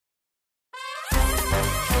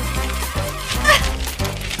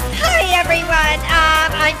everyone.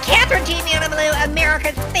 I'm Catherine Damiano-Malou,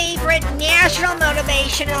 America's favorite national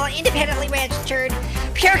motivational, independently registered,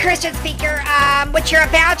 pure Christian speaker. What you're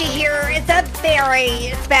about to hear is a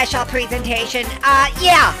very special presentation.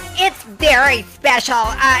 Yeah, it's very special.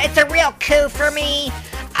 It's a real coup for me.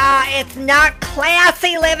 It's not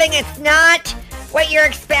classy living. It's not what you're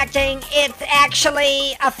expecting. It's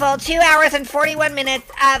actually a full 2 hours and 41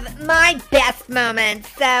 minutes of my best moments.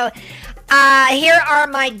 So, here are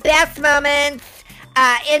my best moments.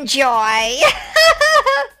 Enjoy.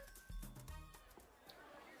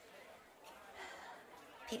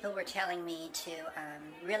 People were telling me to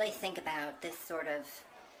really think about this sort of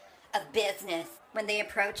business. When they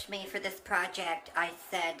approached me for this project, I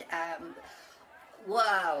said,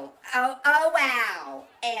 whoa, oh wow,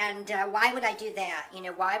 and why would I do that?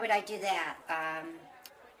 Why would I do that?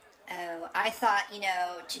 I thought,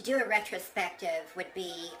 to do a retrospective would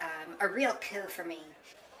be a real coup for me.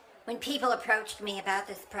 When people approached me about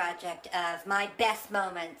this project of my best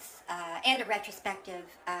moments and a retrospective,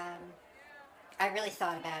 I really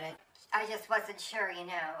thought about it. I just wasn't sure,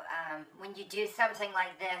 when you do something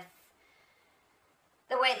like this,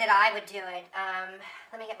 the way that I would do it.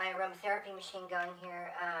 Let me get my aromatherapy machine going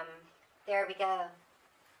here. There we go.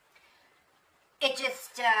 It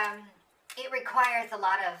just, it requires a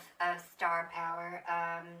lot of star power.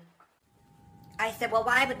 I said, well,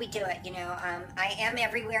 why would we do it? I am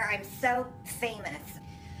everywhere. I'm so famous.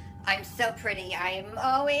 I'm so pretty. I am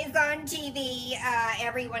always on TV.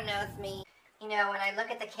 Everyone knows me. When I look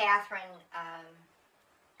at the Catherine,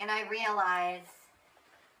 and I realize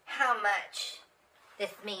how much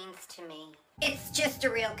this means to me. It's just a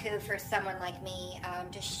real coup for someone like me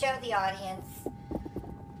to show the audience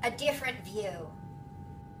a different view.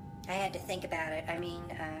 I had to think about it.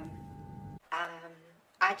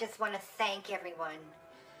 I just want to thank everyone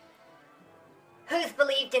who's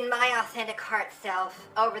believed in my authentic heart self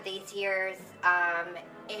over these years.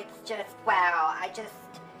 It's just, wow,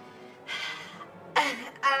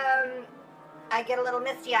 I get a little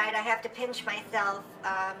misty-eyed. I have to pinch myself.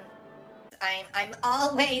 I'm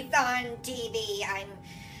always on TV.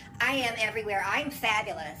 I am everywhere. I'm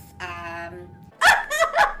fabulous.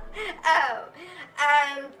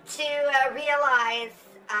 To realize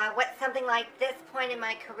what something like this point in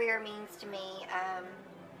my career means to me,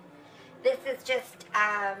 this is just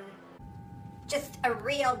a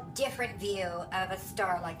real different view of a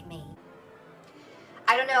star like me.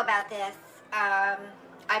 I don't know about this.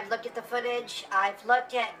 I've looked at the footage. I've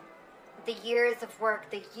looked at the years of work.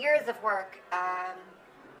 I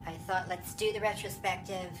thought, let's do the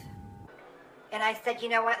retrospective. And I said, you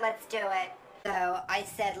know what, let's do it. So I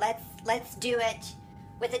said, let's do it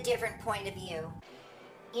with a different point of view.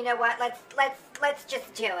 You know what, let's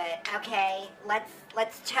just do it, okay?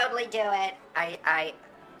 Let's totally do it. Okay?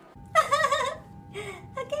 Let's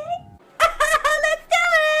do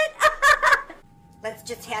it! Let's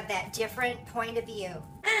just have that different point of view.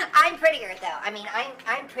 I'm prettier, though. I'm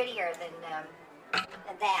prettier than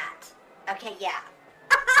that. Okay, yeah.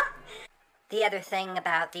 The other thing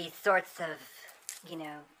about these sorts of,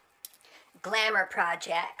 glamour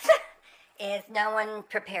projects is no one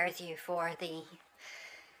prepares you for the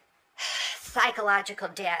psychological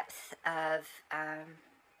depth of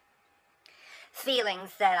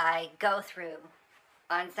feelings that I go through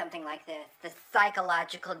on something like this. The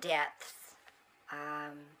psychological depths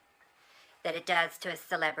that it does to a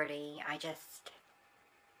celebrity.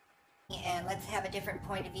 And let's have a different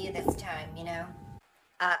point of view this time,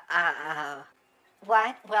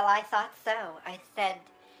 What? Well, I thought so. I said,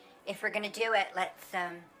 if we're gonna do it, let's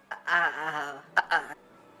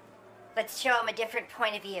show them a different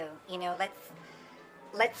point of view.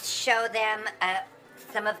 Let's show them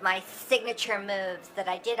some of my signature moves that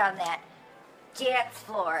I did on that dance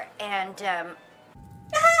floor, and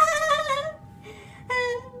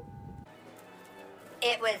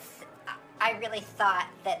I really thought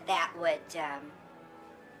that would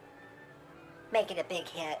make it a big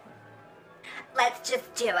hit. Let's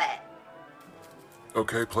just do it.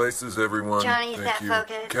 Okay, places, everyone. Johnny, is Thank that you.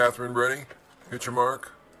 focused? Catherine, ready? Hit your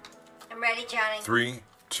mark. I'm ready, Johnny. 3,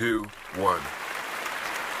 2, 1.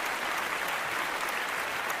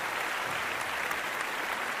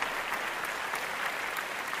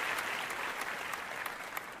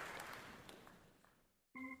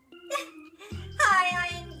 Hi,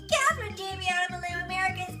 I'm Catherine Damiano-Malou,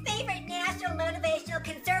 America's favorite national motivational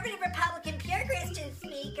conservative Republican pure Christian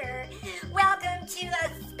speaker. Welcome to a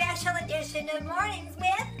special edition of Mornings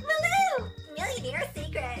with Malou, Millionaire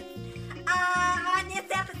Secrets. On this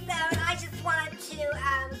episode, I just wanted to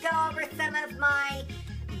go over some of my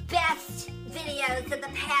best videos of the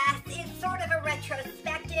past. It's sort of a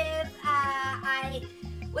retrospective.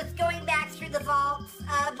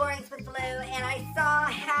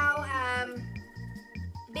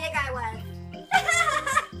 I was.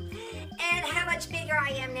 And how much bigger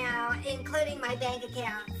I am now, including my bank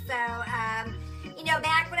account. So, you know,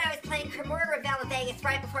 back when I was playing Cremora Revel in Vegas,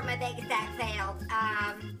 right before my Vegas act failed,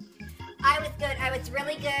 I was good. I was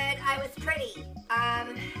really good. I was pretty.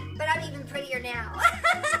 But I'm even prettier now.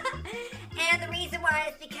 And the reason why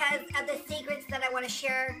is because of the secrets that I want to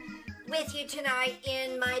share with you tonight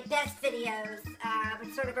in my best videos.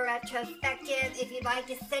 Sort of a retrospective. If you'd like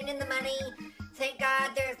to send in the money, thank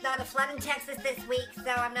God there's not a flood in Texas this week,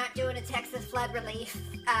 so I'm not doing a Texas flood relief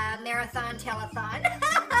marathon telethon.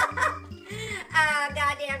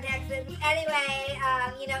 Goddamn Texans. Anyway,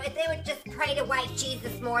 you know, if they would just pray to white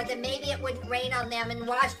Jesus more, then maybe it wouldn't rain on them and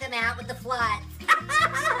wash them out with the floods.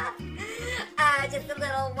 Just a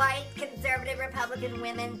little white conservative Republican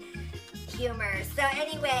women humor. So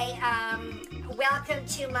anyway, welcome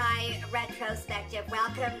to my retrospective.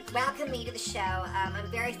 Welcome me to the show. I'm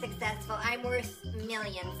very successful. I'm worth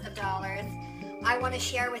millions of dollars. I want to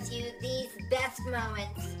share with you these best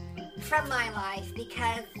moments from my life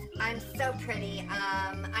because I'm so pretty.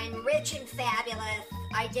 I'm rich and fabulous.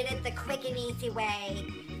 I did it the quick and easy way.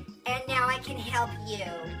 And now I can help you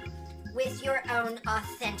with your own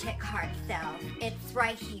authentic heart self. It's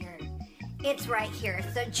right here. It's right here.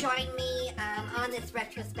 So join me on this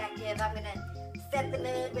retrospective. I'm going to set the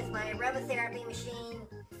mood with my aromatherapy machine.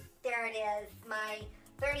 There it is. My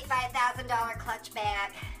 $35,000 clutch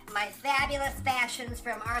bag. My fabulous fashions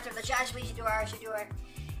from Arthur J'adore.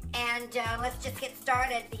 And let's just get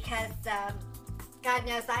started because God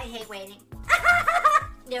knows I hate waiting.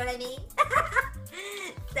 You know what I mean?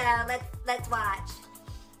 So let's watch.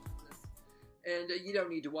 And you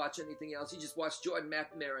don't need to watch anything else. You just watch Jordan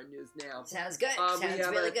McNamara News Now. Sounds good. We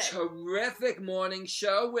have a terrific morning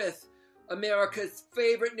show with America's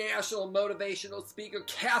favorite national motivational speaker,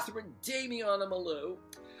 Catherine Damiana Malou.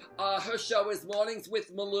 Her show is Mornings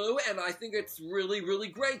with Malou, and I think it's really, really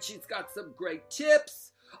great. She's got some great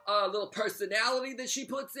tips, a little personality that she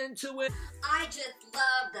puts into it. I just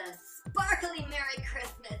love the sparkly Merry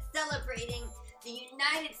Christmas, celebrating the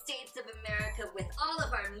United States of America with all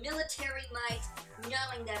of our military might,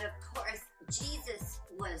 knowing that, of course, Jesus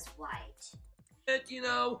was white. You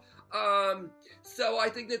know, so I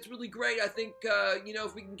think that's really great. I think, you know,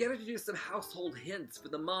 if we can get her to do some household hints for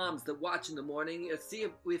the moms that watch in the morning, see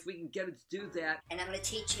if we can get her to do that. And I'm going to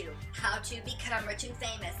teach you how to become rich and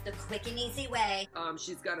famous the quick and easy way.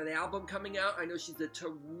 She's got an album coming out. I know she's a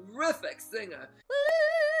terrific singer.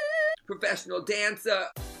 Professional dancer.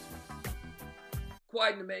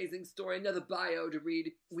 Quite an amazing story. Another bio to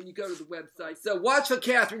read when you go to the website. So watch for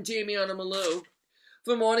Catherine Damiana Malou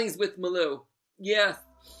for Mornings with Malou. Yes.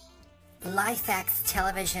 LifeX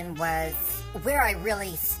Television was where I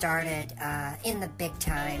really started in the big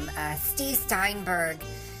time. Steve Steinberg,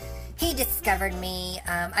 he discovered me.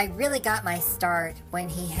 I really got my start when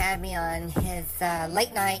he had me on his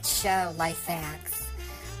late night show, LifeX.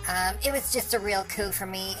 It was just a real coup for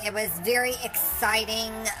me. It was very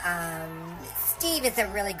exciting. Steve is a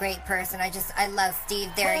really great person. I love Steve.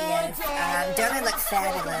 There he is. Don't I look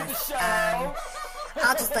fabulous?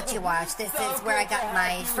 I'll just let you watch. This is where I got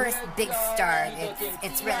my first big start.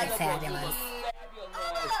 It's really fabulous.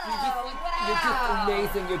 You're just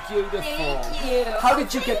amazing. You're beautiful. Thank you. How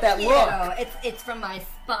did you get that look? It's from my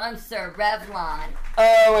sponsor, Revlon.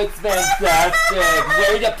 Oh, it's fantastic.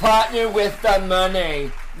 Way to partner with the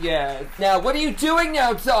money. Yes. Now, what are you doing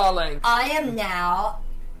now, darling? I am now,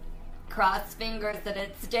 cross fingers that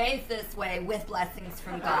it stays this way with blessings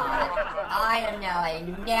from God. I am now a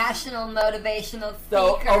national motivational speaker.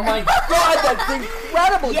 So, oh my God, that's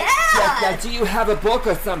incredible. Yeah. Yes, now, do you have a book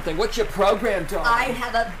or something? What's your program, darling? I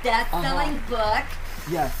have a best-selling book.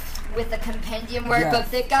 Yes. With a compendium workbook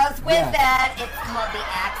that goes with that. It's called The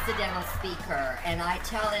Accidental Speaker. And I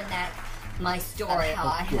tell in that my story, how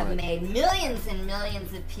I have made millions and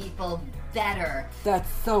millions of people better. That's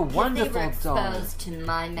so wonderful, they were darling. exposed to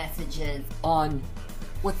my messages On,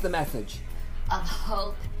 what's the message? of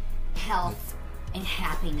hope, health, and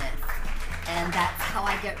happiness. And that's how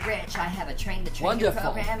I get rich. I have a Train the Trainer Wonderful.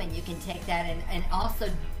 program, and you can take that and also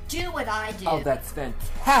do what I do. Oh, that's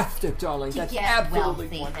fantastic, darling. to That's get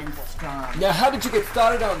absolutely wealthy wonderful. and strong. Now, how did you get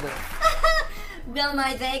started on this? Well,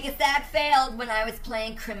 my Vegas act failed when I was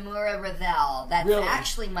playing Cremora Revel. That's Really?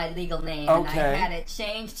 actually my legal name, and I Okay. had it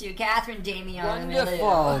changed to Catherine Damiana Wonderful.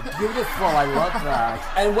 Malou. Beautiful. I love that.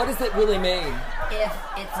 And what does it really mean? If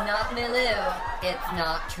it's not Malou, it's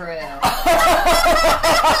not true.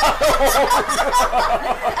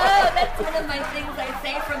 Oh, that's one of my things I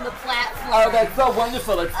say from the platform. Oh, that's so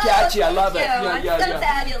wonderful. It's catchy. I love it. thank you. I'm so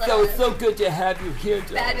fabulous. So it's so good to have you here,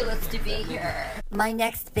 darling. Fabulous to be here. My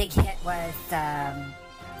next big hit was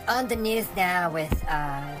On the news now with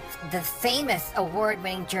the famous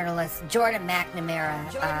award-winning journalist Jordan McNamara.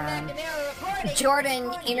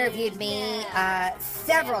 Jordan interviewed me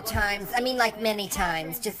several times. I mean, like many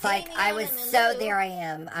times. Just like I was so there I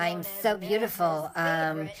am. I'm so beautiful.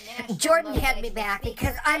 Jordan had me back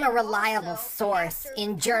because I'm a reliable source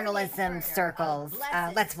in journalism circles.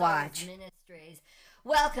 Let's watch.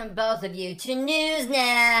 Welcome, both of you, to News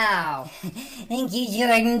Now. Thank you,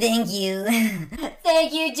 Jordan. Thank you.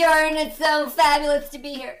 Thank you, Jordan. It's so fabulous to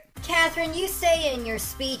be here. Catherine, you say in your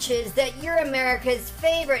speeches that you're America's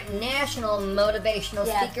favorite national motivational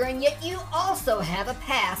speaker, and yet you also have a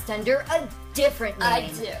past under a different name. I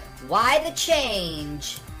do. Why the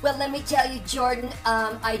change? Well, let me tell you, Jordan,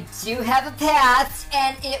 I do have a past,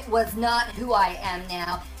 and it was not who I am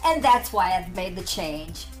now, and that's why I've made the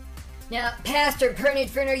change. Now, Pastor Bernard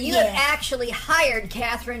Furner, you have actually hired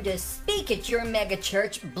Catherine to speak at your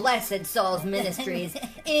megachurch, Blessed Souls Ministries.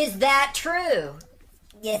 Is that true?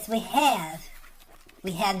 Yes, we have.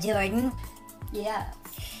 We have, Jordan. Yeah.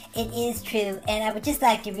 It is true, and I would just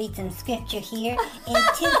like to read some scripture here. In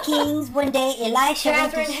 2 Kings, one day Elisha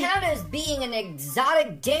Catherine, went to how does being an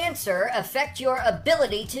exotic dancer affect your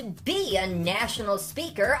ability to be a national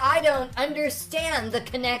speaker? I don't understand the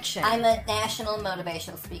connection. I'm a national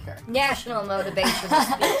motivational speaker. National motivational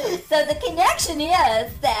speaker. So the connection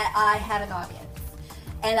is that I have an audience.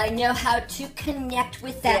 And I know how to connect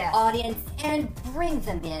with that audience and bring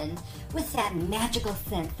them in with that magical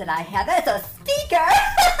sense that I have as a speaker.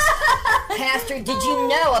 Pastor, did you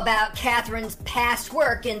know about Catherine's past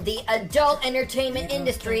work in the adult entertainment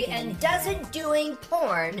industry, and doesn't doing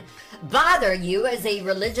porn bother you as a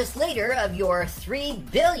religious leader of your 3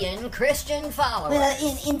 billion Christian followers?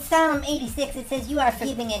 Well, in Psalm 86 it says, "You are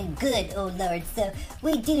forgiving and good, O Lord." So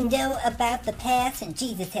we do know about the past, and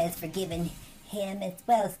Jesus has forgiven him as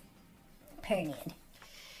well as Bernard.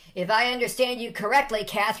 If I understand you correctly,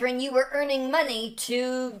 Catherine, you were earning money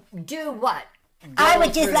to do what? I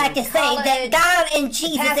would just like to say that God and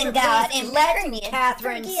Jesus Pastor, and God please and let Bernard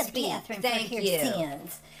Catherine forgive speak. Catherine Thank for her you.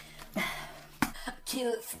 sins.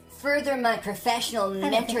 To further my professional don't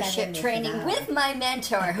think I've mentorship been training missing with my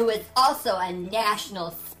mentor, who is also a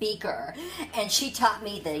national speaker. And she taught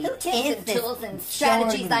me the Who tips is and this tools and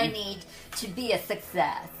strategies Jordan? I need to be a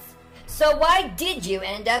success. So why did you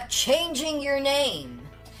end up changing your name?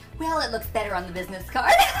 Well, it looks better on the business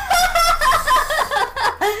card.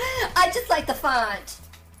 I just like the font.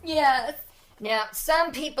 Yes. Now,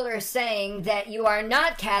 some people are saying that you are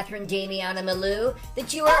not Catherine Damiana Malou,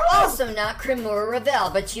 that you are also not Cremura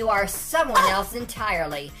Ravel, but you are someone else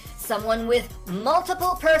entirely. Someone with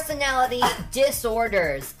multiple personality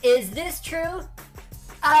disorders. Is this true?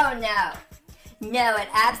 Oh, no. No, it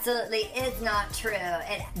absolutely is not true.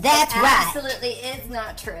 That's it right. absolutely is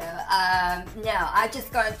not true. No, I've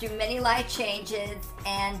just gone through many life changes,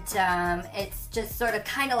 and it's just sort of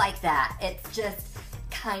kind of like that. It's just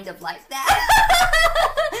kind of like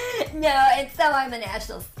that. No, and so I'm a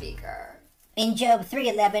national speaker. In Job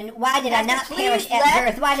 3:11, why did I not Please perish let at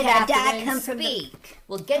birth? Why did I die? Catherine Come from the... speak.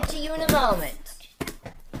 We'll get to you in a moment.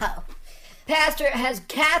 Oh. Pastor, has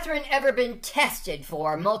Catherine ever been tested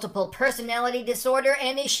for multiple personality disorder,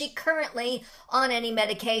 and is she currently on any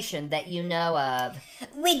medication that you know of?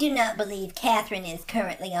 We do not believe Catherine is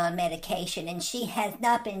currently on medication, and she has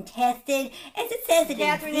not been tested, as it says it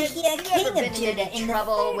Catherine, in have you Ezekiel, ever King been of Judah, in in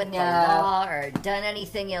trouble the with the No. law or done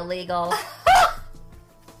anything illegal?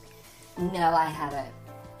 No, I haven't.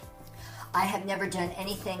 I have never done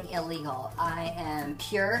anything illegal. I am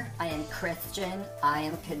pure. I am Christian. I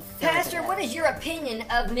am conservative. Pastor, what is your opinion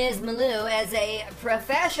of Ms. Malou as a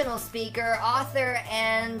professional speaker, author,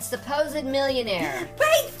 and supposed millionaire?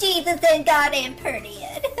 Praise Jesus and God and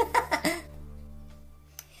Bernard.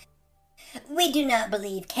 We do not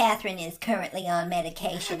believe Catherine is currently on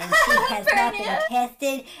medication, and she has not been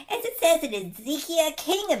tested, as it says in Ezekiel,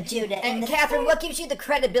 King of Judah. And Catherine, what gives you the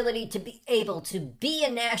credibility to be able to be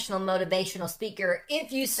a national motivational speaker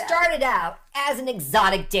if you started out as an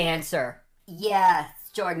exotic dancer? Yes,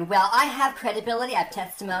 Jordan. Well, I have credibility. I have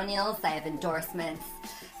testimonials. I have endorsements.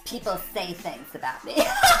 People say things about me.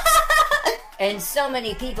 And so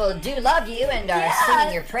many people do love you and are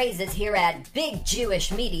singing your praises here at Big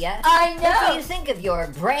Jewish Media. I know. What do you think of your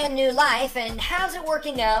brand new life, and how's it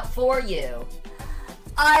working out for you?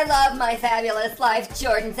 I love my fabulous life,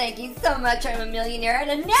 Jordan. Thank you so much. I'm a millionaire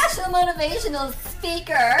and a national motivational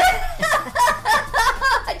speaker.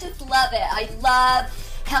 I just love it. I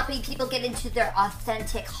love helping people get into their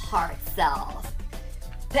authentic heart self.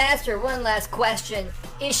 Pastor, one last question.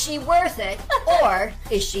 Is she worth it, or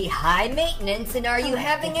is she high maintenance, and are you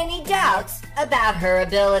having any doubts about her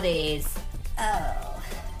abilities? Oh,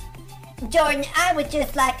 Jordan, I would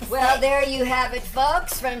just like to Well, say... there you have it,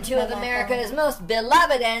 folks, from two of America's most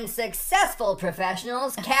beloved and successful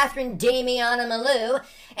professionals, Catherine Damiana Malou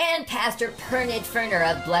and Pastor Pernod Ferner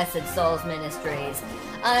of Blessed Souls Ministries.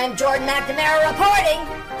 I'm Jordan McNamara reporting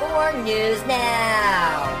for News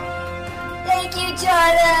Now. Thank you,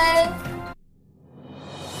 Jordan!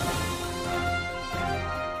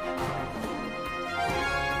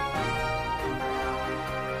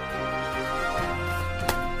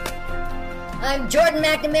 I'm Jordan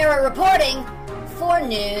McNamara reporting for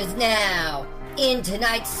News Now. In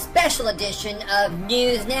tonight's special edition of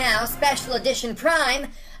News Now, Special Edition Prime,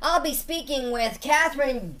 I'll be speaking with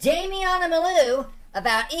Catherine Damiana Malou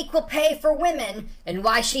about equal pay for women and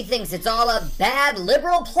why she thinks it's all a bad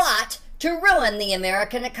liberal plot to ruin the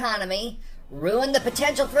American economy, ruin the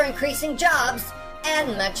potential for increasing jobs,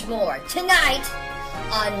 and much more. Tonight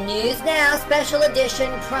on News Now, Special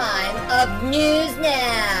Edition Prime of News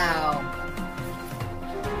Now.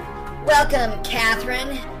 Welcome,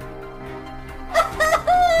 Catherine.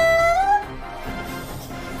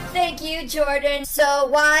 Thank you, Jordan.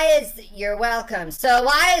 You're welcome. So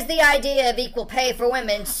why is the idea of equal pay for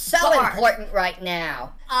women so important right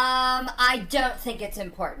now? I don't think it's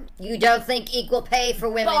important. You don't think equal pay for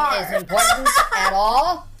women is important at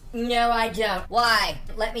all? No, I don't. Why?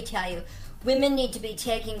 Let me tell you. Women need to be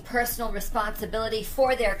taking personal responsibility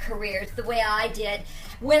for their careers the way I did.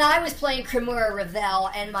 When I was playing Cremora Ravel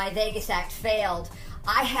and my Vegas act failed,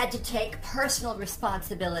 I had to take personal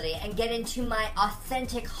responsibility and get into my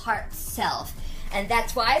authentic heart self. And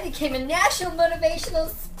that's why I became a national motivational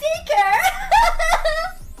speaker.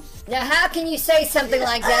 Now, how can you say something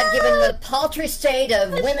like that given the paltry state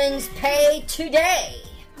of women's pay today?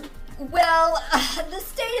 Well, the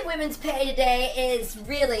state of women's pay today is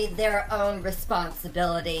really their own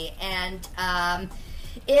responsibility, and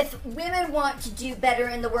if women want to do better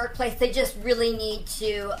in the workplace, they just really need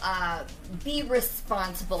to be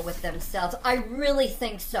responsible with themselves. I really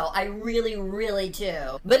think so. I really, really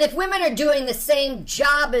do. But if women are doing the same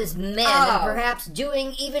job as men, and perhaps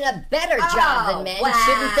doing even a better job than men,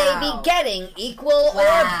 shouldn't they be getting equal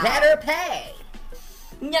or better pay?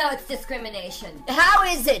 No, it's discrimination. How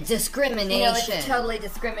is it discrimination? No, it's totally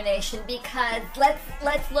discrimination because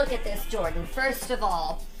let's look at this, Jordan. First of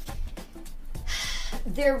all,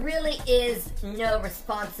 there really is no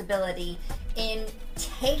responsibility in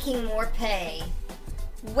taking more pay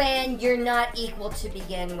when you're not equal to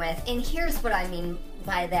begin with. And here's what I mean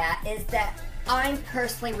by that is that I'm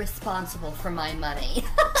personally responsible for my money.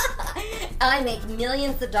 I make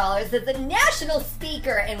millions of dollars as a national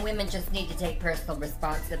speaker, and women just need to take personal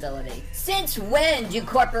responsibility. Since when do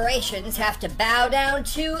corporations have to bow down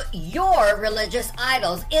to your religious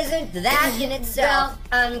idols? Isn't that in itself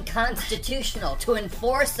unconstitutional to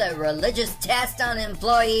enforce a religious test on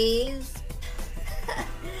employees?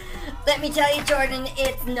 Let me tell you, Jordan,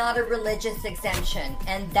 it's not a religious exemption,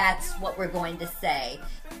 and that's what we're going to say.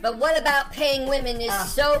 But what about paying women is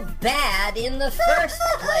so bad in the first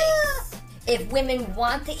place? If women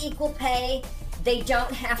want the equal pay, they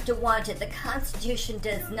don't have to want it. The Constitution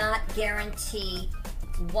does not guarantee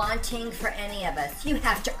wanting for any of us. You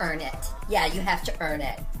have to earn it. Yeah, you have to earn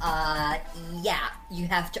it. You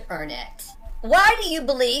have to earn it. Why do you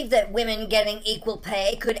believe that women getting equal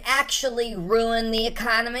pay could actually ruin the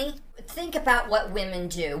economy? Think about what women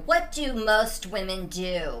do. What do most women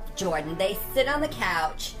do, Jordan? They sit on the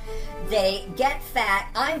couch, they get fat.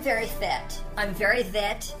 I'm very fit. I'm very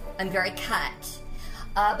cut.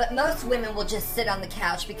 But most women will just sit on the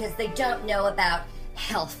couch because they don't know about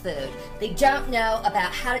health food. They don't know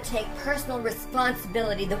about how to take personal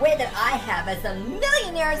responsibility the way that I have as a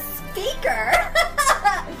millionaire speaker.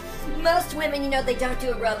 Most women, they don't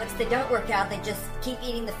do aerobics, they don't work out, they just keep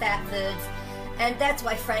eating the fat foods. And that's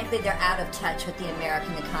why, frankly, they're out of touch with the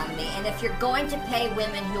American economy. And if you're going to pay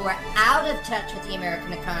women who are out of touch with the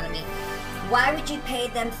American economy, why would you pay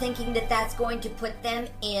them thinking that that's going to put them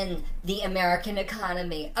in the American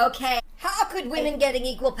economy? Okay, how could women getting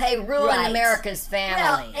equal pay ruin America's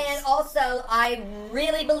families? Well, and also, I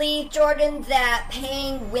really believe, Jordan, that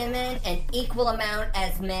paying women an equal amount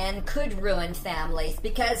as men could ruin families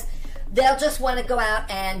because they'll just want to go out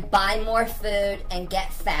and buy more food and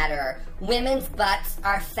get fatter. Women's butts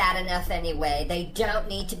are fat enough anyway. They don't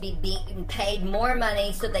need to be being paid more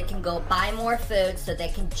money so they can go buy more food so they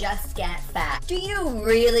can just get fat. Do you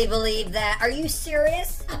really believe that? Are you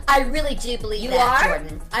serious? I really do believe that,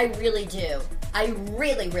 Jordan. I really do. I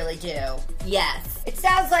really, really do. Yes. It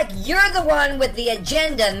sounds like you're the one with the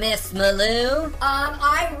agenda, Miss Malou.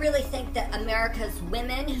 I really think that America's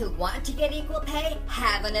women who want to get equal pay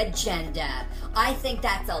have an agenda. I think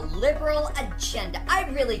that's a liberal agenda. I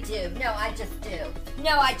really do. No, I just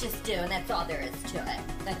do. And that's all there is to it.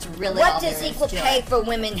 That's really all there is to it. What does equal pay for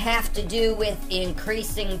women have to do with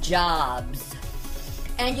increasing jobs?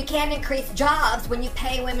 And you can't increase jobs when you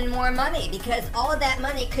pay women more money, because all of that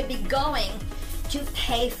money could be going to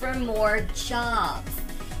pay for more jobs.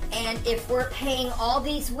 And if we're paying all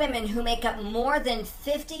these women who make up more than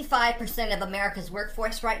 55% of America's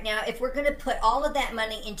workforce right now, if we're going to put all of that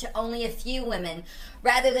money into only a few women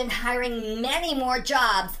rather than hiring many more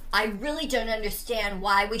jobs, I really don't understand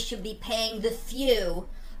why we should be paying the few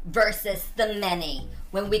versus the many,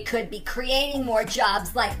 when we could be creating more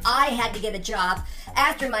jobs. Like I had to get a job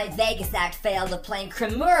after my Vegas act failed of playing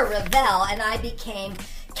Cremura Ravel, and I became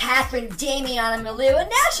Catherine Damiana Malou, a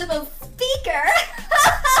national speaker.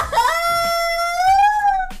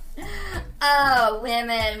 Oh,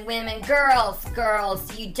 women,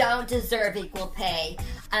 girls, you don't deserve equal pay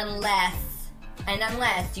unless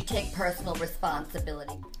you take personal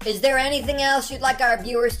responsibility. Is there anything else you'd like our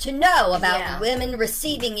viewers to know about women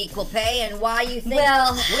receiving equal pay and why you think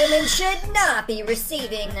women should not be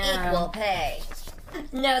receiving equal pay?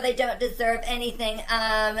 No, they don't deserve anything.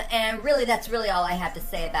 And really, that's really all I have to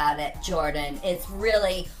say about it, Jordan. It's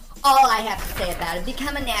really all I have to say about it.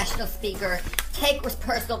 Become a national speaker, take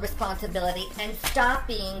personal responsibility, and stop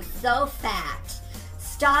being so fat.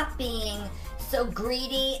 Stop being so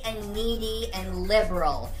greedy and needy and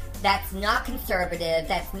liberal. That's not conservative,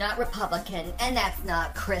 that's not Republican, and that's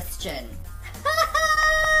not Christian.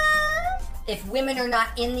 If women are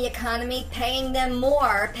not in the economy, paying them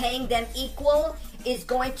more, paying them equal, is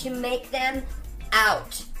going to make them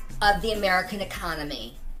out of the American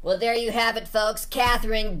economy. Well, there you have it, folks.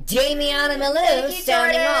 Catherine Damiana Malou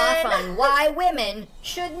sounding off on why women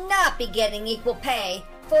should not be getting equal pay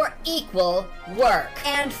for equal work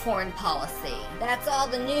and foreign policy. That's all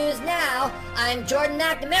the news now. I'm Jordan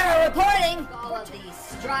McNamara reporting. All of the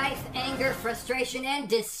strife, anger, frustration, and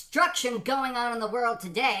destruction going on in the world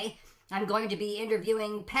today, I'm going to be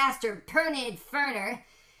interviewing Pastor Pernod Ferner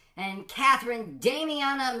and Catherine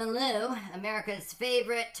Damiana Malou, America's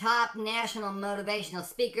favorite top national motivational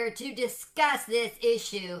speaker, to discuss this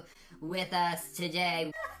issue with us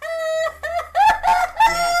today.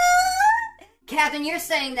 Yes. Catherine, you're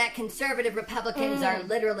saying that conservative Republicans are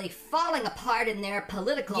literally falling apart in their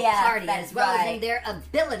political party as well as in their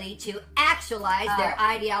ability to actualize their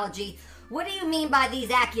ideology. What do you mean by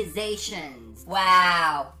these accusations?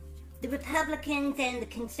 Wow. The Republicans and the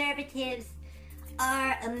conservatives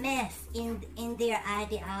are a mess in their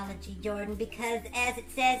ideology, Jordan, because as it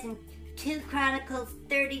says in 2 Chronicles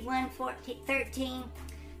 31:13,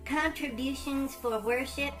 contributions for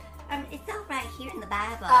worship. It's all right here in the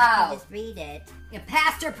Bible. I can just read it.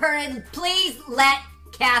 Pastor Pernod, please let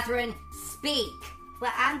Catherine speak.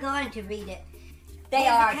 Well, I'm going to read it. They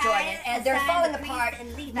are, Jordan, and they're falling apart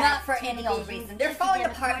not for any old reason. They're falling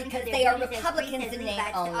apart because they are Republicans in name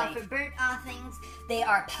only. Offer burnt offerings. They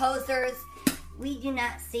are posers. We do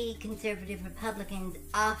not see conservative Republicans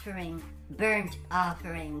offering burnt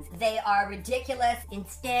offerings. They are ridiculous.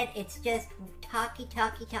 Instead, it's just talky.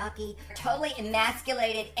 Totally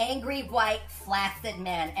emasculated, angry, white, flaccid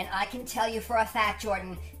men. And I can tell you for a fact,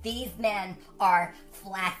 Jordan, these men are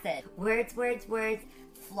flaccid. Words.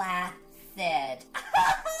 Flaccid.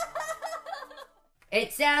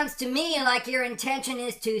 It sounds to me like your intention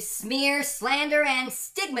is to smear, slander, and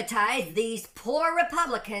stigmatize these poor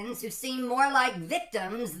Republicans who seem more like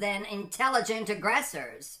victims than intelligent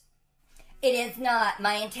aggressors. It is not.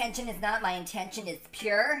 My intention is not. My intention is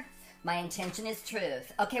pure. My intention is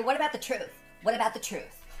truth. Okay, what about the truth? What about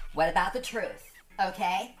the truth?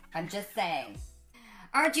 Okay? I'm just saying.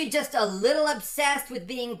 Aren't you just a little obsessed with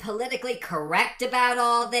being politically correct about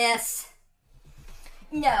all this?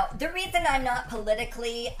 No, the reason I'm not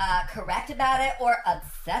politically correct about it or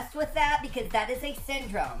obsessed with that, because that is a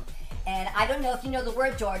syndrome. And I don't know if you know the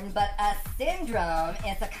word, Jordan, but a syndrome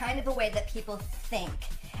is a kind of a way that people think.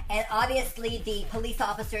 And obviously the police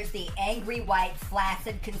officers, the angry, white,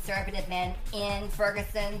 flaccid, conservative men in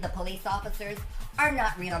Ferguson, the police officers, are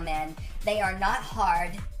not real men. They are not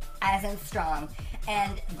hard, as in strong,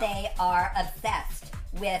 and they are obsessed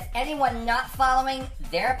with anyone not following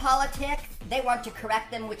their politics. They want to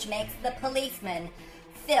correct them, which makes the policemen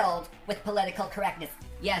filled with political correctness.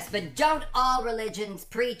 Yes, but don't all religions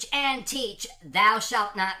preach and teach thou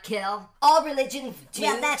shalt not kill? All religions do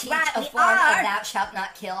that's teach right, a we form are. of thou shalt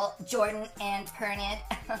not kill, Jordan and Pernod.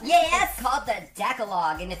 Yes. It's called the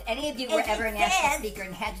Decalogue, and if any of you were It ever a national says- speaker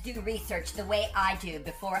and had to do research the way I do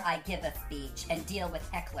before I give a speech and deal with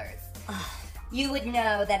hecklers, you would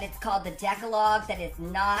know that it's called the Decalogue, that is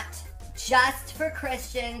not just for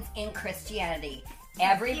Christians in Christianity.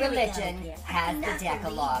 Every Here we go religion again. I has cannot the believe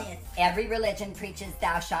Decalogue. this. Every religion preaches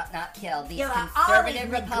thou shalt not kill. These You are conservative,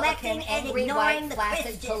 always Republican, neglecting and angry, ignoring white, the flaccid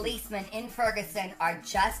Christians. policemen in Ferguson are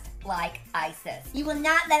just like ISIS. You will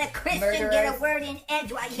not let a Christian get Murderers, a word in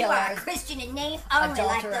edgewise. You are a killers, Christian in name only,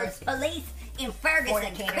 like adulterers, those police in Ferguson.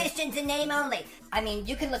 fornicators. Christians in name only. I mean,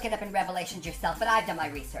 you can look it up in Revelations yourself, but I've done my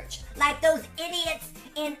research. Like those idiots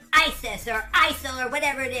in ISIS or ISIL or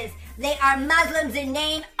whatever it is. They are Muslims in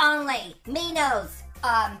name only. Minos.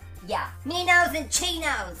 Yeah, Minos and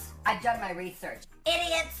Chinos. I've done my research.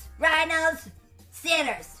 Idiots, rhinos,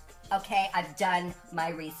 sinners. Okay, I've done my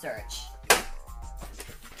research.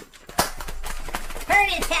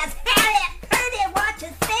 Pernod has had it. Pernod wants to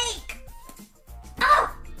speak.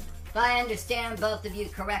 Oh! If I understand both of you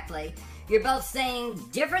correctly, you're both saying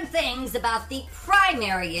different things about the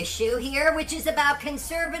primary issue here, which is about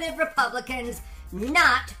conservative Republicans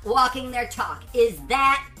not walking their talk. Is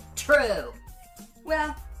that true?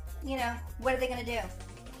 Well, you know, what are they going to do?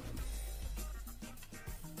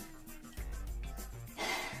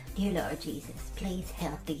 Dear Lord Jesus, please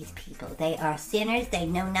help these people. They are sinners. They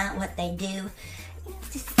know not what they do. You know,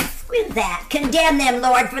 just screw that. Condemn them,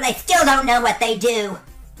 Lord, for they still don't know what they do.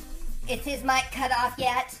 Is his mic cut off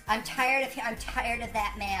yet? I'm tired of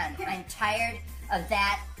that man. I'm tired of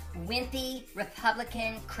that wimpy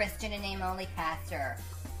Republican Christian in name only pastor.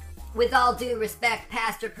 With all due respect,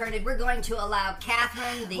 Pastor Pernod, we're going to allow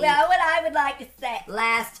Catherine the Well, what I would like to say.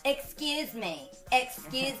 excuse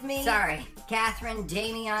me, Sorry. Catherine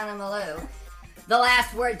Damiana Malou, the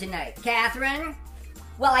last word tonight. Catherine?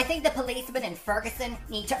 Well, I think the policemen in Ferguson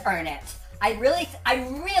need to earn it. I really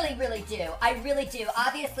do.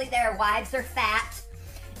 Obviously, their wives are fat,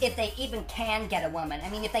 if they even can get a woman. I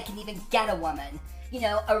mean, if they can even get a woman, you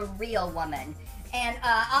know, a real woman. And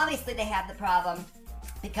obviously they have the problem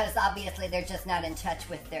because obviously they're just not in touch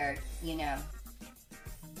with their, you know,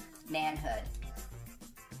 manhood.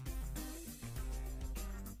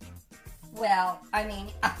 Well, I mean,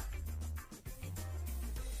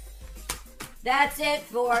 that's it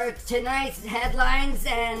for tonight's headlines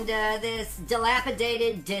and this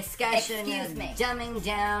dilapidated discussion Excuse of me. dumbing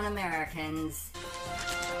down Americans.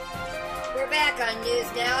 We're back on News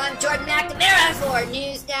Now. I'm Jordan McNamara for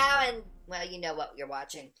News Now, and, well, you know what you're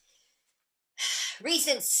watching.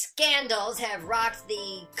 Recent scandals have rocked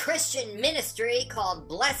the Christian ministry called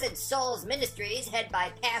Blessed Souls Ministries, headed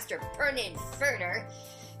by Pastor Pernod Ferner,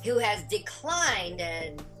 who has declined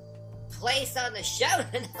a place on the show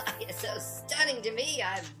tonight. It's so stunning to me.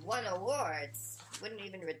 I've won awards. Wouldn't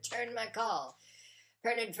even return my call.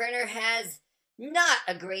 Pernod Ferner has not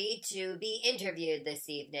agreed to be interviewed this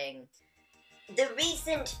evening. The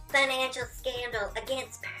recent financial scandal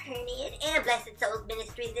against Pernod and Blessed Souls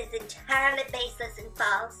Ministries is entirely baseless and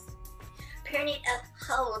false. Pernod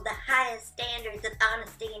uphold the highest standards of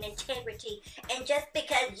honesty and integrity, and just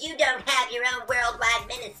because you don't have your own worldwide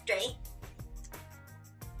ministry,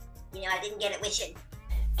 you know, I didn't get it wishing.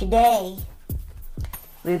 Today,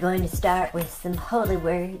 we're going to start with some holy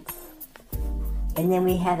words, and then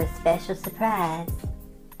we have a special surprise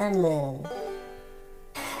on love.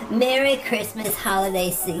 Merry Christmas holiday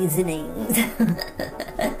seasonings.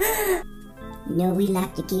 You know, we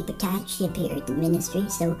like to keep a tight ship here at the ministry,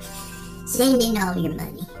 so send in all your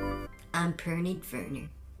money. I'm Pernod Ferner,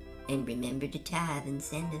 and remember to tithe and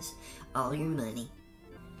send us all your money.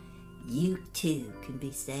 You too can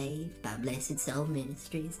be saved by Blessed Soul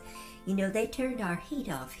Ministries. You know, they turned our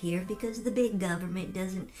heat off here because the big government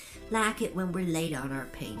doesn't like it when we're late on our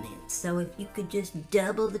payments. So if you could just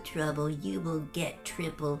double the trouble, you will get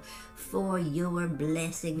triple for your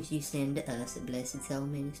blessings you send to us at Blessed Soul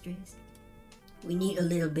Ministries. We need a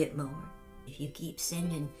little bit more. If you keep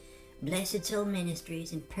sending Blessed Soul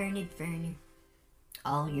Ministries and Pernod Ferner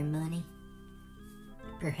all your money,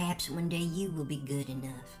 perhaps one day you will be good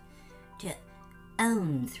enough to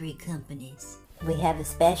own 3 companies. We have a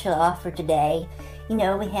special offer today. You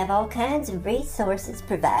know, we have all kinds of resources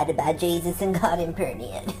provided by Jesus and God in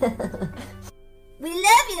Pernod. We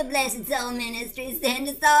love you, Blessed Soul Ministries. Send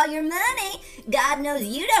us all your money. God knows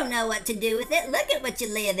you don't know what to do with it. Look at what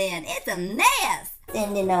you live in. It's a mess.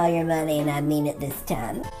 Send in all your money, and I mean it this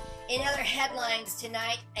time. In other headlines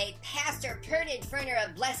tonight, a pastor, Pernod Ferner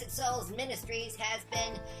of Blessed Souls Ministries, has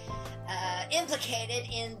been implicated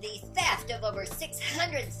in the theft of over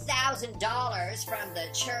 $600,000 from the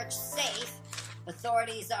church safe.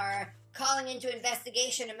 Authorities are calling into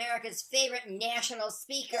investigation America's favorite national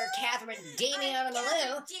speaker, Catherine Damiana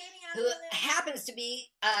Malou, who happens to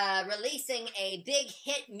be releasing a big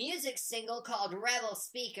hit music single called Rebel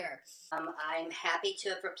Speaker. I'm happy to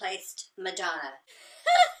have replaced Madonna.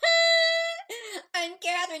 I'm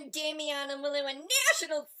Catherine Damiana Malou, a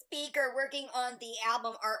national speaker working on the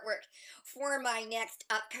album artwork for my next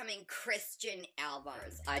upcoming Christian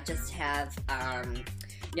albums. I just have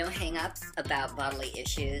no hang-ups about bodily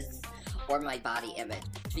issues or my body image.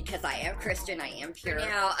 Because I am Christian, I am pure.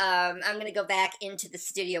 Now, I'm going to go back into the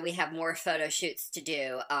studio. We have more photo shoots to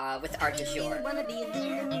do with Art du Jour.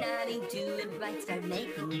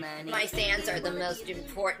 My fans are the most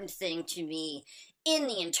important thing to me in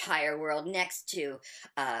the entire world, next to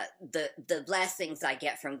the blessings I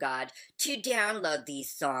get from God, to download these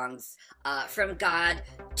songs from God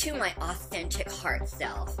to my authentic heart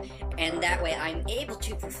self. And that way I'm able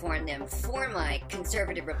to perform them for my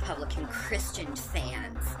conservative Republican Christian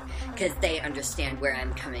fans, because they understand where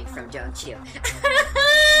I'm coming from, don't you?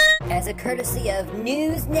 As a courtesy of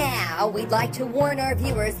News Now, we'd like to warn our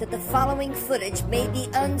viewers that the following footage may be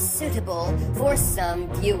unsuitable for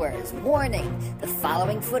some viewers. Warning, the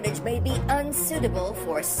following footage may be unsuitable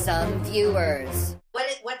for some viewers.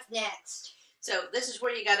 What's next? So this is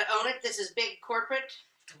where you got to own it. This is big corporate.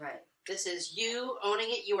 Right. This is you owning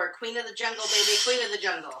it. You are queen of the jungle, baby. Queen of the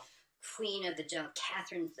jungle. Queen of the jungle.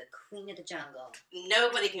 Catherine's the queen of the jungle.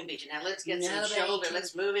 Nobody can beat you. Now let's get some shoulder.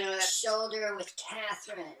 Let's move into that. Shoulder with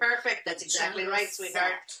Catherine. Perfect. That's exactly right,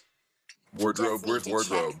 sweetheart. Wardrobe, where's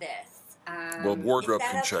wardrobe? Well, wardrobe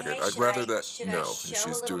can check it. I'd rather that. No,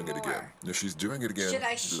 she's doing it again. No, she's doing it again. Should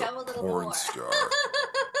I show a little porn more? Star.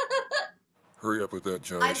 Hurry up with that,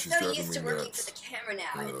 Johnny. I'm She's so driving used me to working nuts. for the camera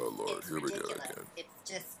now. Oh, Lord, it's here we go ridiculous. again. It's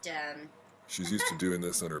just, She's used to doing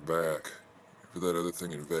this on her back for that other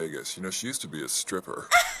thing in Vegas. You know, she used to be a stripper.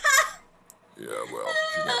 Yeah, well,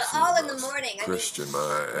 she got all in fooled the us. morning. Christian,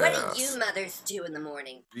 my what ass. do you mothers do in the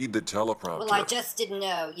morning? Read the teleprompter. Well, I just didn't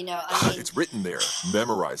know, I mean... It's written there.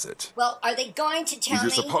 Memorize it. Well, are they going to tell You're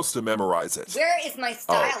me... supposed to memorize it. Where is my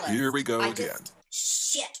stylist? Oh, here we go again.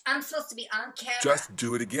 Shit, I'm supposed to be on camera. Just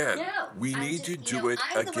do it again. No, we I'm need just, to do it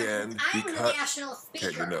I'm again I'm the because... national speaker.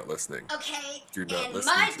 Okay, you're not listening. Okay, You're not and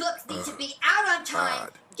listening. my books need to be out on time.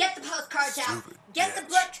 God. Get the postcards out. Stupid Get the bitch.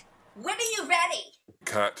 book. When are you ready?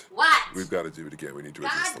 Cut. What? We've got to do it again. We need to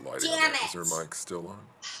adjust the God lighting. damn Is it. her mic still on?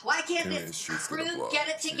 Why can't Give me this she's gonna crew blow. get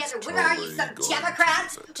it She's together? What are you, totally some going Democrat?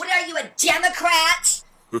 to lose it. What are you, a Democrat?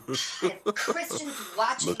 If Christians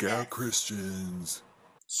watching Look this. out, Christians.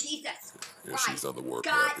 Jesus Yeah, Christ. she's on the warp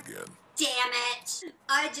God rack again. damn it.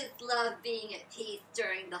 I just love being at peace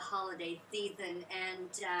during the holiday season, and,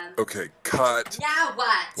 Okay, cut. now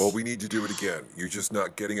what? Well, we need to do it again. You're just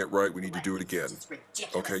not getting it right. We need to do it again. It's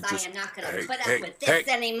ridiculous. Okay, just... I am not going to hey, put hey, up with hey.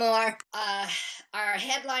 this anymore. Our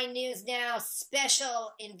headline news now,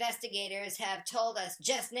 special investigators have told us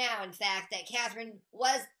just now, in fact, that Catherine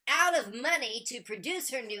was out of money to produce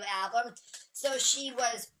her new album, so she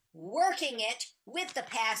was working it with the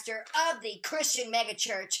pastor of the Christian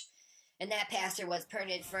megachurch, and that pastor was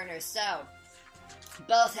Pernod Ferner. So,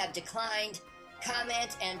 both have declined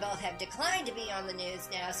comment, and both have declined to be on the news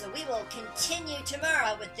now, so we will continue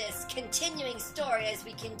tomorrow with this continuing story as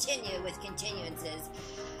we continue with continuances.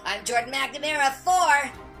 I'm Jordan McNamara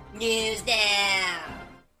for News Now.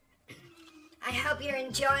 I hope you're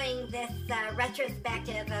enjoying this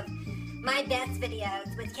retrospective of my best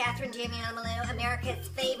videos with Catherine Damiana Malou, America's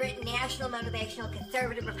favorite national motivational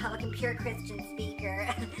conservative Republican pure Christian speaker.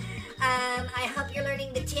 I hope you're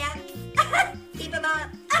learning the tips. Keep them up.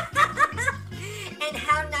 And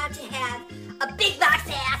how not to have a big box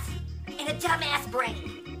ass and a dumbass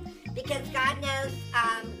brain. Because God knows,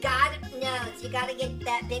 you gotta get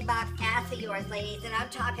that big box ass of yours, ladies. And I'm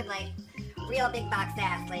talking like real big box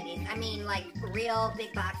ass, ladies. I mean like real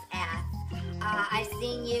big box ass. I've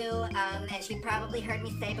seen you, as you probably heard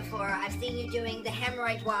me say before, I've seen you doing the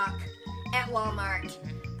hemorrhoid walk at Walmart,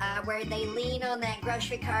 where they lean on that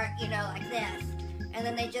grocery cart, like this. And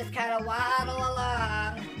then they just kind of waddle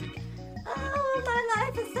along. Oh, my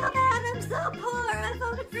life is so bad, I'm so poor, I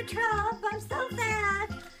voted for Trump, I'm so sad.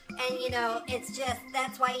 And, it's just,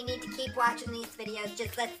 that's why you need to keep watching these videos.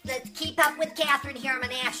 Just let's keep up with Catherine here. I'm a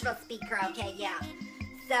national speaker, okay, yeah.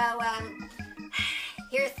 So,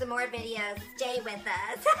 here's some more videos. Stay with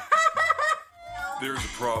us. There's a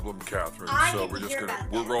problem, Catherine. I So didn't we're just hear gonna...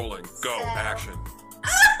 about We're that. rolling. Go. So- Action.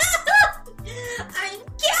 I'm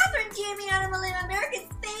Catherine Damiana Malou, America's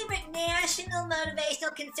favorite national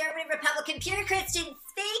motivational conservative Republican pure Christian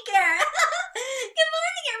speaker. Good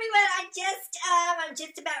morning, everyone. I'm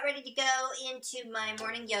just about ready to go into my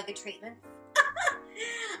morning yoga treatment.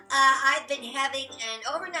 I've been having an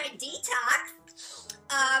overnight detox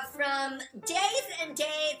from days and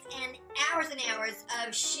days and hours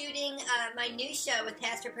of shooting my new show with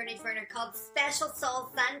Pastor Bernie Ferner called Special Soul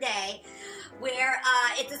Sunday, where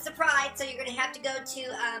it's a surprise, so you're going to have to go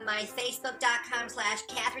to my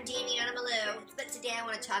facebook.com/Catherine Damiana Malou. But today I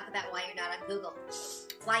want to talk about why you're not on Google.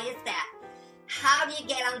 Why is that? How do you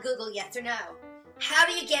get on Google, yes or no? How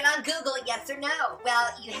do you get on Google, yes or no?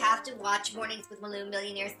 Well, you have to watch Mornings with Malou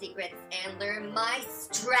Millionaire Secrets and learn my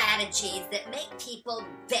strategies that make people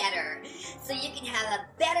better, so you can have a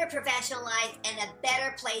better professional life and a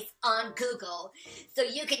better place on Google, so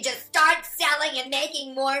you can just start selling and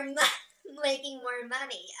making more money.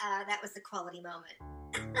 That was the quality moment.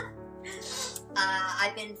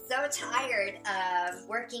 I've been so tired of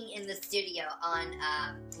working in the studio on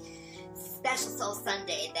Special Soul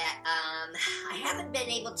Sunday that I haven't been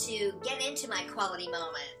able to get into my quality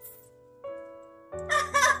moments.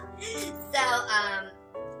 So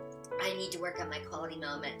I need to work on my quality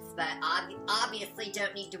moments, but obviously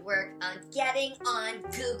don't need to work on getting on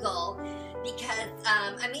Google because,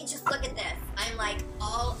 just look at this. I'm like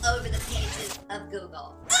all over the pages of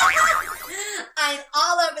Google. I'm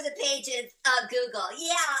all over the pages of Google.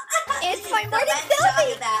 Yeah. It's my So morning let's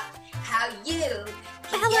selfie. talk about how you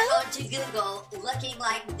can get onto Google looking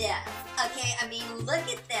like this. Okay, look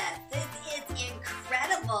at this. This is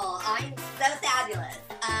incredible. I'm so fabulous.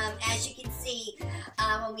 As you can see,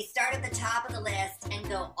 when we start at the top of the list and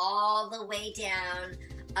go all the way down,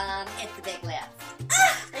 it's a big list.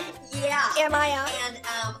 Yeah. Am I on? And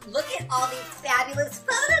look at all these fabulous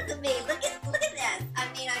photos of me. Look at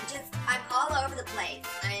this. I'm all over the place.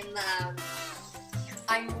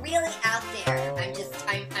 I'm really out there.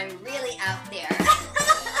 I'm really out there.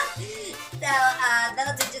 So,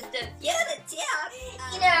 those are just a few to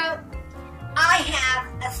tell. I have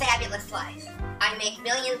a fabulous life. I make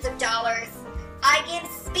millions of dollars. I give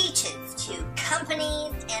speeches to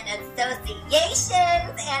companies and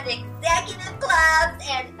associations and executive clubs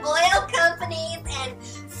and oil companies and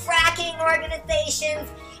fracking organizations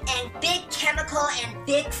and big chemical and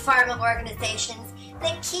big pharma organizations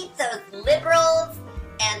that keep those liberals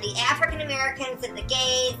and the African Americans and the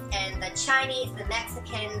gays and the Chinese, the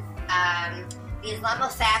Mexicans, the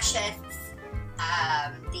Islamofascists,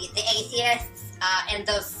 the atheists, and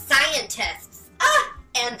those scientists,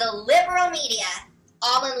 and the liberal media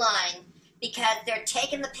all in line because they're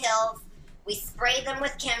taking the pills. We spray them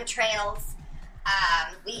with chemtrails.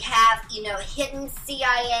 We have, hidden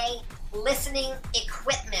CIA listening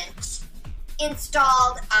equipment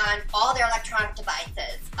installed on all their electronic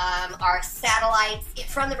devices. Our satellites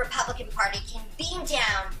from the Republican Party can beam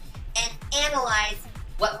down and analyze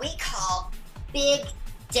what we call big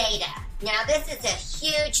data. Now, this is a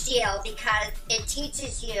huge deal because it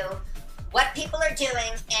teaches you what people are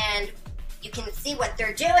doing and you can see what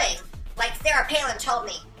they're doing. Like Sarah Palin told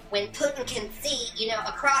me, when Putin can see,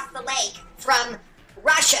 across the lake from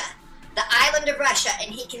Russia, the island of Russia,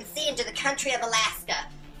 and he can see into the country of Alaska.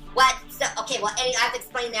 I've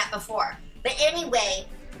explained that before. But anyway,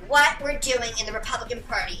 what we're doing in the Republican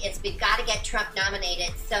Party is we've got to get Trump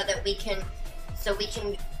nominated so we can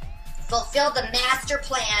fulfill the master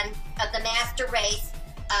plan of the master race,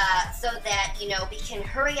 so that, we can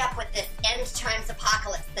hurry up with this end times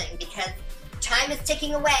apocalypse thing because time is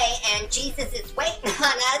ticking away and Jesus is waiting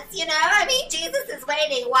on us, Jesus is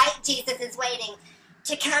waiting, white Jesus is waiting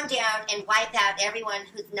to come down and wipe out everyone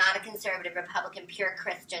who's not a conservative Republican pure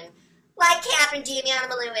Christian, like Catherine Damiana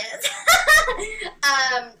Malou is.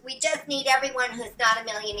 We just need everyone who's not a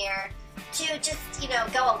millionaire to just,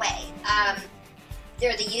 go away.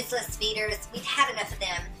 They're the useless speeders. We've had enough of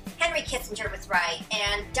them. Henry Kissinger was right,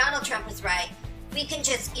 and Donald Trump was right. We can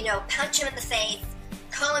just, punch him in the face,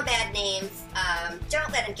 call him bad names.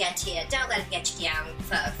 Don't let him get to you. Don't let him get you down,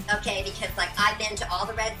 folks, okay? Because, I've been to all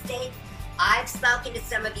the red states. I've spoken to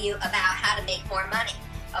some of you about how to make more money,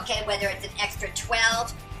 okay? Whether it's an extra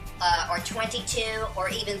 12 or 22 or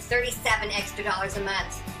even 37 extra dollars a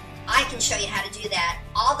month. I can show you how to do that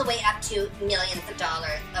all the way up to millions of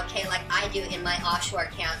dollars, okay, like I do in my offshore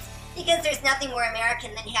accounts, because there's nothing more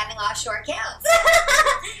American than having offshore accounts.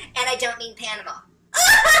 And I don't mean Panama.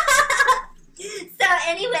 So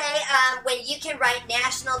anyway, when you can write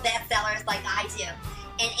national bestsellers like I do,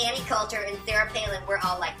 and Annie Coulter and Sarah Palin, we're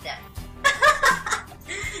all like this.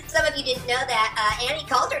 Some of you didn't know that Annie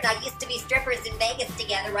Coulter and I used to be strippers in Vegas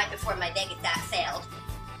together right before my Vegas act failed.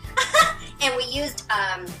 and we used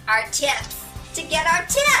our tips to get our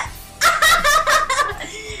tips.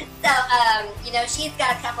 So, you know, she's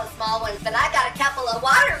got a couple of small ones, but I got a couple of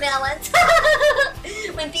watermelons.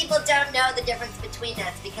 When people don't know the difference between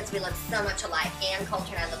us because we look so much alike. Ann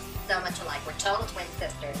Coulter and I look so much alike. We're total twin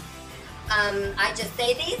sisters. I just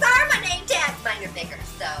say, these are my name tags. Mine are bigger,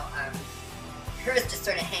 so hers just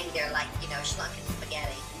sort of hang there like, you know, schlunking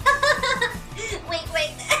spaghetti. Wink,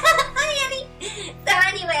 wink. Hi, Annie. So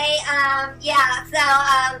anyway, yeah, so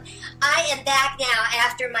I am back now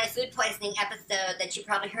after my food poisoning episode that you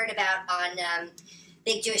probably heard about on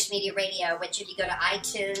Big Jewish Media Radio, which if you go to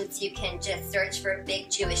iTunes, you can just search for Big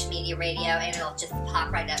Jewish Media Radio and it'll just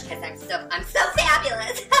pop right up because I'm so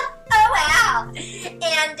fabulous. Oh, wow.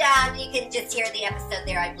 And you can just hear the episode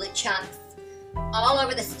there. I blew chunks all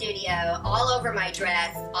over the studio, all over my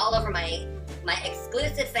dress, all over my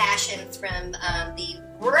exclusive fashions from the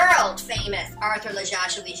world-famous Arthur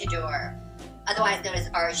Lajajoui Jadour, otherwise known as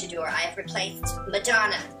Ar Jadour. I have replaced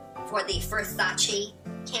Madonna for the Versace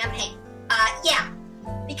campaign. Yeah,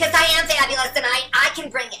 because I am fabulous and I can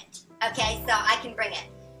bring it. Okay, so I can bring it.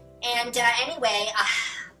 And anyway,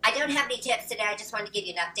 I don't have any tips today. I just wanted to give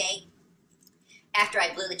you an update. After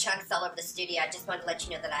I blew the chunks all over the studio, I just wanted to let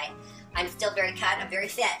you know that I'm still very cut. I'm very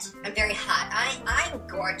fit. I'm very hot. I'm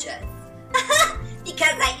gorgeous.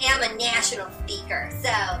 Because I am a national speaker.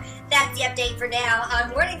 So that's the update for now. On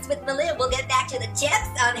Mornings with Malou, we'll get back to the tips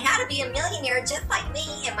on how to be a millionaire just like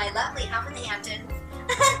me in my lovely home in the Hamptons.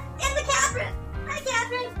 And the Catherine. Hi,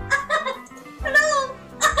 Catherine. Hello.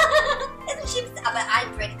 Isn't she? But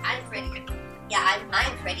I'm pretty. I'm prettier. Yeah,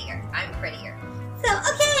 I'm prettier. I'm prettier. So,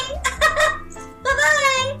 okay.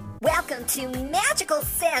 Bye-bye. Welcome to Magical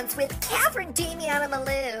Sense with Catherine Damiana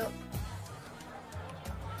Malou.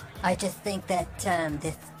 I just think that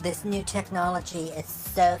this new technology is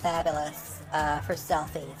so fabulous for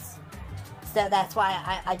selfies. So that's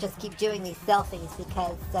why I just keep doing these selfies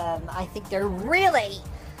because I think they're really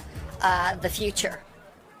the future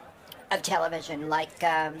of television. Like,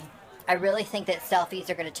 I really think that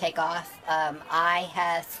selfies are going to take off. I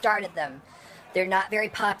have started them. They're not very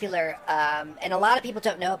popular, and a lot of people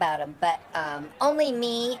don't know about them, but only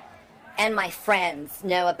me and my friends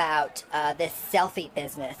know about this selfie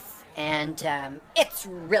business. And it's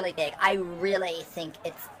really big. I really think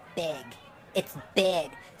it's big. It's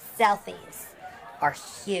big. Selfies are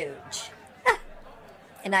huge.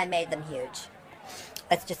 And I made them huge.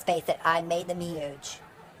 Let's just face it, I made them huge.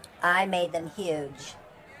 I made them huge.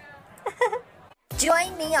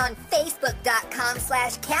 Join me on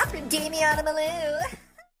Facebook.com/Catherine Damiana Malou.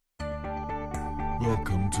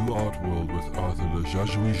 Welcome to Artworld with Arthur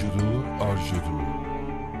Lajajoui Jadour, Ar Jadour.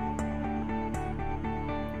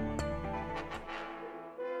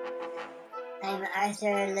 I'm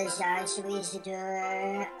Arthur Lajajoui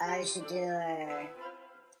Jadour, Ar Jadour.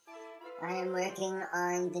 I am working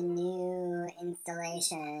on the new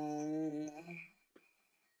installation.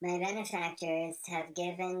 My benefactors have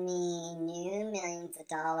given me new millions of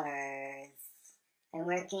dollars. I'm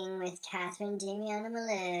working with Catherine Damiana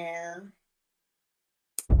Malou.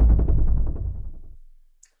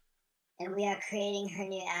 And we are creating her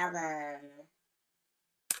new album.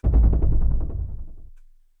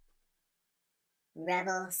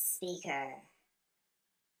 Rebel Speaker.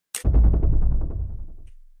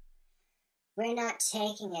 We're not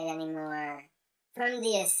taking it anymore from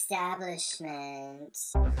the establishment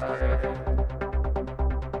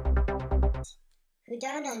who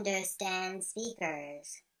don't understand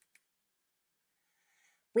speakers.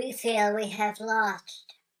 We feel we have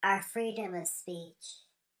lost our freedom of speech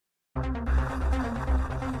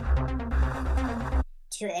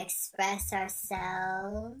to express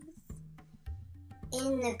ourselves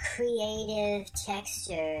in the creative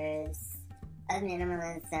textures of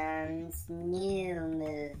minimalism's new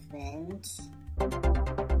movement.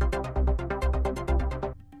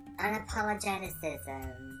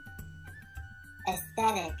 Unapologeticism.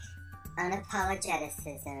 Aesthetic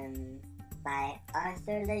Unapologeticism by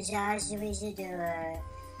Arthur Lajajoui Jadour,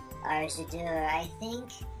 Ar Jadour. I think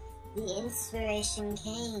the inspiration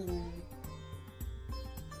came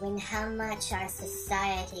when how much our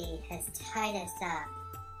society has tied us up,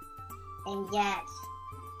 and yet,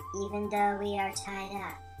 even though we are tied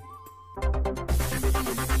up,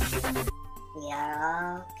 we are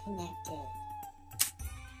all connected.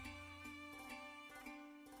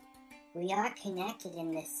 We are connected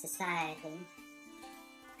in this society.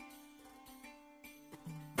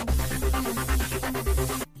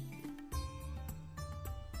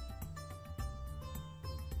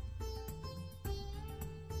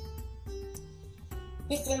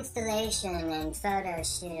 This installation and photo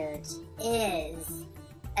shoot is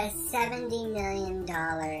a $70 million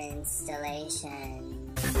installation.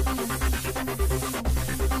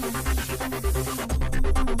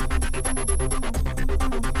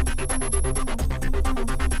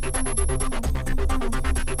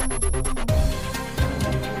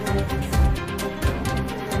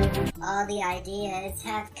 All the ideas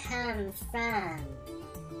have come from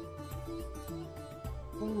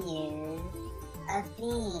the muse of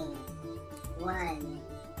being one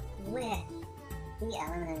with the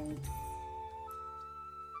elements.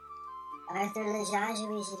 Arthur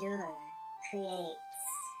Lejagerie creates.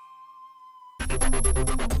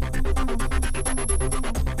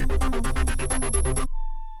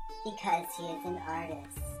 Because he is an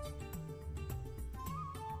artist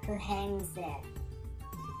who hangs there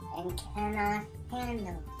and cannot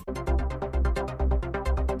handle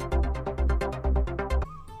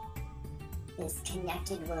this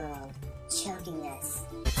connected world choking us.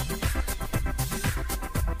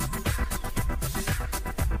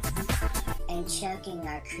 And choking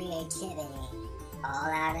our creativity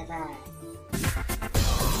all out of us.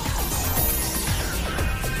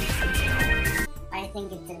 I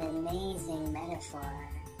think it's an amazing metaphor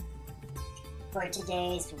for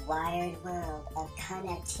today's wired world of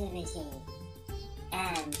connectivity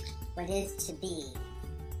and what is to be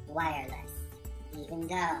wireless, even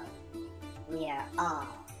though we are all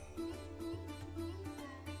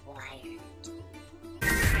wired.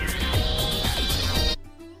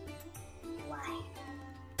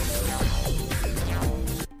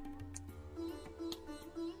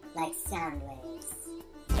 Like sound waves.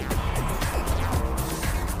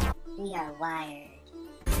 We are wired.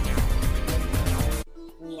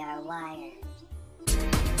 We are wired.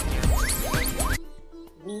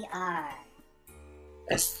 We are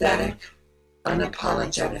aesthetic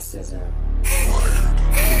unapologeticism.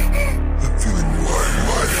 I'm feeling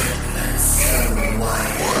wired. So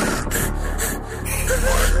wired.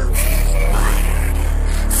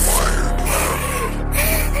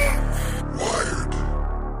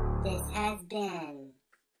 This has been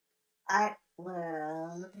Art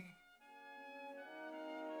World.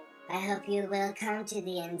 I hope you will come to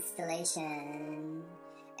the installation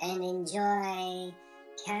and enjoy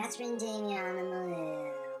Catherine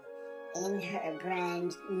Damiano in her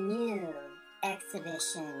brand new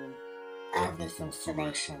exhibition of this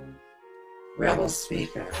installation. Rebel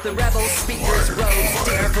speaker. The rebel speakers rose,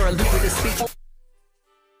 stare for a lucrative speech.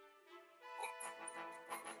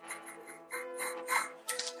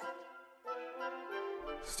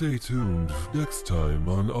 Stay tuned next time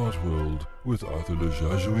on Art World with Arthur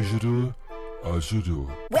Lejagerie Ajudur.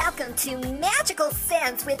 Welcome to Magical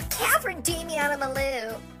Sense with Catherine Damiano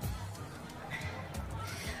Malou.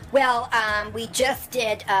 Well, we just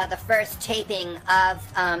did the first taping of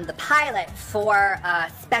the pilot for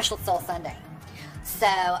Special Soul Sunday. So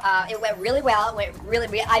it went really well. It went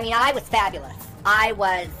really, I mean, I was fabulous. I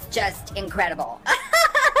was just incredible.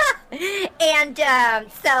 And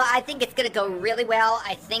so I think it's going to go really well.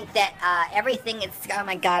 I think that everything is, oh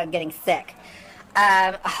my God, I'm getting sick.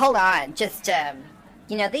 Hold on, just,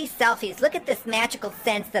 you know, these selfies, look at this magical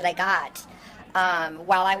sense that I got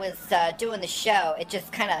while I was doing the show. It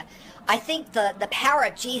just kind of, I think the power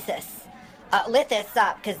of Jesus lit this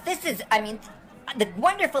up, because this is, I mean, the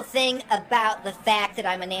wonderful thing about the fact that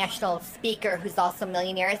I'm a national speaker who's also a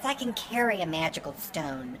millionaire is I can carry a magical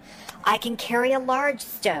stone. I can carry a large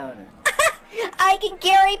stone. I can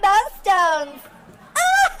carry both stones.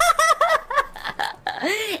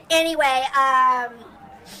 Anyway, how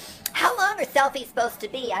long are selfies supposed to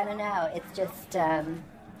be? I don't know. It's just,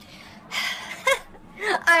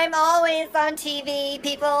 I'm always on TV,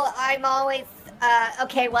 people. I'm always,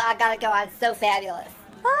 okay, well, I gotta go. I'm so fabulous.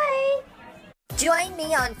 Bye. Join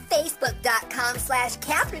me on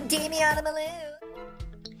Facebook.com/Catherine Damiano Malou.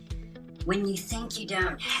 When you think you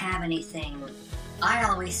don't have anything, I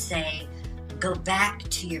always say, go back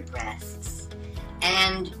to your breasts.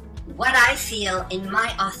 And what I feel in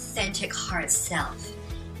my authentic heart self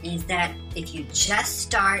is that if you just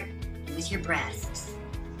start with your breasts,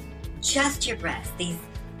 just your breasts, these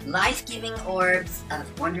life-giving orbs of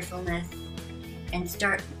wonderfulness, and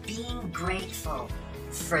start being grateful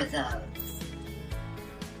for those.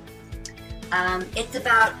 It's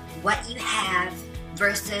about what you have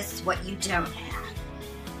versus what you don't have.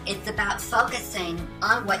 It's about focusing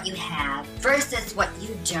on what you have versus what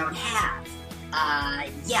you don't have.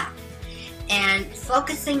 Yeah. And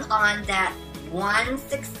focusing on that one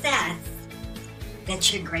success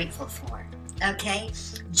that you're grateful for. Okay?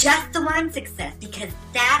 Just the one success, because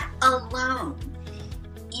that alone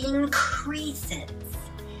increases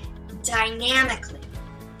dynamically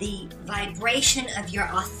the vibration of your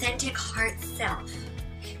authentic heart self,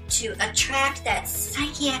 to attract that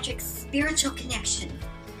psychiatric spiritual connection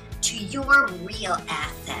to your real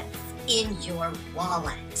assets in your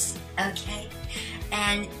wallet, okay?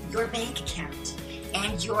 And your bank account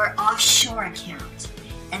and your offshore account.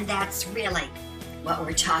 And that's really what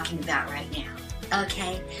we're talking about right now,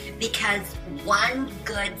 okay? Because one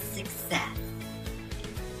good success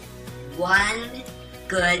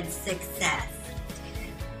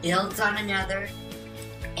builds on another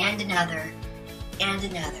and another and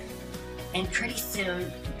another. And pretty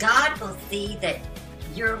soon, God will see that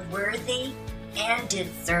you're worthy and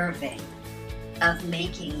deserving of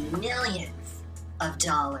making millions of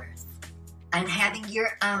dollars and having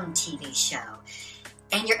your own TV show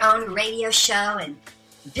and your own radio show and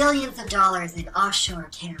billions of dollars in offshore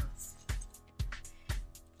accounts.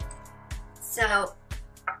 So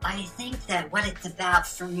I think that what it's about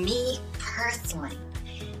for me personally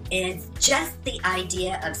is just the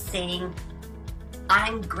idea of saying,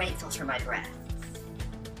 I'm grateful for my breath.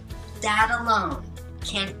 That alone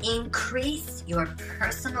can increase your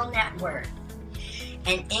personal net worth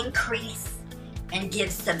and increase and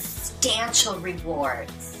give substantial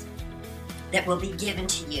rewards that will be given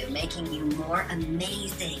to you, making you more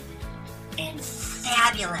amazing and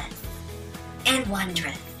fabulous and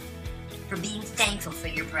wondrous for being thankful for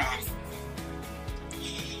your breath.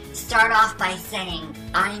 Start off by saying,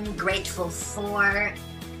 I'm grateful for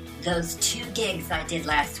those 2 gigs I did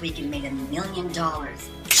last week and made $1 million.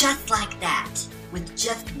 Just like that, with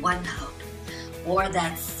just one hope. Or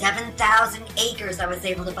that 7,000 acres I was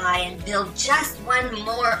able to buy and build just one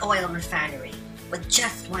more oil refinery with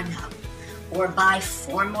just one hope. Or buy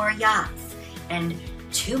 4 more yachts and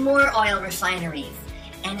 2 more oil refineries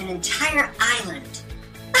and an entire island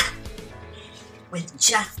with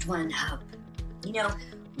just one hope. You know,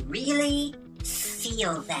 really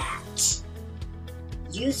feel that.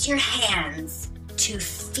 Use your hands to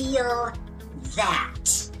feel that.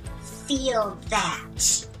 Feel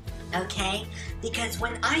that. Okay? Because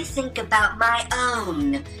when I think about my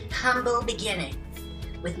own humble beginnings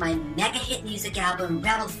with my mega hit music album,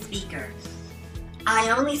 Rebel Speaker, I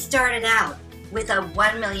only started out with a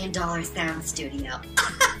 $1 million sound studio.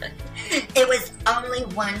 It was only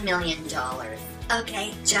 $1 million.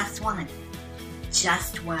 Okay, just one.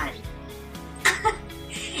 Just one.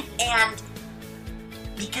 And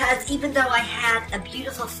because even though I had a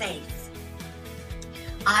beautiful face,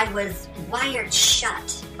 I was wired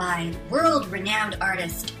shut by world-renowned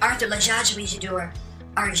artist Arthur Lejajoui-Jadour,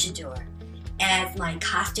 Art Jadour, as my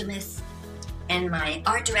costumist and my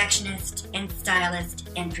art directionist and stylist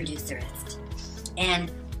and producerist.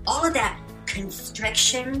 And all of that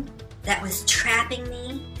constriction that was trapping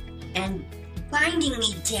me and binding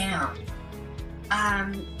me down,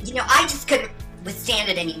 I just couldn't withstand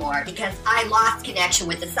it anymore because I lost connection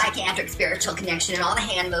with the psychiatric spiritual connection and all the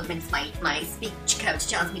hand movements my speech coach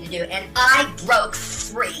tells me to do, and I broke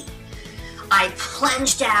free. I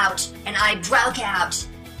plunged out and I broke out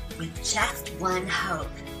with just one hope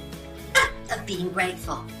of being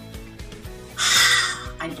grateful.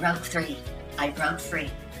 I broke free.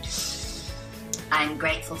 I'm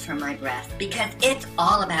grateful for my breath because it's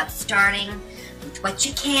all about starting with what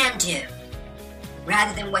you can do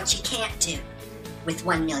rather than what you can't do with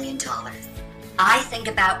 $1 million. I think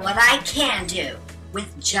about what I can do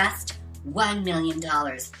with just $1 million.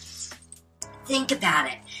 Think about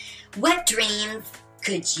it. What dreams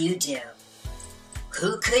could you do?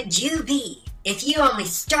 Who could you be if you only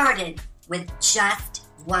started with just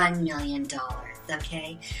 $1 million,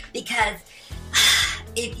 okay? Because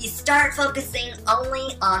if you start focusing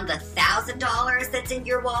only on the $1,000 that's in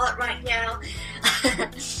your wallet right now,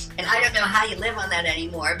 and I don't know how you live on that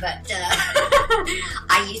anymore, but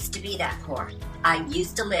I used to be that poor. I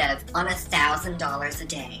used to live on $1,000 a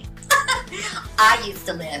day. I used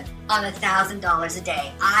to live on $1,000 a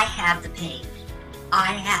day. I have the pain.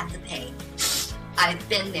 I've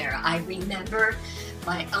been there. I remember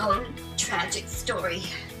my own tragic story.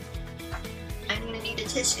 I'm gonna need a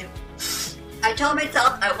tissue. I told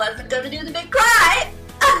myself I wasn't gonna do the big cry.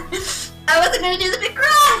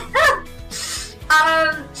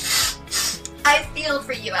 I feel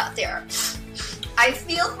for you out there. I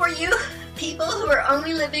feel for you people who are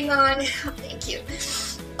only living on,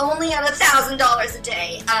 only on $1,000 a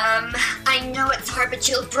day. I know it's hard, but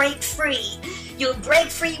you'll break free. You'll break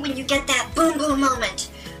free when you get that boom boom moment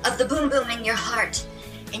of the boom boom in your heart.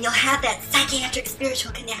 And you'll have that psychiatric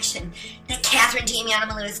spiritual connection that Catherine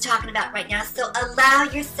Damiano-Malou is talking about right now. So allow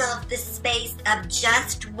yourself the space of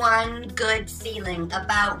just one good feeling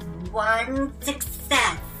about one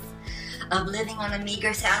success of living on a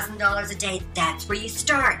meager $1,000 a day. That's where you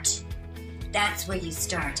start.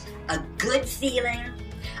 A good feeling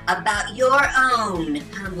about your own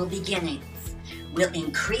humble beginnings will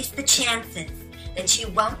increase the chances that you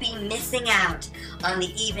won't be missing out on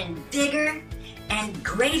the even bigger and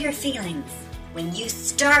greater feelings when you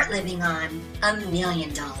start living on $1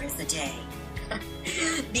 million a day.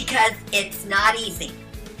 Because it's not easy.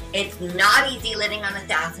 It's not easy living on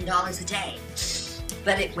 $1,000 a day.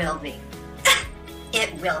 But it will be.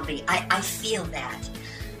 It will be. I feel that.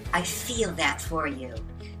 I feel that for you.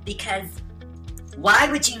 Because why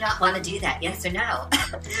would you not want to do that? Yes or no?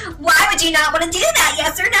 Why would you not want to do that?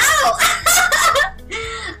 Yes or no?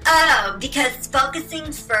 Oh, because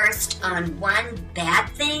focusing first on one bad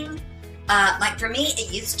thing, like for me,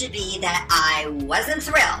 it used to be that I wasn't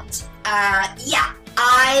thrilled.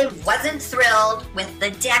 I wasn't thrilled with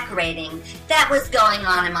the decorating that was going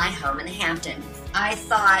on in my home in the Hamptons. I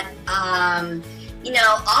thought,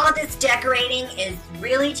 all of this decorating is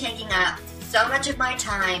really taking up so much of my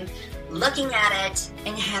time looking at it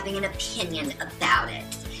and having an opinion about it.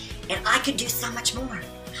 And I could do so much more.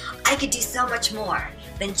 I could do so much more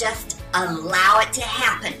than just allow it to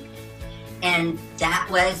happen. And that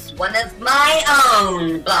was one of my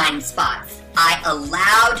own blind spots. I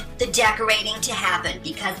allowed the decorating to happen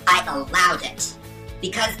because I allowed it.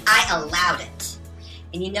 Because I allowed it.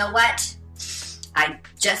 And you know what? I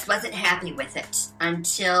just wasn't happy with it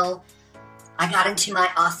until I got into my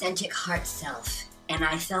authentic heart self. And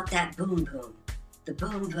I felt that boom boom. The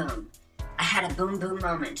boom boom. I had a boom boom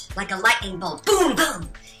moment. Like a lightning bolt. Boom boom!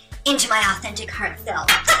 Into my authentic heart self.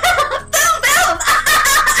 Boom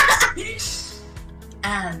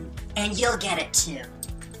boom! And you'll get it too.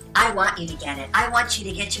 I want you to get it. I want you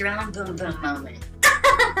to get your own boom boom moment.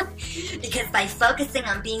 Because by focusing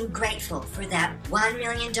on being grateful for that $1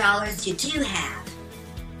 million you do have,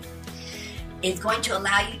 is going to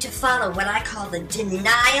allow you to follow what I call the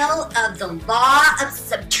denial of the law of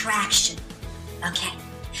subtraction. Okay?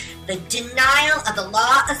 The denial of the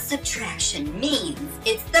law of subtraction means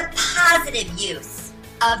it's the positive use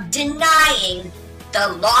of denying the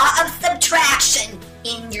law of subtraction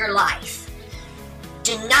in your life.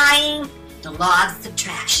 Denying the law of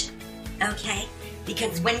subtraction. Okay?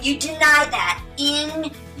 Because when you deny that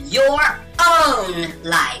in your own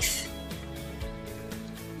life,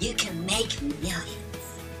 you can make millions.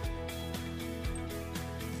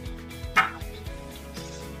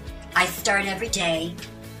 I start every day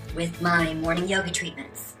with my morning yoga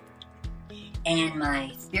treatments and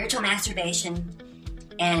my spiritual masturbation,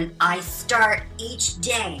 and I start each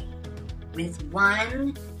day with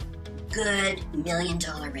one good $1 million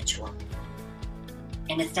ritual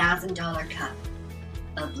and a $1,000 cup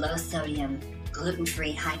of low sodium,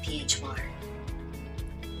 gluten-free, high pH water.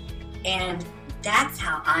 And that's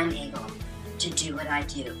how I'm able to do what I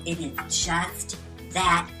do. It is just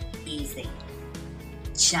that easy.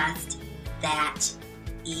 Just that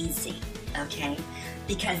easy, okay?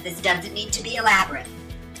 Because this doesn't need to be elaborate.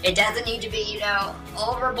 It doesn't need to be,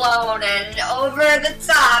 overblown and over the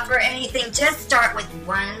top or anything. Just start with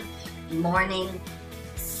one morning,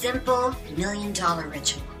 simple $1 million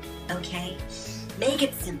ritual, okay? Make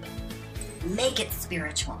it simple. Make it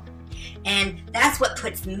spiritual. And that's what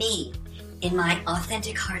puts me in my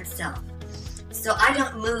authentic heart self. So I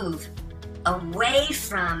don't move away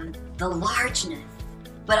from the largeness,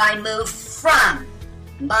 but I move from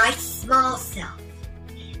my small self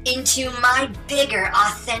into my bigger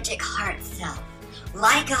authentic heart self.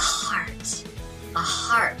 Like a heart. A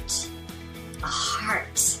heart. A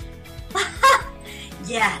heart.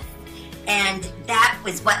 Yes. And that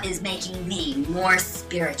was what is making me more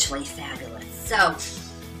spiritually fabulous. So,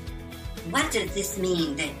 what does this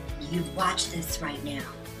mean that you've watched this right now?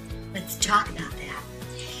 Let's talk about that.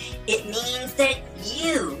 It means that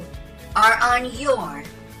you are on your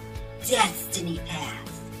destiny path.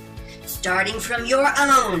 Starting from your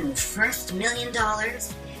own first $1 million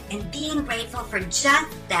and being grateful for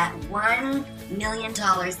just that $1 million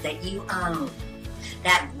that you own.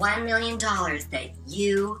 That $1 million that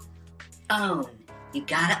you own. You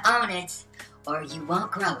gotta own it or you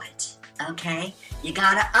won't grow it. Okay? You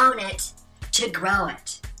gotta own it to grow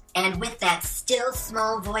it. And with that still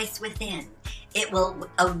small voice within, it will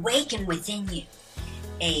awaken within you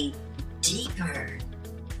a deeper,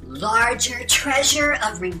 larger treasure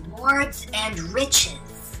of rewards and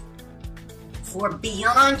riches for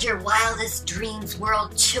Beyond Your Wildest Dreams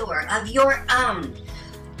World Tour of your own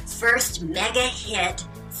first mega hit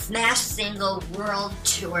smash single world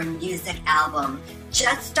tour music album.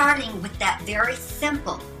 Just starting with that very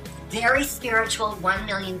simple, very spiritual $1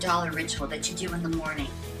 million ritual that you do in the morning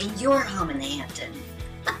in your home in the Hamptons.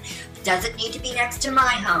 Doesn't need to be next to my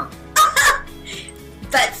home.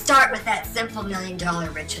 But start with that simple $1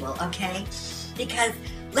 million ritual, okay? because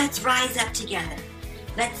let's rise up together.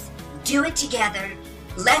 Let's do it together.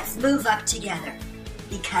 Let's move up together,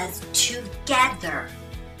 because together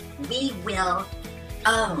we will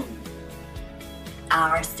own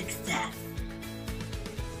our success.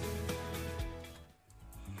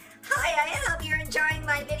 Hi, I hope you're enjoying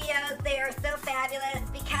my videos. They are so fabulous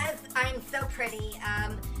because I'm so pretty.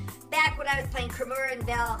 Back when I was playing Cremora in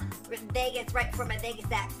Vegas, right before my Vegas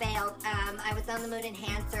act failed, I was on the Mood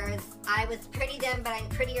Enhancers. I was pretty then, but I'm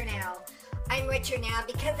prettier now. I'm richer now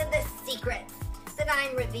because of the secrets that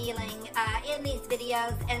I'm revealing in these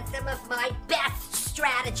videos and some of my best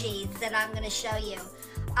strategies that I'm going to show you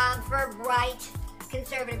for right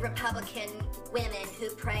conservative Republican women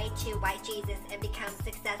who pray to white Jesus and become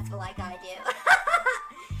successful like I do.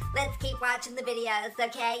 Let's keep watching the videos,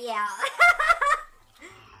 okay? Yeah.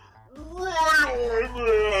 Right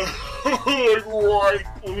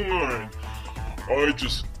on. I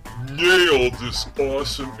just nailed this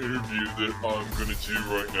awesome interview that I'm going to do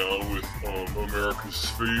right now with America's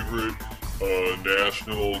favorite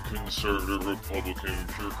national conservative Republican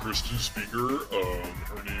pure Christian speaker.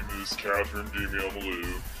 Her name is Catherine Damian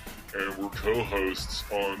Malou, and we're co-hosts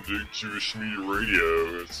on the Jewish Media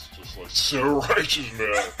Radio. It's just like so righteous,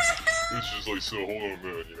 man. It's just like, so hold on a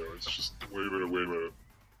minute, it's just, wait a minute.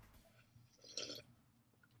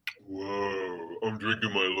 Whoa, I'm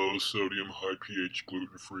drinking my low sodium, high pH,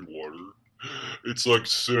 gluten-free water. It's like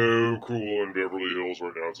so cool in Beverly Hills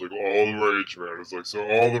right now. It's like all the rage, man. It's like so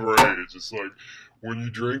all the rage. It's like when you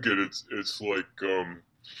drink it, it's like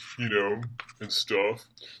and stuff.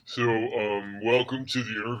 So welcome to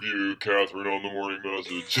the interview, Catherine, on the Morning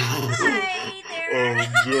Message. Hi there.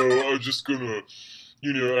 So I'm just gonna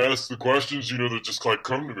ask the questions that just like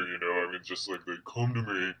come to me. Just like they come to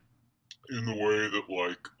me in the way that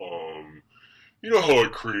like how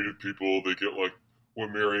like creative people, they get like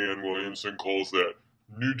what Marianne Williamson calls that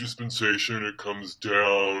new dispensation. It comes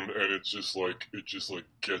down and it just like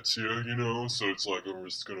gets you, so it's like I'm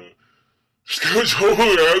just gonna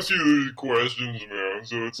totally ask you these questions, man.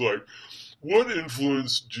 So it's like, what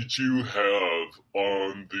influence did you have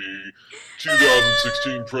on the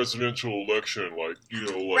 2016 presidential election? Like,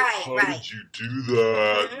 how did you do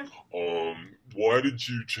that? Mm-hmm. Why did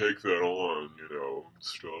you take that on,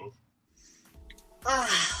 stuff? Oh,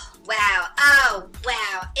 wow. Oh,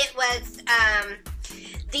 wow. It was,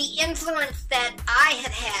 the influence that I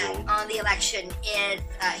have had on the election is,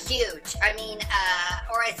 huge. I mean,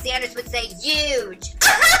 or as Sanders would say, huge.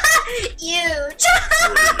 Huge.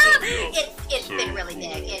 It's been really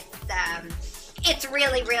big. It's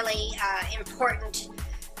really, really, important.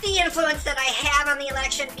 The influence that I have on the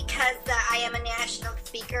election because I am a national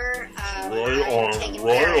speaker. I'm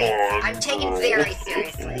taken very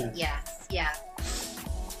seriously. Yes, yeah.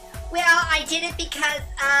 Well, I did it because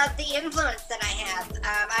of the influence that I have.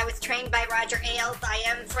 I was trained by Roger Ailes. I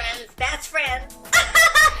am best friends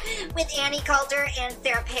with Annie Coulter and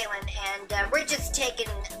Sarah Palin, and we're just taken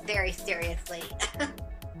very seriously.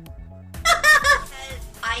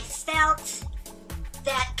 I felt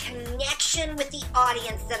that connection with the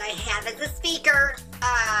audience that I have as a speaker.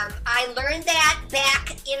 I learned that back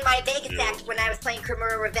in my Vegas act when I was playing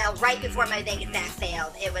Cremora Revel right before my Vegas act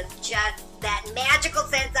failed. It was just that magical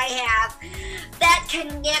sense I have, that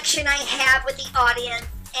connection I have with the audience,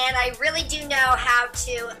 and I really do know how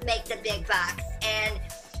to make the big bucks. And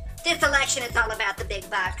this election is all about the big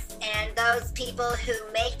bucks, and those people who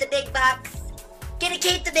make the big bucks get to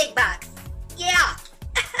keep the big bucks. Yeah.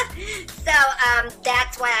 So,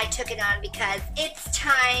 that's why I took it on, because it's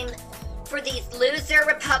time for these loser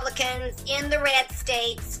Republicans in the red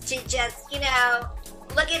states to just,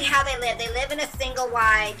 look at how they live. They live in a single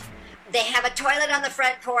wide. They have a toilet on the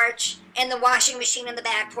front porch and the washing machine on the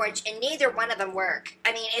back porch, and neither one of them work.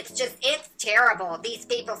 I mean, it's terrible. These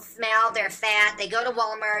people smell, they're fat, they go to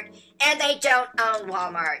Walmart, and they don't own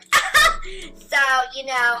Walmart. So,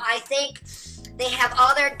 I think they have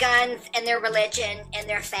all their guns and their religion and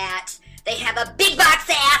they're fat. They have a big box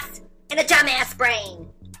ass and a dumbass brain.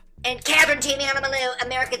 And Catherine Damian Malou,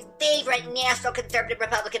 America's favorite national conservative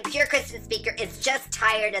Republican pure Christian speaker, is just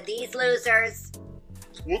tired of these losers.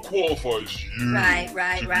 What qualifies you to be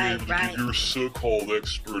able to give your so-called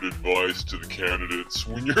expert advice to the candidates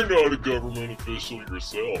when you're not a government official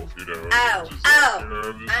yourself,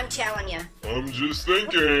 I'm telling you. I'm just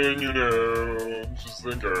thinking, Well,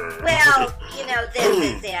 this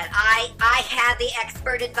is it. I have the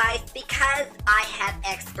expert advice because I have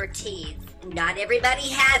expertise. Not everybody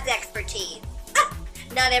has expertise.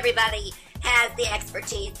 Not everybody has the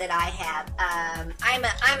expertise that I have. I'm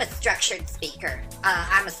a structured speaker.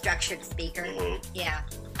 Uh-huh. Yeah.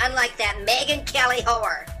 Unlike that Megyn Kelly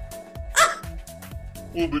whore.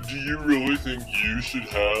 Well, but do you really think you should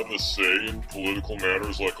have a say in political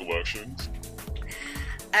matters like elections?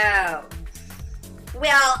 Oh.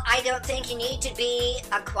 Well, I don't think you need to be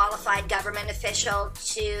a qualified government official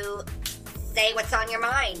to say what's on your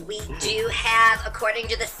mind. We do have, according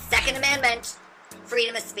to the Second Amendment,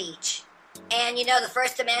 freedom of speech. And, you know, the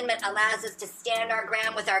First Amendment allows us to stand our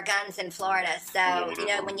ground with our guns in Florida. So, you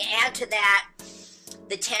know, when you add to that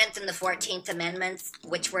the 10th and the 14th Amendments,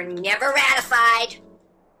 which were never ratified,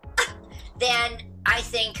 then I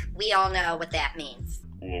think we all know what that means.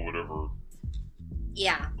 Well, whatever.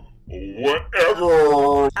 Yeah.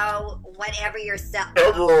 Whatever. Oh, whatever yourself.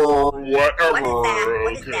 Whatever. What is that?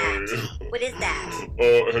 What is Okay. that? What is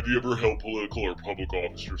that? Have you ever held political or public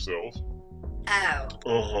office yourself? Oh.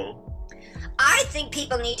 Uh-huh. I think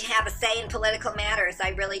people need to have a say in political matters. I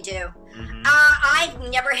really do. I've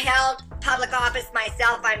never held public office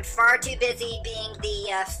myself. I'm far too busy being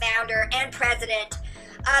the founder and president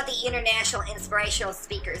of the International Inspirational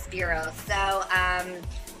Speakers Bureau. So,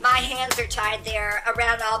 my hands are tied there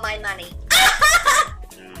around all my money.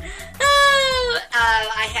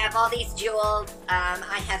 I have all these jewels.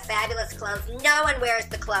 I have fabulous clothes. No one wears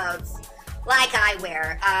the clothes like I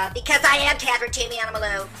wear because I am Catherine Tamiana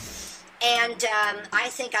Malou. And I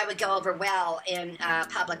think I would go over well in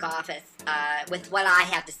public office with what I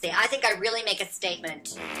have to say. I think I really make a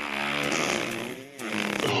statement.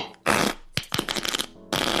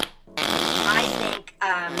 I think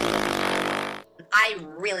I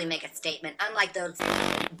really make a statement. Unlike those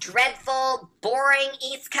dreadful, boring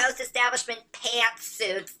East Coast establishment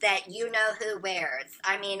pantsuits that you know who wears.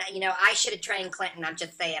 I mean, you know, I should have trained Clinton. I'm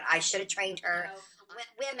just saying. I should have trained her.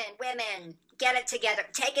 Women, get it together.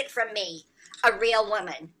 Take it from me, a real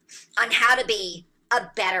woman, on how to be a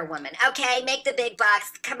better woman. Okay, make the big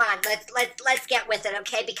bucks. Come on, let's get with it.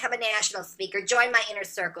 Okay, become a national speaker. Join my inner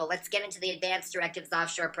circle. Let's get into the Advanced Directives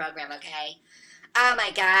Offshore program. Okay. Oh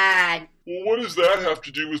my God. Well, what does that have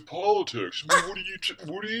to do with politics? I mean,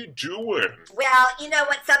 what are you doing? Well, you know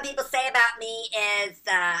what some people say about me is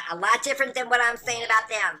a lot different than what I'm saying about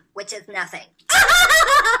them, which is nothing.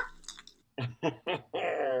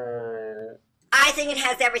 I think it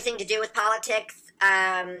has everything to do with politics.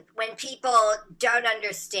 When people don't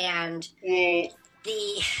understand the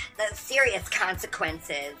serious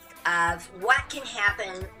consequences of what can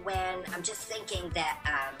happen when, I'm just thinking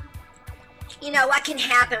that, you know, what can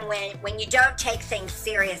happen when you don't take things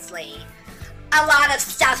seriously. A lot of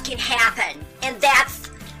stuff can happen, and that's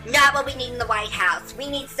not what we need in the White House. We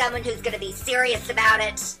need someone who's going to be serious about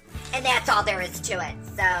it, and that's all there is to it.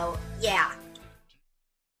 So, yeah.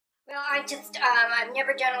 Well, I've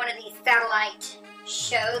never done one of these satellite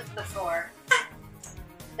shows before.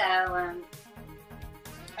 So, I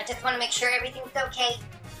just want to make sure everything's okay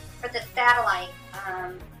for the satellite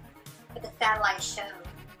show.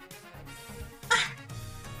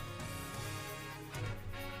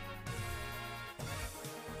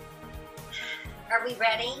 Are we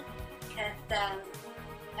ready? Because,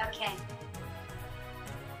 okay.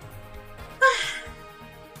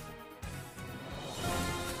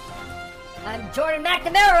 I'm Jordan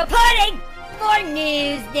McNamara reporting for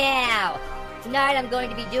News Now. Tonight I'm going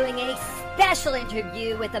to be doing a special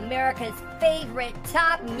interview with America's favorite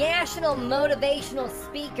top national motivational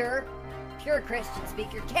speaker, pure Christian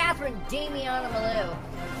speaker, Catherine Damiana Malou.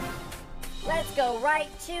 Let's go right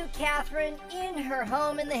to Catherine in her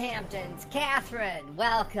home in the Hamptons. Catherine,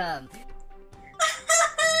 welcome.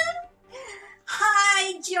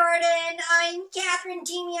 Hi, Jordan. I'm Catherine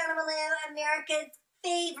Damiana Malou, America's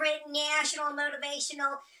favorite national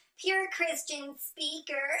motivational pure Christian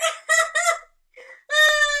speaker.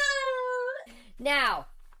 Now.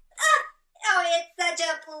 Oh, it's such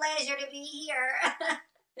a pleasure to be here.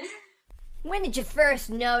 When did you first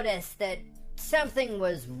notice that something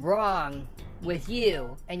was wrong with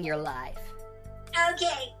you and your life?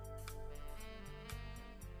 Okay.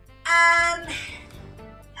 Oh,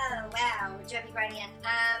 wow. Jumping right in.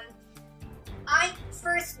 I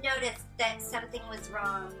first noticed that something was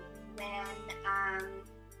wrong when,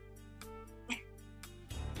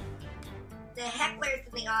 the hecklers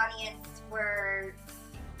in the audience were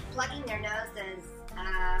plugging their noses,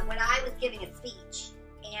 when I was giving a speech.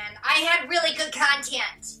 And I had really good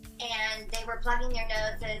content, and they were plugging their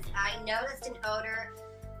noses. I noticed an odor.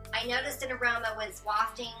 I noticed an aroma was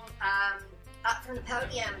wafting up from the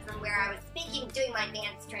podium from where I was speaking, doing my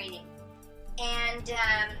dance training. And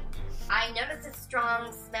I noticed a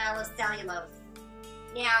strong smell of cellulose.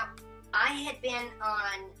 Now, I had been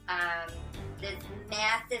on this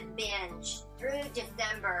massive binge through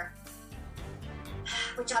December,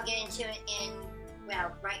 which I'll get into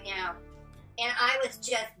right now. And I was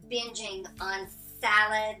just binging on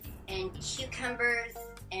salads and cucumbers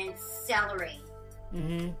and celery.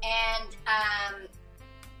 Mm-hmm. And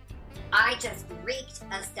I just reeked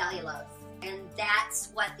of cellulose. And that's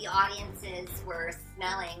what the audiences were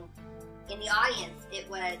smelling. In the audience, it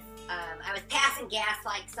was, I was passing gas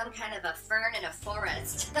like some kind of a fern in a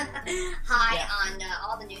forest, high on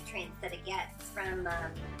all the nutrients that it gets from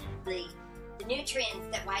the nutrients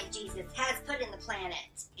that White Jesus has put in the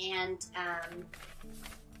planet. And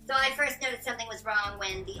so I first noticed something was wrong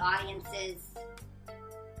when the audiences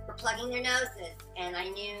were plugging their noses, and I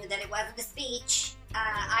knew that it wasn't the speech.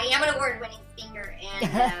 I am an award-winning speaker,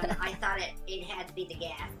 and I thought it had to be the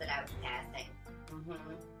gas that I was passing.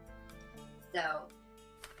 Mm-hmm. So.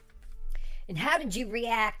 And how did you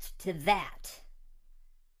react to that?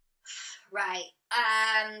 Right.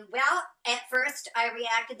 Well, at first I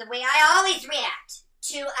reacted the way I always react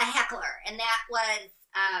to a heckler, and that was,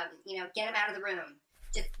 get him out of the room.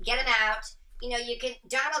 Just get him out.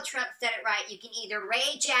 Donald Trump said it right. You can either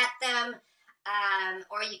rage at them,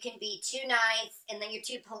 or you can be too nice, and then you're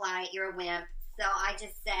too polite. You're a wimp. So I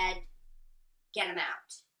just said, get them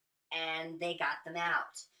out. And they got them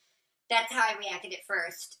out. That's how I reacted at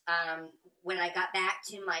first. When I got back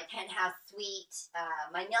to my penthouse suite,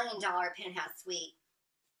 my $1 million penthouse suite,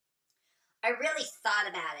 I really thought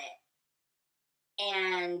about it,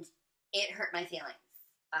 and it hurt my feelings.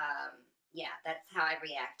 That's how I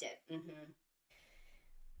reacted. Mm-hmm.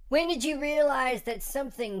 When did you realize that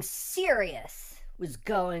something serious was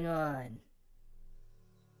going on?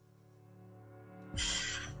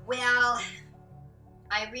 Well,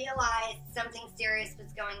 I realized something serious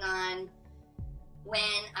was going on when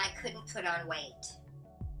I couldn't put on weight.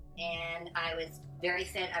 And I was very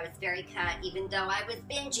fit, I was very cut, even though I was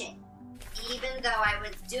binging. Even though I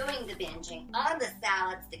was doing the binging on the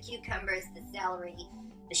salads, the cucumbers, the celery,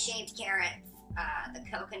 the shaved carrots, the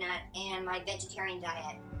coconut, and my vegetarian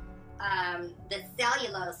diet. The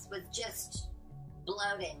cellulose was just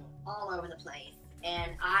bloating all over the place.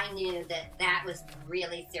 And I knew that was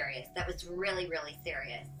really serious. That was really, really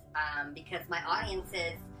serious. Because my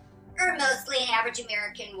audiences are mostly average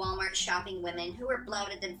American Walmart shopping women who are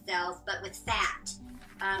bloated themselves, but with fat.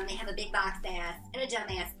 They have a big box ass and a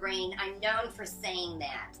dumbass brain. I'm known for saying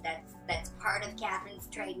that. That's part of Catherine's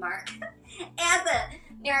trademark. As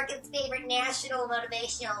America's favorite national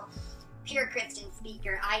motivational pure Christian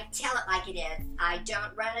speaker, I tell it like it is. I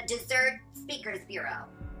don't run a dessert speakers bureau.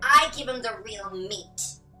 I give them the real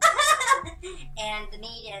meat. And the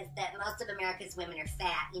meat is that most of America's women are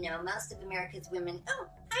fat. Most of America's women... Oh,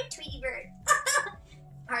 hi, Tweety Bird.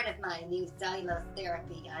 Part of my new cellulose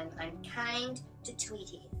therapy. I'm kind to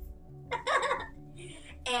Tweeties.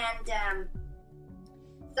 And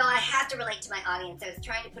so I have to relate to my audience. I was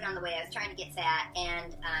trying to put on the weight. I was trying to get fat.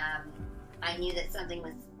 And I knew that something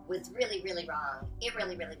was really, really wrong. It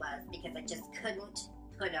really, really was. Because I just couldn't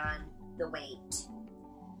put on the weight.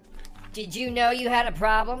 Did you know you had a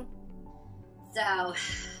problem? So,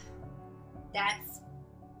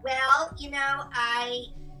 well,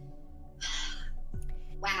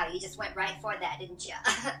 wow, you just went right for that, didn't you?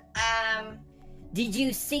 Did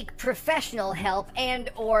you seek professional help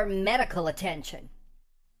and or medical attention?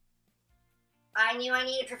 I knew I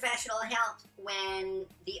needed professional help when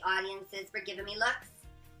the audiences were giving me looks.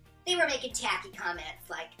 They were making tacky comments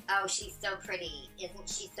like, oh, she's so pretty. Isn't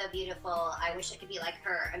she so beautiful? I wish I could be like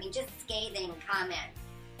her. I mean, just scathing comments.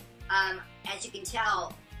 As you can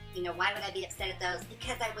tell, why would I be upset at those?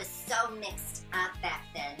 Because I was so mixed up back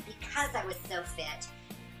then. Because I was so fit.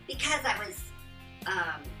 Because I was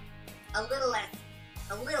a little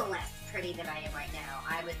less pretty than I am right now.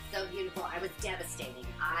 I was so beautiful. I was devastating.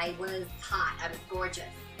 I was hot. I was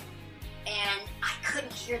gorgeous. And I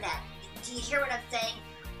couldn't hear that. Do you hear what I'm saying?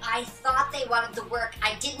 I thought they wanted the work.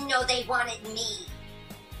 I didn't know they wanted me.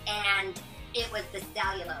 And it was the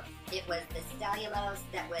cellulose. It was the cellulose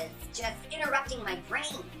that was just interrupting my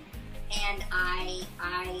brain. And I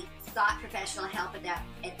sought professional help at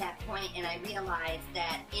that point, and I realized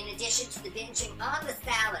that in addition to the binging on the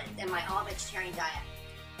salads and my all-vegetarian diet,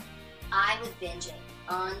 I was binging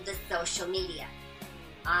on the social media.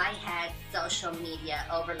 I had social media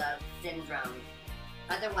overload syndrome,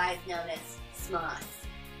 otherwise known as SMOS,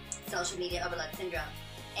 social media overload syndrome.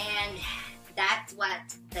 And that's what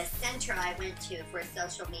the center I went to for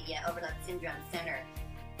social media overload syndrome center.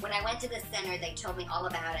 When I went to this center, they told me all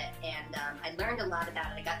about it, and I learned a lot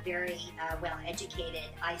about it. I got very well educated.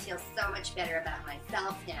 I feel so much better about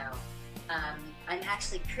myself now. I'm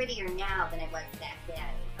actually prettier now than I was back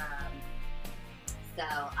then. So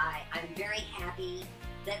I'm very happy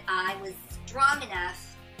that I was strong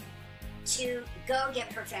enough to go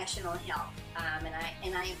get professional help.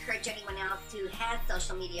 And I encourage anyone else who has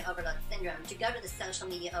social media overload syndrome to go to the Social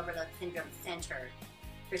Media Overload Syndrome Center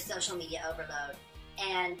for social media overload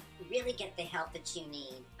and really get the help that you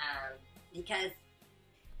need. Because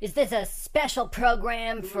is this a special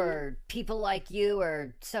program for people like you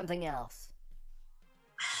or something else?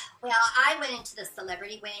 Well, I went into the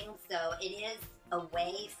celebrity wing, so it is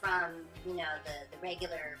away from, you know, the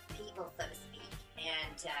regular people, so to speak.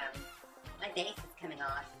 And my base is coming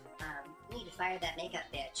off. I need to fire that makeup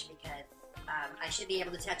bitch because I should be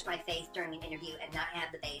able to touch my face during an interview and not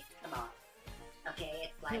have the base come off. Okay,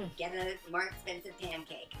 it's like get a more expensive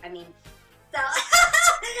pancake. I mean, so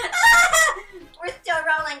we're still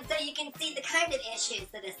rolling, so you can see the kind of issues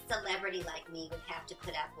that a celebrity like me would have to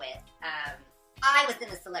put up with. I was in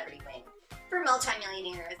the celebrity wing for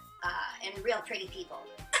multimillionaires and real pretty people.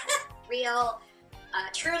 Real,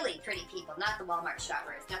 truly pretty people, not the Walmart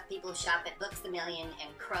shoppers, not the people who shop at Books A Million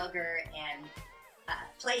and Kroger and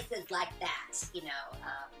places like that, you know.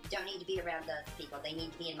 Don't need to be around those people. They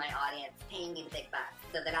need to be in my audience, paying me the big bucks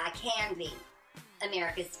so that I can be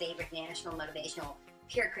America's favorite national motivational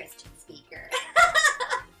pure Christian speaker.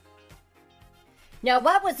 Now,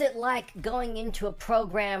 what was it like going into a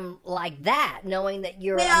program like that, knowing that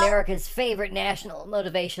you're America's favorite national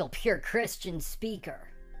motivational pure Christian speaker?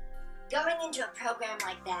 Going into a program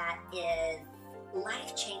like that is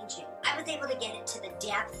life-changing. I was able to get into the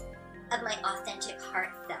depth of my authentic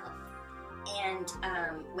heart self and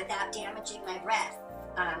without damaging my breasts,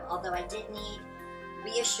 although I did need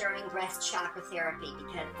reassuring breast chakra therapy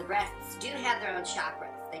because the breasts do have their own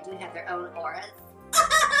chakras. They do have their own auras.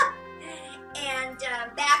 And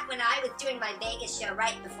back when I was doing my Vegas show,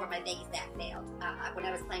 right before my Vegas act failed, when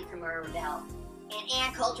I was playing for Murray Revell, and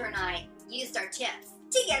Ann Coulter and I used our tips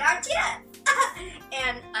to get our tits.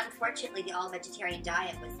 And unfortunately, the all-vegetarian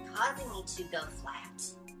diet was causing me to go flat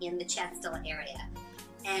in the chestal area.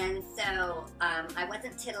 And so I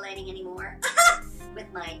wasn't titillating anymore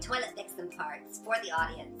with my toilet fixing parts for the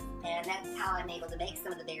audience. And that's how I'm able to make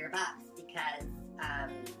some of the bigger bucks because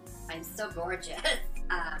I'm so gorgeous.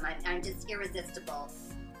 I'm just irresistible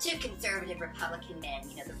to conservative Republican men,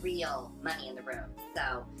 you know, the real money in the room.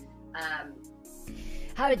 So,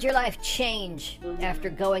 how did your life change after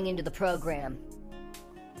going into the program?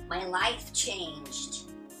 My life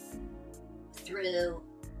changed through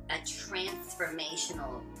a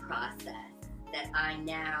transformational process that I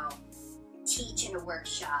now teach in a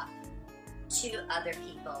workshop to other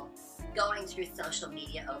people going through social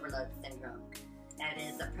media overload syndrome. That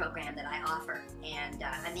is a program that I offer, and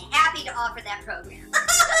I'm happy to offer that program.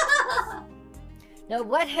 Now,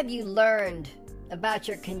 what have you learned about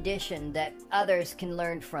your condition that others can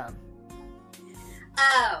learn from?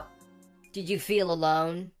 Oh. Did you feel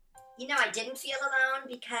alone? You know, I didn't feel alone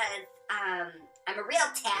because I'm a real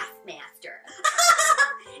taskmaster.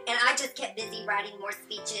 And I just kept busy writing more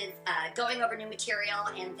speeches, going over new material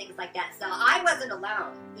and things like that. So I wasn't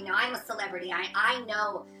alone. You know, I'm a celebrity. I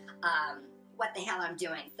know what the hell I'm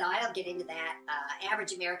doing. So I don't get into that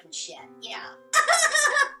average American shit. Yeah.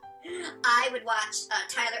 I would watch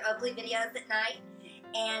Tyler Oakley videos at night,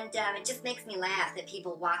 and it just makes me laugh that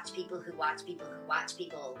people watch people who watch people who watch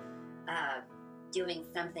people doing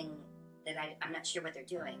something that I'm not sure what they're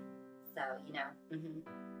doing. So, you know.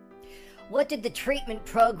 What did the treatment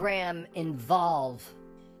program involve?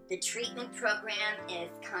 The treatment program is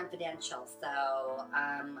confidential, so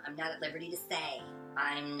I'm not at liberty to say.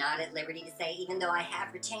 I'm not at liberty to say, even though I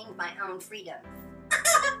have retained my own freedom.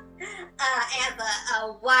 As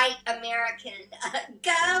a white American,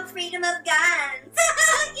 go freedom of guns!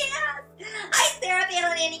 Yes! Hi, Sarah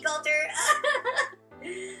Palin and Annie Coulter!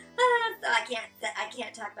 So I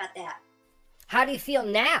can't talk about that. How do you feel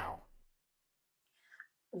now?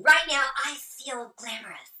 Right now, I feel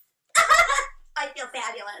glamorous. I feel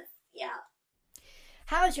fabulous, yeah.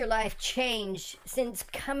 How has your life changed since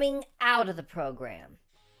coming out of the program?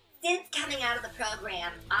 Since coming out of the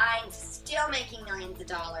program, I'm still making millions of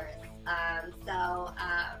dollars. So,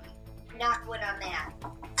 knock wood on that.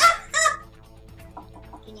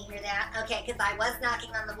 Can you hear that? Okay, because I was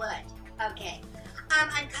knocking on the wood. Okay.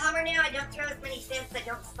 I'm calmer now. I don't throw as many fists. I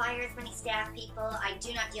don't fire as many staff people. I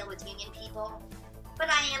do not deal with union people. But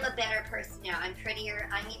I am a better person now. I'm prettier.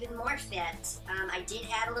 I'm even more fit. I did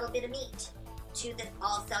add a little bit of meat to this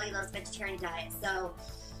all-cellulose vegetarian diet. So,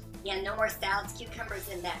 yeah, no more salads, cucumbers,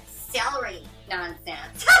 and that celery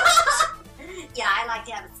nonsense. Yeah, I like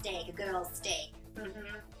to have a steak, a good old steak.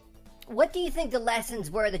 What do you think the lessons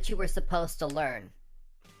were that you were supposed to learn?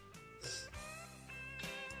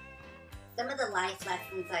 Some of the life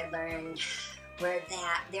lessons I learned were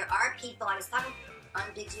that there are people, I was talking on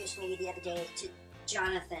Big Jewish Media the other day to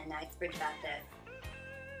Jonathan Knightsbridge about this,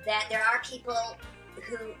 that there are people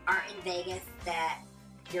who are in Vegas that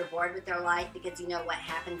you're bored with their life because you know what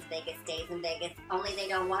happens. Vegas stays in Vegas, only they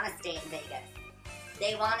don't want to stay in Vegas.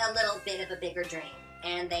 They want a little bit of a bigger dream,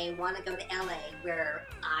 and they want to go to LA where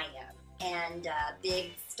I am, and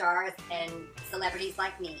big stars and celebrities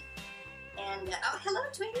like me. And, oh, hello,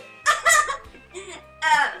 Tweety.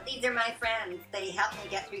 These are my friends. They help me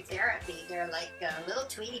get through therapy. They're like little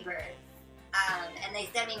Tweety birds. And they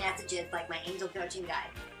send me messages like my angel coaching guide.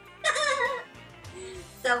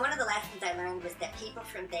 So one of the lessons I learned was that people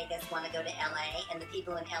from Vegas want to go to LA, and the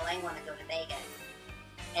people in LA want to go to Vegas.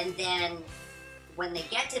 And then when they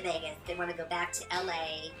get to Vegas, they want to go back to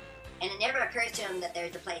LA, and it never occurs to them that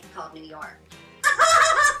there's a place called New York.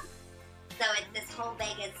 So it's this whole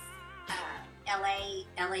Vegas, LA,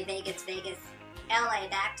 Vegas, LA,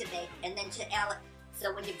 back to Vegas, and then to LA.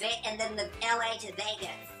 So when you and then the LA to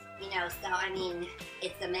Vegas, you know. So I mean,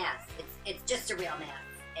 it's a mess. It's just a real mess.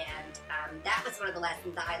 And that was one of the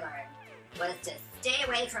lessons I learned, was to stay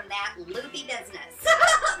away from that loopy business.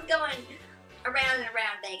 Going around and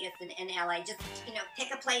around Vegas and LA. Just, you know,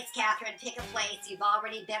 pick a place, Catherine, pick a place. You've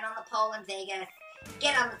already been on the pole in Vegas.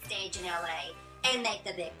 Get on the stage in LA and make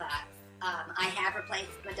the big bucks. I have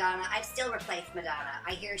replaced Madonna. I've still replaced Madonna.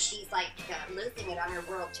 I hear she's like losing it on her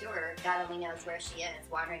world tour. God only knows where she is,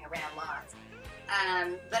 wandering around lost.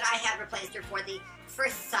 But I have replaced her for the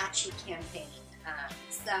Versace campaign.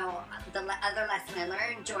 So the other lesson I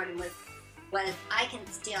learned, Jordan, was I can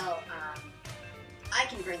still, I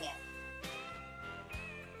can bring it.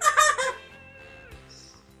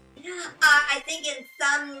 I think in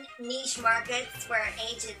some niche markets where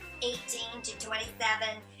ages 18 to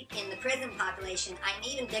 27 in the prison population, I'm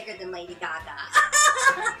even bigger than Lady Gaga.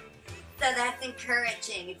 So that's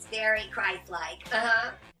encouraging. It's very Christ-like.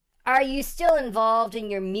 Are you still involved in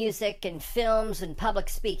your music and films and public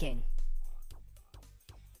speaking?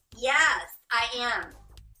 Yes, I am.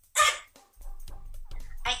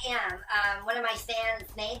 I am. One of my fans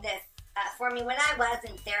made this for me. When I was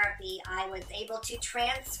in therapy, I was able to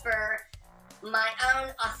transfer my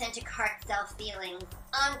own authentic heart self feelings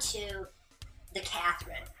onto the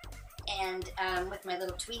Catherine. And with my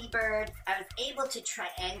little Tweety bird, I was able to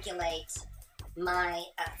triangulate my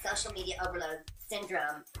social media overload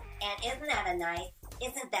syndrome. And isn't that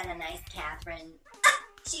a nice Catherine?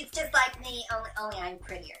 She's just like me, only I'm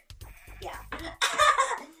prettier. Yeah.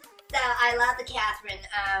 So I love the Catherine.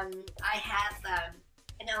 I have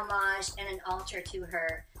an homage and an altar to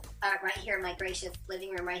her right here in my gracious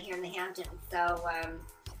living room, right here in the Hamptons. So,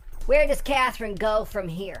 where does Catherine go from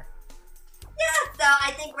here? Yeah, so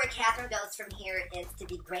I think where Catherine goes from here is to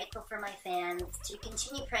be grateful for my fans, to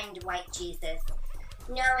continue praying to white Jesus,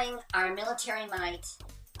 knowing our military might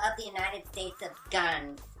of the United States of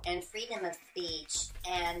guns and freedom of speech,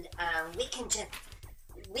 and we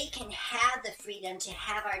can have the freedom to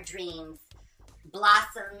have our dreams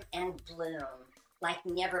blossom and bloom like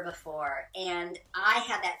never before. And I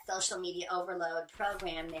have that social media overload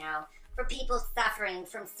program now for people suffering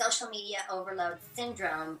from social media overload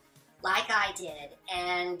syndrome like I did,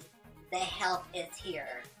 and the help is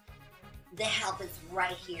here. The help is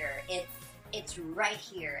right here. It's right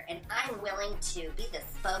here, and I'm willing to be the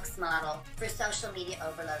spokesmodel for social media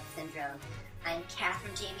overload syndrome. I'm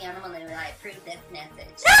Catherine Jamie Malou, and I approve this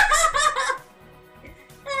message.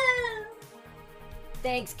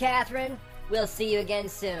 Thanks, Catherine. We'll see you again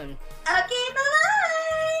soon. Okay,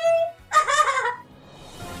 bye-bye!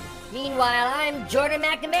 Meanwhile, I'm Jordan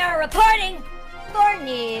McNamara reporting for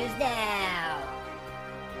News Now.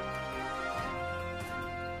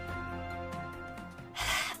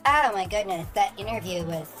 Oh my goodness, that interview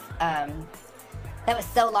was, that was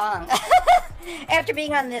so long. After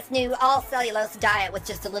being on this new all-cellulose diet with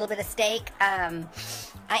just a little bit of steak, I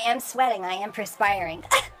am sweating, I am perspiring.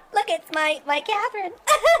 Look, it's my Catherine.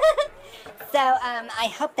 So, I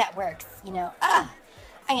hope that works, you know. I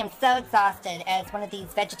am so exhausted as one of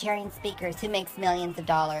these vegetarian speakers who makes millions of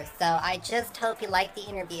dollars, so I just hope you like the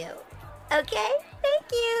interview. Okay?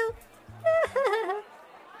 Thank you.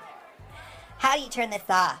 How do you turn this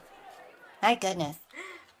off? My goodness.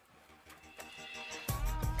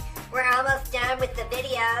 We're almost done with the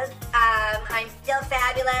videos. I'm still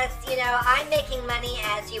fabulous. You know, I'm making money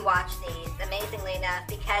as you watch these, amazingly enough,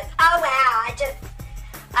 because, oh wow,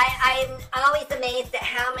 I'm always amazed at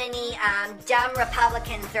how many dumb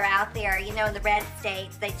Republicans are out there, you know, in the red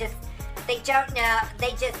states. They don't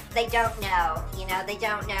know, you know, they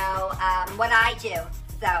don't know what I do.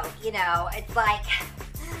 So, you know, it's like,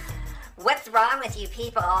 What's wrong with you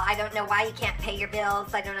people? I don't know why you can't pay your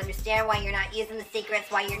bills. I don't understand why you're not using the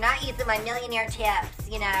secrets, why you're not using my millionaire tips,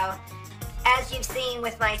 you know. As you've seen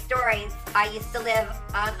with my stories, I used to live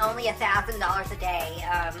on only $1,000 a day.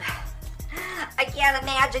 I can't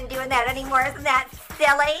imagine doing that anymore. Isn't that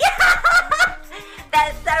silly?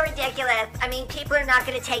 That is so ridiculous. I mean, people are not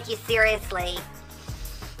going to take you seriously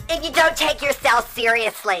if you don't take yourself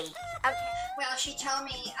seriously. Okay. Well, she told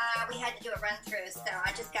me we had to do a run through, so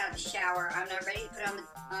I just got out of the shower. I'm not ready to put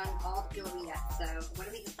on all the jewelry yet. So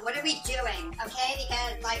what are we doing? Okay,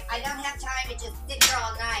 because like I don't have time to just sit here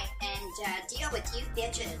all night and deal with you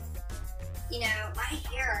bitches. You know, my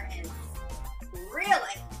hair is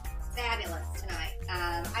really fabulous tonight.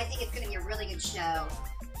 I think it's going to be a really good show.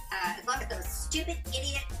 As long as those stupid,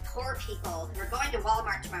 idiot, poor people, we're going to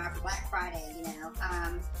Walmart tomorrow for Black Friday, you know.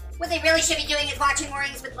 What they really should be doing is watching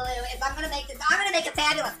Mornings with Malou. Is I'm gonna make a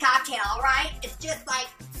fabulous cocktail, alright? It's just like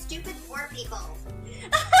stupid poor people.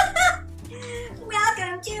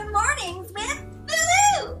 Welcome to Mornings with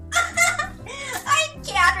Malou! I'm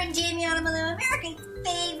Catherine Damiano Malou, America's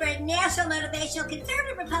favorite national motivational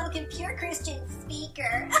conservative Republican pure Christian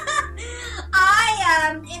speaker. I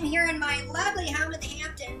am here in my lovely home in the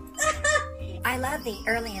Hamptons. I love the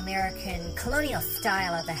early American colonial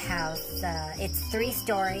style of the house. It's 3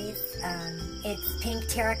 stories. It's pink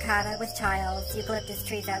terracotta with tiles, eucalyptus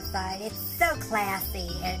trees outside. It's so classy,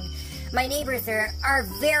 and my neighbors are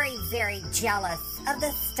very, very jealous of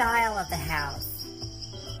the style of the house.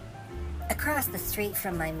 Across the street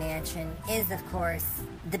from my mansion is, of course,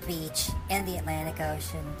 the beach and the Atlantic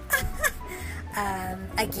Ocean.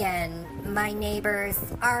 Again, my neighbors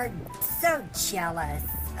are so jealous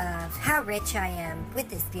of how rich I am with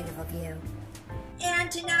this beautiful view. And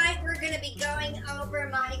tonight we're going to be going over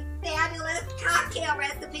my fabulous cocktail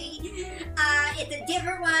recipe. It's a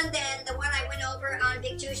different one than the one I went over on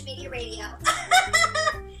Big Jewish Media Radio.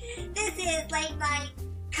 This is late night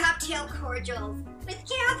cocktail cordials with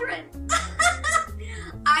Catherine.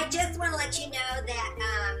 I just want to let you know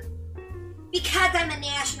that because I'm a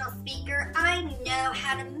national speaker, I know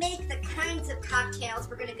how to make the kinds of cocktails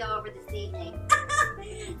we're going to go over this evening.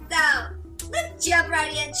 So, let's jump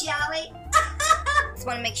right in, shall we? Just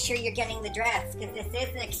want to make sure you're getting the dress, because this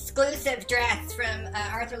is an exclusive dress from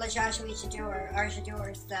Arthur LaJajoie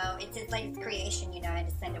J'adore, so it's his latest creation, you know, I had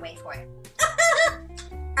to send away for it.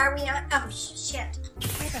 Are we on? Oh, shit.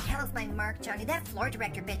 Where the hell is my mark, Johnny? That floor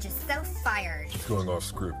director bitch is so fired. She's going off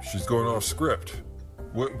script. She's going off script.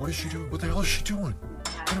 What is she doing? What the hell is she doing?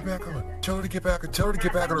 Put her back on. Tell her to get back. Tell her to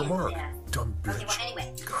get back on her mark. Dumb bitch. Okay, well,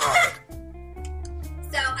 anyway. God.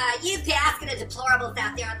 So, you basket of deplorables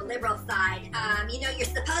out there on the liberal side, you know, you're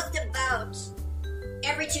supposed to vote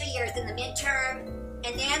every 2 years in the midterm,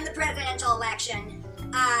 and then the presidential election,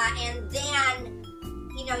 and then,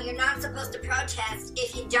 you know, you're not supposed to protest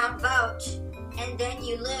if you don't vote, and then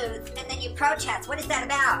you lose, and then you protest. What is that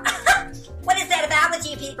about? What is that about with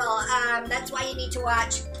you people? That's why you need to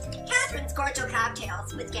watch Catherine's Cordial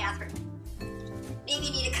Cocktails with Catherine. Maybe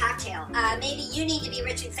you need a cocktail. Maybe you need to be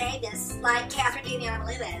rich and famous like Catherine Damiano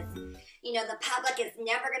Malou is. You know, the public is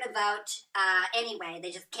never going to vote anyway.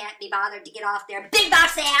 They just can't be bothered to get off their big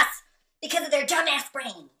box ass because of their dumbass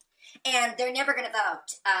brain. And they're never going to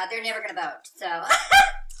vote. They're never going to vote. So,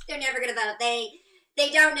 they're never going to vote. They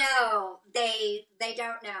don't know. They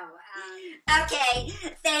don't know. Okay,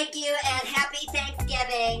 thank you and happy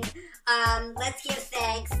Thanksgiving. Let's give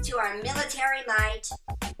thanks to our military might,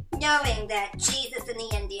 knowing that Jesus and the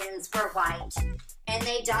Indians were white, and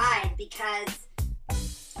they died because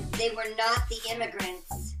they were not the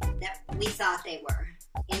immigrants that we thought they were.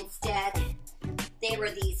 Instead, they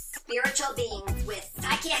were these spiritual beings with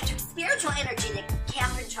psychiatric spiritual energy that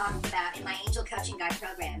Catherine talks about in my Angel Coaching Guide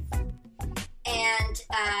programs. And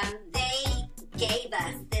they gave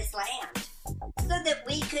us this land so that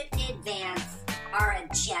we could advance our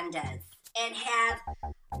agendas and have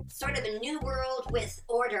sort of a new world with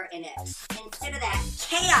order in it, instead of that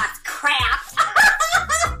chaos crap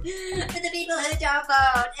for the people who don't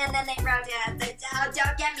vote, and then they protest. Oh,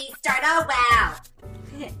 don't get me started. Oh, wow.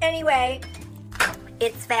 Anyway,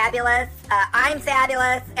 it's fabulous. I'm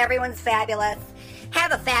fabulous. Everyone's fabulous.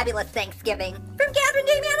 Have a fabulous Thanksgiving. From Catherine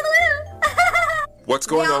Damiano Malou. What's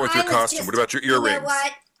going on with your costume? What about your earrings? You know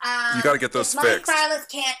what? You got to get those if fixed. my stylist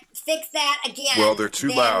can't fix that again. Well, they're too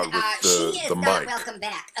loud with she is the not mic. welcome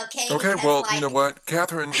back. Okay. Okay. Because, Well, like, you know what,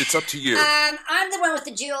 Catherine? It's up to you. I'm the one with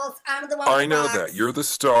the jewels. I'm the one. With I know the box, that you're the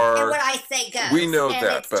star. And what I say goes. We know and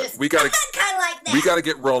that, it's but just we got to kind of like that. we got to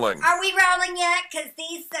get rolling. Are we rolling yet? Because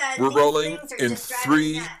these We're these rolling things are in just driving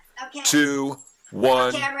me 3, nuts. Okay. 2,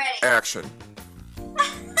 1. Okay, I'm ready. Action.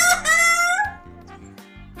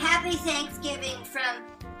 Happy Happy Thanksgiving from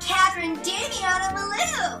Catherine Damiano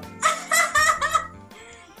Malou.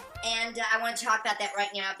 And I want to talk about that right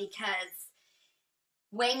now because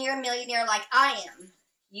when you're a millionaire like I am,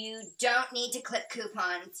 you don't need to clip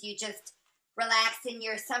coupons. You just relax in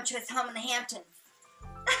your sumptuous home in the Hamptons.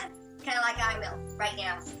 Kind of like I will right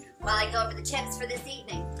now while I go over the tips for this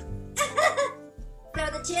evening. So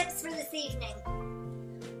the tips for this evening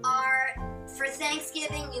are, for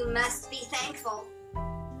Thanksgiving, you must be thankful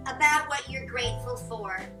about what you're grateful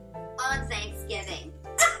for on Thanksgiving.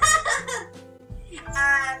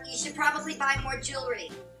 You should probably buy more jewelry.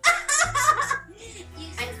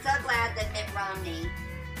 I'm so glad that Mitt Romney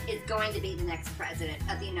is going to be the next president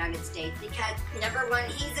of the United States because, number one,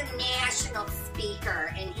 he's a national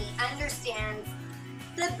speaker and he understands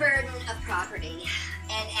the burden of property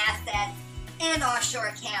and assets and offshore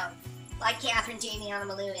accounts like Catherine Damiano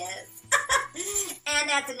Malou is. And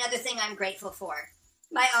that's another thing I'm grateful for.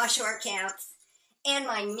 My offshore accounts and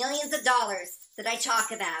my millions of dollars that I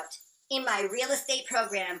talk about in my real estate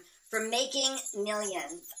program for making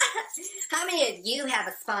millions. How many of you have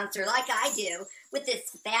a sponsor like I do with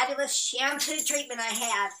this fabulous shampoo treatment I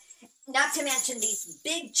have? Not to mention these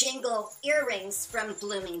big jingle earrings from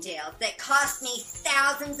Bloomingdale that cost me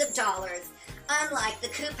thousands of dollars, unlike the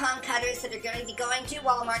coupon cutters that are going to be going to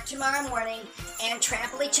Walmart tomorrow morning and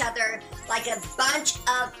trample each other like a bunch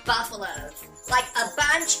of buffaloes. Like a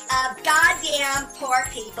bunch of goddamn poor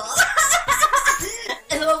people.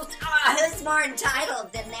 Who's more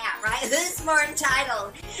entitled than that, right? Who's more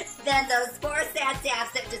entitled than those poor sad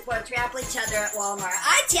saps that just want to trample each other at Walmart?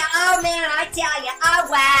 I tell you, oh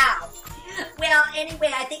wow. Well,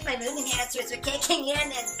 anyway, I think my mood enhancers are kicking in,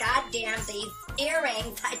 and goddamn these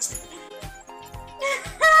earrings,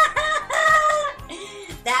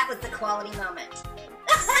 that was the quality moment.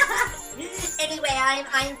 Anyway,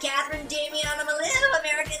 I'm Catherine Damiano Malou,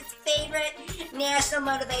 America's favorite national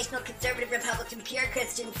motivational conservative Republican pure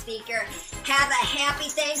Christian speaker. Have a happy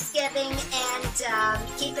Thanksgiving and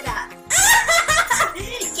keep it up.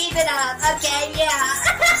 Keep it up. Okay, yeah.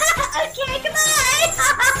 Okay, goodbye.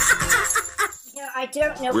 You know, I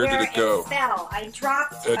don't know where did it go? fell. I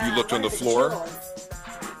dropped. Ed, you looked on the floor? jewels.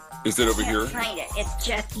 Is it over here? Find it. It's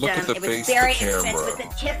just Look at the it was face of very the camera. expensive. It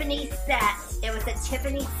was a Tiffany set. It was a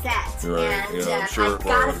Tiffany set. Right, And yeah, I'm sure I've it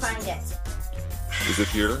gotta was. find it. Is it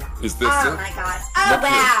here? Is this Oh it? my god. Oh Look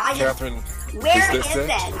wow. here. Catherine, Where is this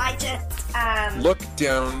it? I just Look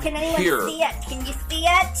down Can anyone here. see it? Can you see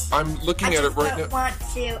it? I'm looking at it right I just now. want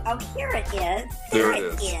to. Oh, here it is. There Here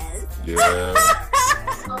it is. is. Yeah.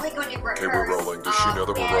 I'm only going to rehearse. Okay, we're rolling. Does she know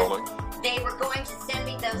that we're when rolling? They were going to send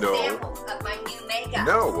me those No. samples of my new makeup.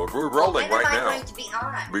 No, we're rolling when right am I now. going to be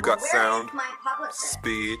on? We've got Where sound, is my publicist?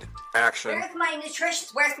 speed, action. Where's my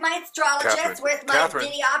nutritionist? Where's my astrologist? Catherine, Where's my Catherine,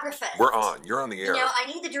 videographist? We're on. You're on the air. You know, I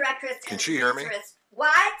need the directress. Can she hear me?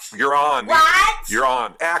 What? You're on. What? You're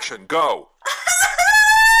on. Action. Go.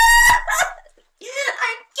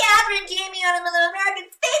 I'm Catherine Damiano Malou,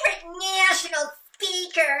 America's favorite national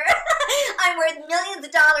speaker. I'm worth millions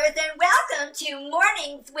of dollars, and welcome to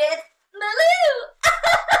Mornings with Malou.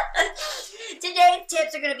 Today's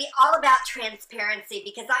tips are going to be all about transparency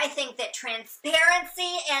because I think that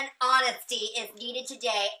transparency and honesty is needed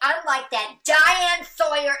today, unlike that Diane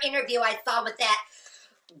Sawyer interview I saw with that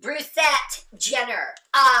Brucette Jenner.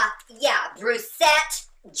 Brucette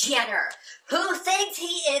Jenner, who thinks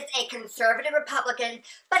he is a conservative Republican,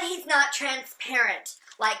 but he's not transparent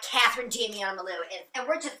like Catherine Damiano Malou is. And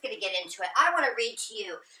we're just going to get into it. I want to read to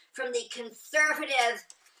you from the conservative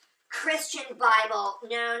Christian Bible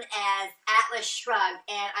known as Atlas Shrugged,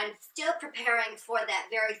 and I'm still preparing for that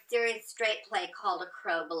very serious straight play called A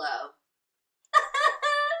Crow Below.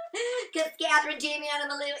 Because Catherine Damiano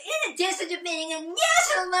Malou, in addition to being a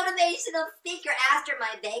national motivational speaker after my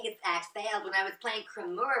Vegas act failed when I was playing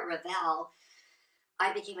Cremora Revel,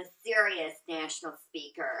 I became a serious national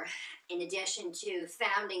speaker, in addition to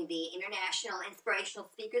founding the International Inspirational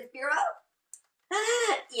Speakers Bureau.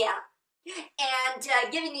 Yeah.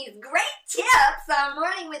 And giving these great tips on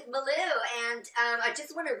Morning with Malou. And I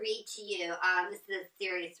just want to read to you, this is a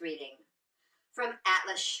serious reading from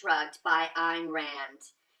Atlas Shrugged by Ayn Rand.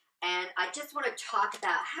 And I just want to talk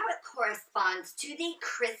about how it corresponds to the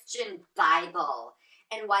Christian Bible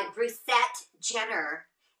and why Brucette Jenner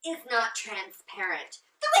is not transparent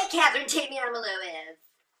the way Catherine Damiano Malou is.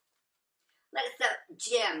 So,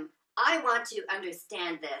 Jim, I want to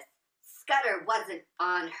understand this. Scudder wasn't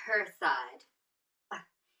on her side.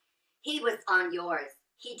 He was on yours.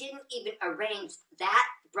 He didn't even arrange that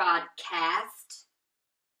broadcast.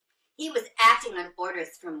 He was acting on orders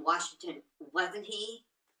from Washington, wasn't he?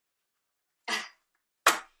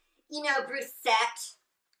 You know, Brucette,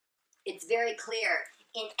 it's very clear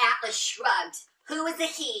in Atlas Shrugged who is a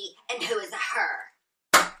he and who is a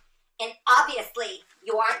her. And obviously,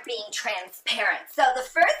 you aren't being transparent. So the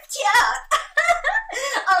first tip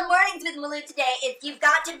on Mornings with Malou today is you've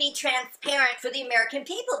got to be transparent for the American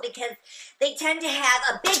people because they tend to have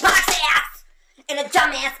a big box of ass and a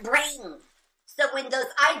dumbass brain. So when those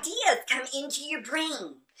ideas come into your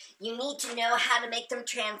brain, you need to know how to make them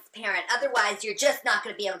transparent. Otherwise, you're just not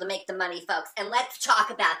going to be able to make the money, folks. And let's talk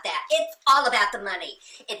about that. It's all about the money.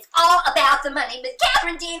 It's all about the money. Miss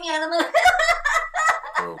Catherine Damian.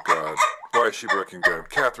 Oh, God. Why is she breaking down?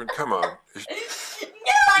 Catherine, come on.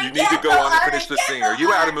 No, you need to go on and finish this scene. Are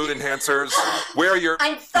you out of mood enhancers? Where are your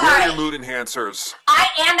mood enhancers? I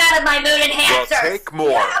am out of my mood enhancers. Well, take more.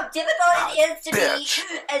 You know how difficult it is to be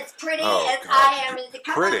as pretty as I am and to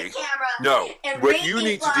come on the camera. No. And What read you these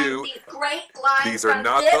need to lines, do. These great lines These are from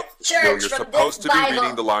not this the. church, No, you're from supposed to this be Bible.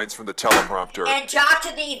 reading the lines from the teleprompter. And talk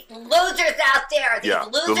to these losers out there. These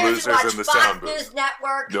losers who watch in the Fox sound booth. News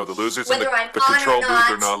Network. No, the losers in whether I'm the on control or booth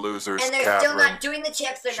not, are not losers, and they're Catherine. still not doing the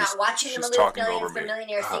tips. They're not watching the she's Malou talking Millions over for me.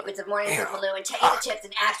 Millionaire Secrets of Mornings with Malou and taking the tips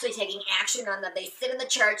and actually taking action on them. They sit in the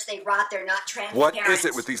church. They rot. They're not transparent. What is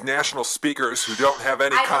it with these national speakers who don't have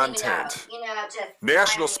any I don't content? even know. You know, just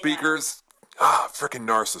National speakers? Frickin'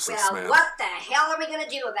 narcissists, well, man. what the hell are we gonna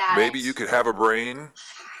do about Maybe it? you could have a brain.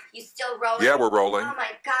 You still rolling? Yeah, we're rolling. Oh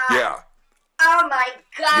my god. Yeah. Oh my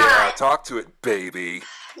god. Yeah, talk to it, baby.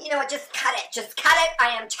 You know what? Just cut it. Just cut it. I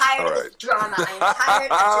am tired of this drama. I am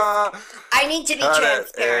tired of just. I need to be Cut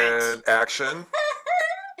transparent. it and action.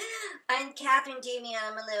 I'm Catherine Damian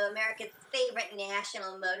Malou, America's favorite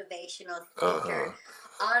national motivational speaker.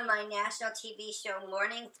 On my national TV show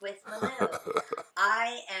Mornings with Malou.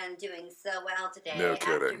 I am doing so well today No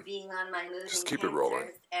after kidding. being on my mood Just keep it rolling.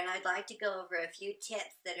 and I'd like to go over a few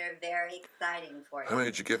tips that are very exciting for you. How many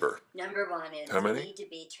did you give her? Number one is How you many? need to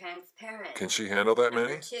be transparent. Can she handle that Number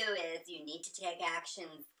many? two is you need to take action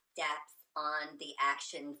steps on the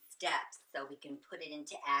action steps so we can put it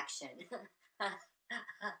into action.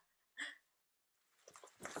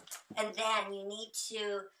 And then you need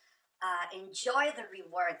to enjoy the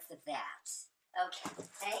rewards of that.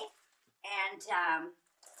 Okay? And,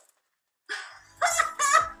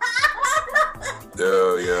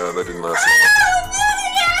 Oh, yeah, that didn't last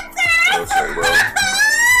long. Okay, well,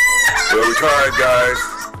 we tried, guys.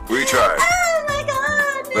 We tried. Oh my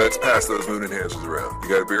god! Let's pass those moon enhancers around. You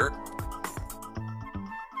got a beer?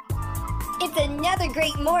 It's another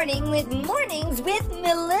great morning with Mornings with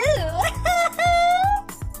Malou.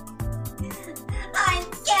 I'm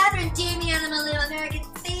Catherine Damian Malou, America's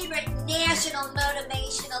favorite national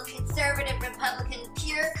motivational conservative Republican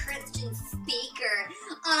pure Christian speaker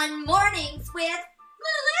on Mornings with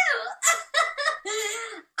Malou.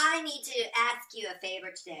 I need to ask you a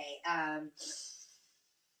favor today.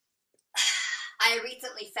 I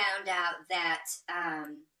recently found out that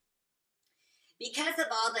because of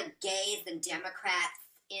all the gays and Democrats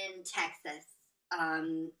in Texas,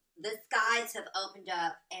 the skies have opened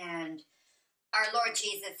up and our Lord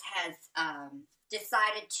Jesus has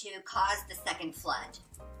decided to cause the second flood.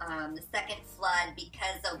 The second flood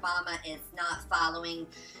because Obama is not following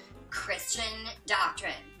Christian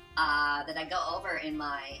doctrine that I go over in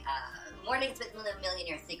my Mornings with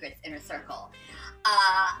Millionaire Secrets Inner Circle.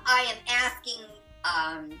 I am asking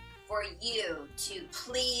for you to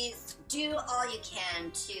please do all you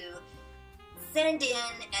can to send in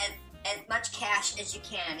as much cash as you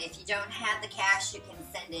can. If you don't have the cash, you can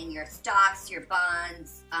send in your stocks, your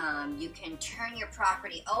bonds. You can turn your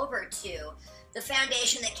property over to the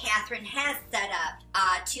foundation that Catherine has set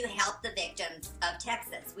up to help the victims of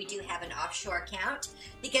Texas. We do have an offshore account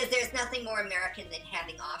because there's nothing more American than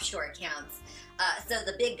having offshore accounts. So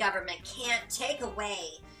the big government can't take away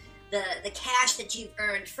the cash that you've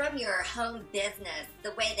earned from your home business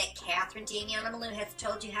the way that Catherine Damian Malou has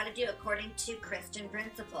told you how to do according to Christian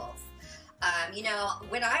principles. You know,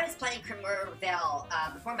 when I was playing Revel,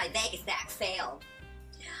 before my Vegas act failed,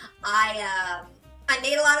 I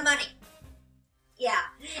made a lot of money. Yeah,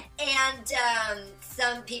 and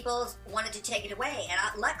some people wanted to take it away, and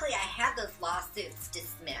luckily I had those lawsuits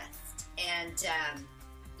dismissed, and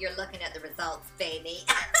you're looking at the results, baby.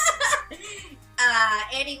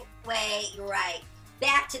 Anyway, you're right.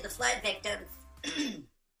 Back to the flood victims.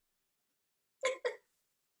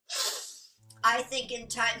 I think in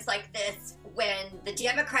times like this, when the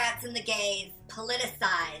Democrats and the gays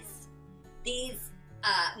politicize these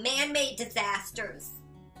man-made disasters,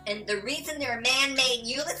 and the reason they're man-made,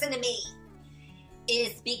 you listen to me,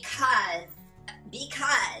 is because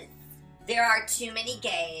there are too many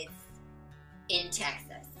gays in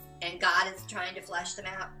Texas, and God is trying to flush them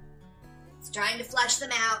out. It's trying to flush them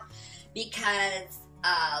out because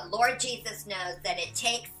Lord Jesus knows that it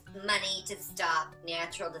takes money to stop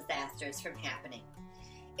natural disasters from happening.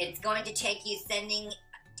 It's going to take you sending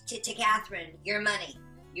to Catherine your money,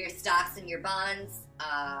 your stocks and your bonds,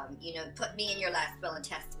 put me in your last will and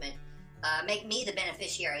testament. Make me the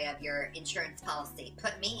beneficiary of your insurance policy.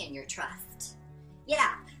 Put me in your trust.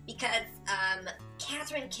 Yeah, because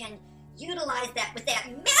Catherine can utilize that with that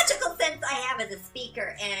magical sense I have as a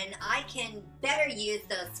speaker, and I can better use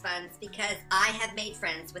those funds because I have made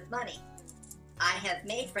friends with money. I have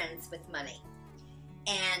made friends with money.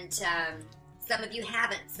 And some of you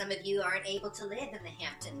haven't. Some of you aren't able to live in the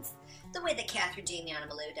Hamptons the way that Catherine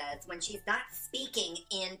Damiano-Malou does when she's not speaking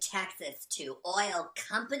in Texas to oil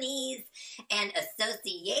companies and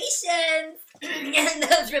associations and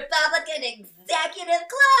those Republican executive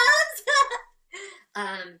clubs.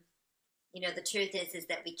 The truth is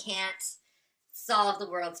that we can't solve the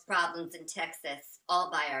world's problems in Texas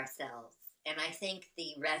all by ourselves. And I think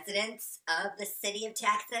the residents of the city of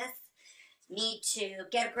Texas need to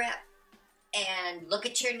get a grip and look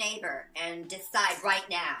at your neighbor and decide right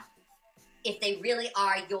now if they really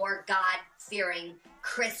are your God-fearing,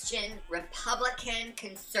 Christian, Republican,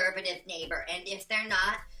 conservative neighbor. And if they're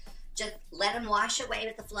not, just let them wash away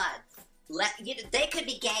with the floods. They could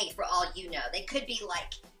be gay for all you know. They could be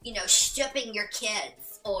shipping your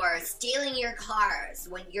kids or stealing your cars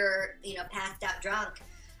when you're, passed out drunk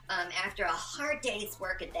after a hard day's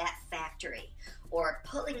work at that factory, or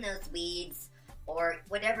pulling those weeds, or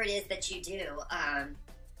whatever it is that you do.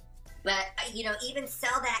 But even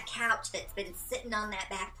sell that couch that's been sitting on that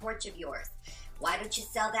back porch of yours. Why don't you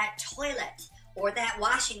sell that toilet or that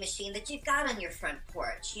washing machine that you've got on your front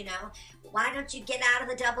porch, Why don't you get out of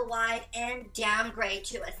the double wide and downgrade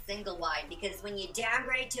to a single wide? Because when you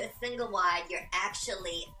downgrade to a single wide, you're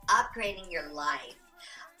actually upgrading your life.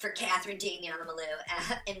 For Catherine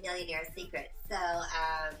Damiano-Malou and Millionaire Secrets. So,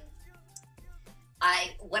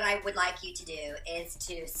 what I would like you to do is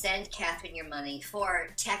to send Catherine your money for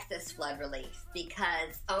Texas flood relief,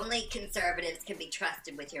 because only conservatives can be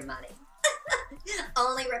trusted with your money.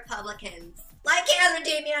 Only Republicans, like Catherine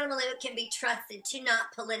Damiano-Malou, can be trusted to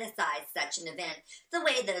not politicize such an event the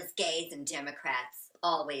way those gays and Democrats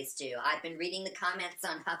always do. I've been reading the comments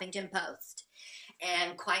on Huffington Post,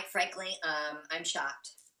 and quite frankly, I'm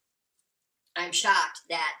shocked. I'm shocked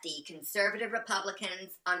that the conservative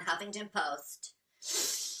Republicans on Huffington Post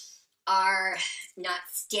are not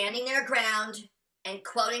standing their ground and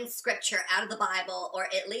quoting scripture out of the Bible, or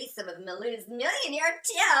at least some of Malou's millionaire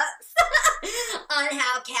tips on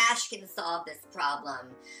how cash can solve this problem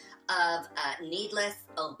of needless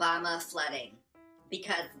Obama flooding.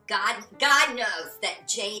 Because God knows that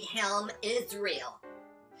Jade Helm is real.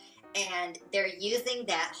 And they're using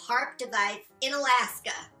that HAARP device in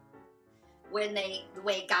Alaska. When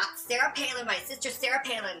Sarah Palin, my sister Sarah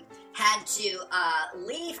Palin, had to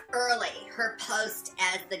leave early her post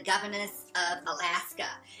as the governess of Alaska.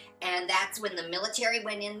 And that's when the military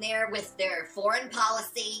went in there with their foreign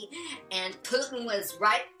policy, and Putin was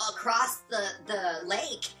right across the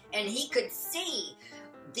lake, and he could see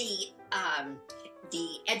the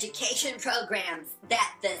education programs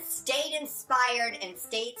that the state-inspired and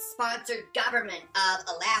state-sponsored government of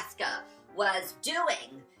Alaska was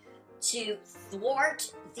doing to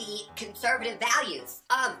thwart the conservative values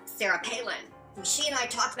of Sarah Palin. She and I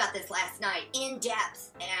talked about this last night in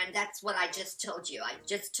depth, and that's what I just told you. I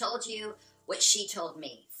just told you what she told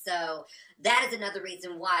me. So that is another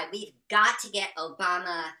reason why we've got to get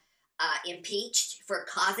Obama impeached for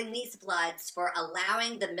causing these floods, for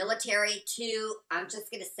allowing the military to, I'm just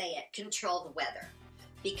going to say it, control the weather.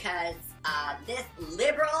 Because this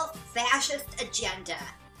liberal fascist agenda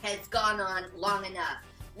has gone on long enough.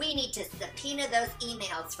 We need to subpoena those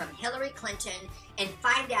emails from Hillary Clinton and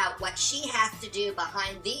find out what she has to do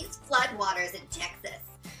behind these floodwaters in Texas.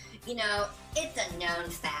 It's a known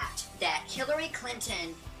fact that Hillary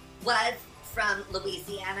Clinton was from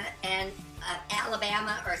Louisiana and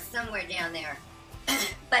Alabama or somewhere down there.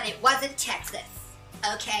 But it wasn't Texas,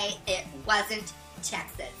 okay? It wasn't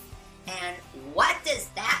Texas. And what does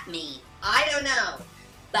that mean? I don't know.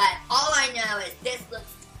 But all I know is this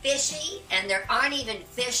looks fishy, and there aren't even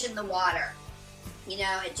fish in the water.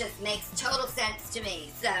 It just makes total sense to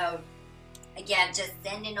me. So, again, just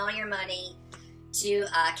send in all your money to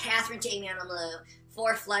Catherine Damiano-Malou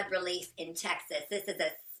for flood relief in Texas. This is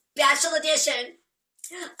a special edition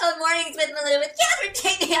of Mornings with Malou with Catherine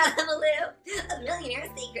Damiano-Malou of Millionaire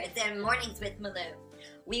Secrets and Mornings with Malou.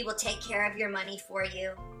 We will take care of your money for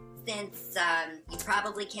you, since you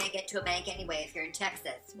probably can't get to a bank anyway if you're in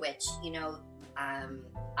Texas, which,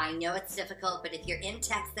 I know it's difficult, but if you're in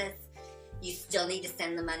Texas you still need to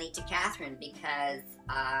send the money to Catherine because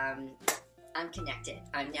I'm connected.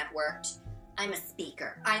 I'm networked. I'm a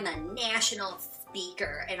speaker. I'm a national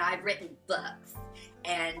speaker, and I've written books.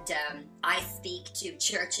 And I speak to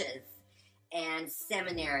churches and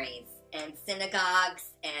seminaries and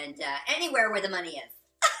synagogues and anywhere where the money is.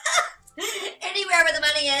 Anywhere where the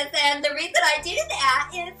money is. And the reason I do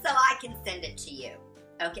that is so I can send it to you.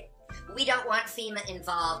 Okay. We don't want FEMA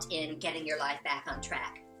involved in getting your life back on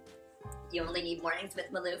track. You only need Mornings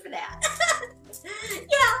with Malou for that.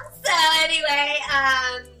 Yeah, so anyway,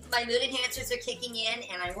 my mood enhancers are kicking in,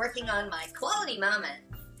 and I'm working on my quality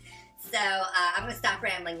moments. So I'm going to stop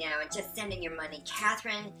rambling now and just sending your money.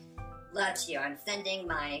 Catherine loves you. I'm sending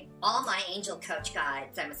all my angel coach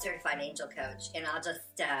guides. I'm a certified angel coach, and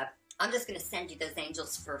I'm just going to send you those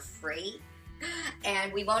angels for free.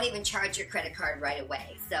 And we won't even charge your credit card right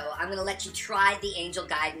away. So I'm going to let you try the angel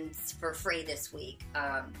guidance for free this week.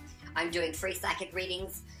 I'm doing free psychic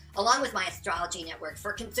readings along with my astrology network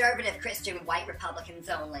for conservative Christian white Republicans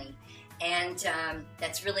only. And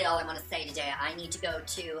that's really all I want to say today. I need to go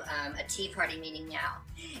to a Tea Party meeting now,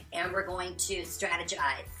 and we're going to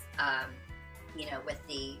strategize,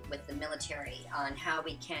 with the military on how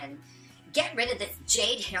we can get rid of this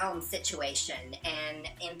Jade Helm situation and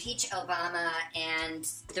impeach Obama and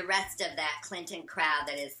the rest of that Clinton crowd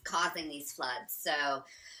that is causing these floods. So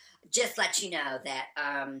just let you know that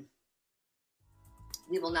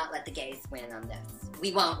we will not let the gays win on this.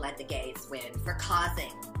 We won't let the gays win for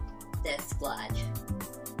causing this flood.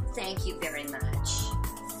 Thank you very much.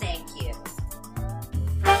 Thank you.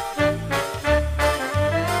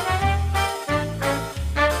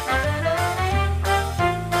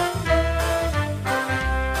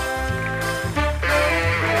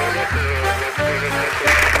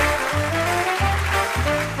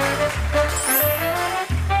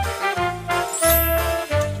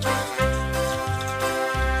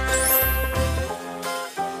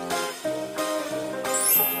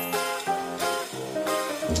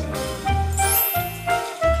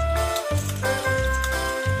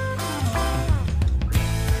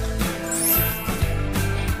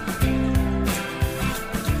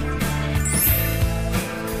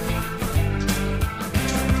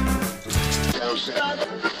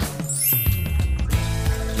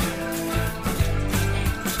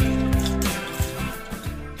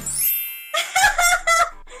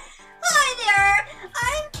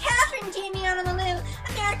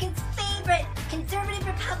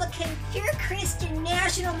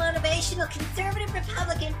 Conservative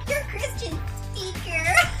Republican, pure Christian speaker.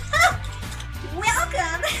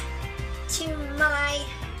 Welcome to my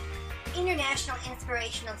International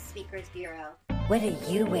Inspirational Speakers Bureau. What are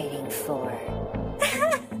you waiting for?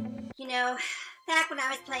 You know, back when I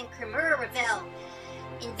was playing Cremura Revel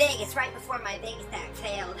in Vegas, right before my Vegas act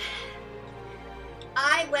failed,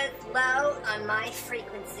 I was low on my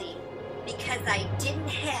frequency because I didn't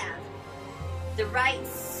have the right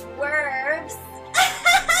swerves.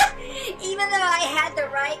 Even though I had the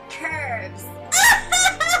right curves.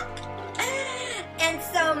 And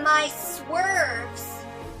so my swerves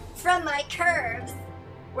from my curves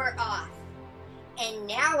were off. And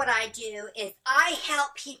now what I do is I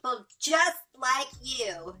help people just like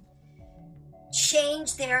you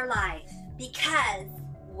change their life. Because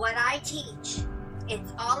what I teach,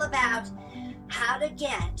 it's all about how to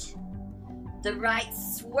get the right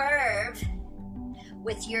swerve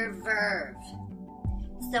with your verve.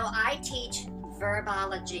 So I teach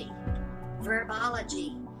verbology.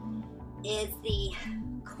 Verbology is the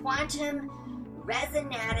quantum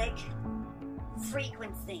resonatic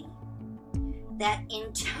frequency that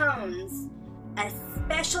intones a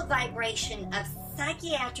special vibration of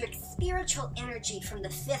psychiatric spiritual energy from the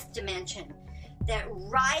fifth dimension that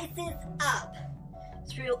rises up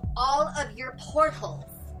through all of your portals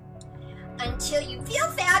until you feel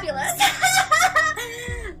fabulous.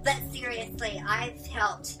 But seriously, I've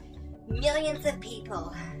helped millions of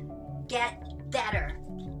people get better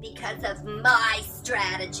because of my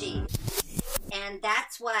strategy. And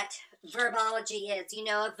that's what verbology is. You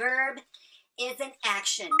know, a verb is an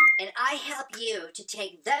action. And I help you to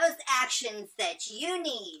take those actions that you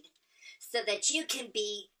need so that you can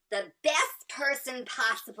be the best person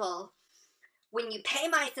possible when you pay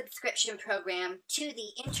my subscription program to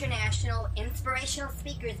the International Inspirational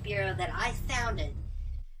Speakers Bureau that I founded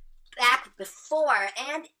back before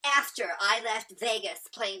and after I left Vegas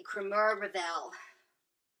playing Cremura Revel.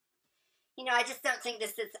 You know, I just don't think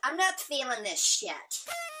this is... I'm not feeling this shit.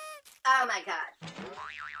 Oh my God.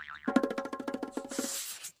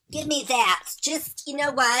 Give me that. Just, you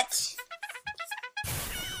know what?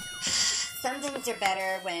 some things are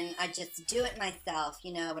better when I just do it myself.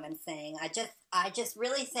 You know what I'm saying? I just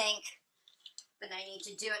really think that I need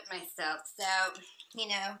to do it myself. So, you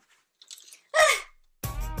know.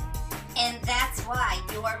 And that's why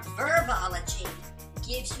your verbology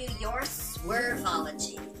gives you your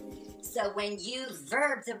swerveology. So when you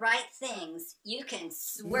verb the right things, you can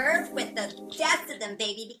swerve with the best of them,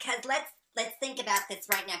 baby. Because let's think about this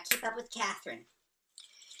right now. Keep up with Catherine.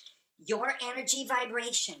 Your energy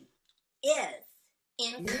vibration is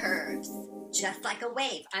in curves, just like a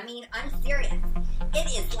wave. I mean, I'm serious. It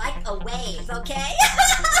is like a wave, okay?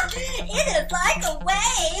 It is like a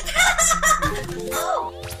wave.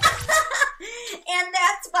 Oh. And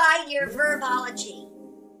that's why your verbology,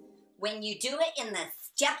 when you do it in the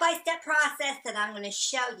step-by-step process that I'm going to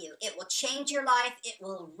show you, it will change your life, it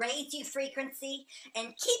will raise you frequency,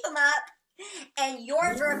 and keep them up, and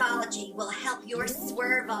your verbology will help your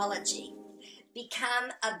swerveology become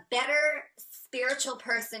a better spiritual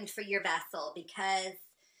person for your vessel, because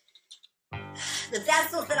the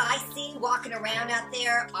vessels that I see walking around out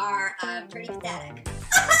there are pretty pathetic.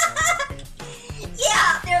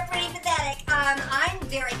 Yeah, they're pretty pathetic. I'm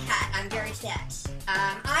very cut. I'm very fit.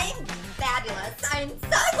 I'm fabulous. I'm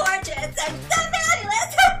so gorgeous. I'm so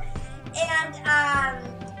fabulous. And,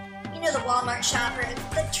 you know, the Walmart shoppers,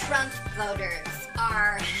 the Trump voters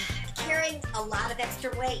are carrying a lot of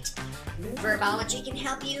extra weight. Verbology can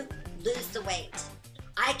help you lose the weight.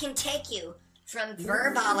 I can take you from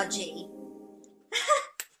verbology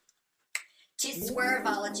to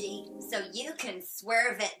swerveology, so you can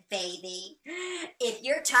swerve it, baby. If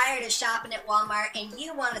you're tired of shopping at Walmart and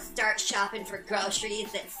you want to start shopping for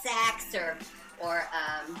groceries at Saks or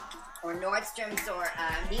Nordstrom's or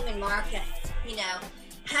Neiman Marcus, you know,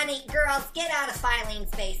 honey, girls, get out of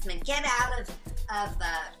Filene's basement. Get out of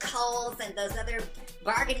Kohl's and those other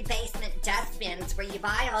bargain basement dustbins where you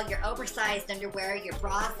buy all your oversized underwear, your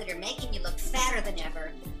bras that are making you look fatter than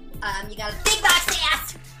ever. You got a big box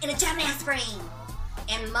ass and a dumbass brain.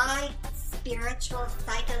 And my spiritual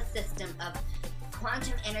psychosystem of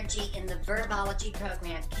quantum energy in the verbology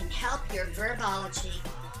program can help your verbology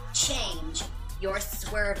change your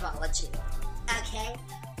swerveology. Okay?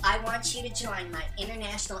 I want you to join my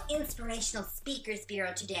International Inspirational Speakers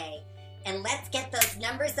Bureau today. And let's get those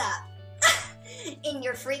numbers up in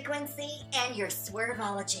your frequency and your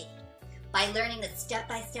swerveology by learning the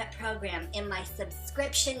step-by-step program in my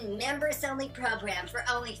subscription members-only program for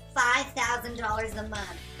only $5,000 a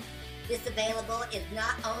month. This available is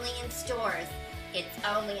not only in stores, it's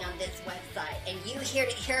only on this website. And you heard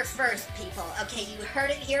it here first, people. Okay, you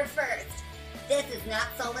heard it here first. This is not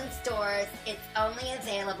sold in stores. It's only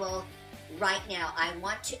available right now. I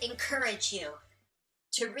want to encourage you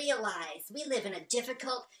to realize we live in a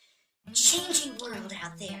difficult, changing world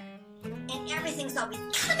out there. And everything's always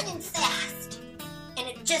coming in fast. And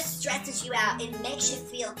it just stresses you out. It makes you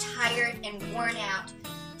feel tired and worn out,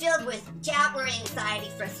 filled with doubt, worry, anxiety,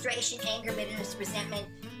 frustration, anger, bitterness, resentment.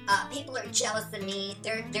 People are jealous of me.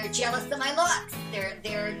 They're jealous of my looks.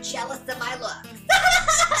 They're jealous of my looks.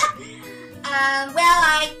 Well,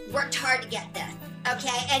 I worked hard to get this,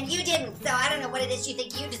 okay? And you didn't, so I don't know what it is you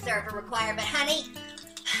think you deserve or require, but honey,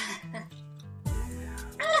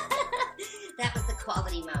 that was a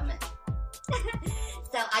quality moment.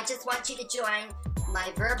 So I just want you to join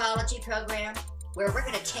my verbology program where we're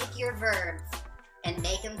going to take your verbs and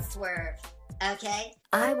make them swerve, okay?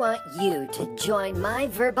 I want you to join my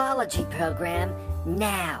verbology program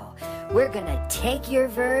now. We're going to take your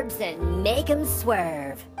verbs and make them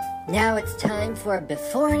swerve. Now it's time for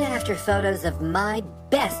before and after photos of my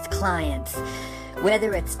best clients.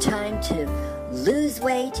 Whether it's time to lose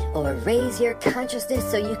weight or raise your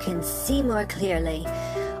consciousness so you can see more clearly,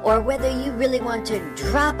 or whether you really want to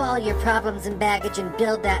drop all your problems and baggage and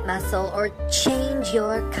build that muscle or change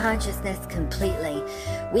your consciousness completely,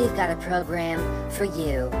 we've got a program for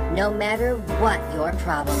you, no matter what your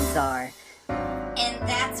problems are. And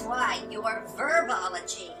that's why your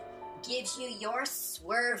verbology gives you your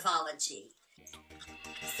swerveology.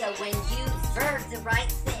 So when you verb the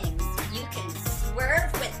right things, you can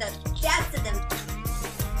swerve with the best of them.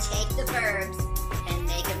 Take the verbs and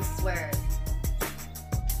make them swerve.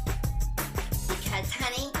 Because,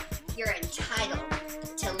 honey, you're entitled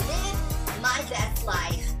to live my best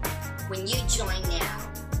life when you join now.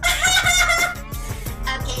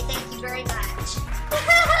 Okay, thank you very much.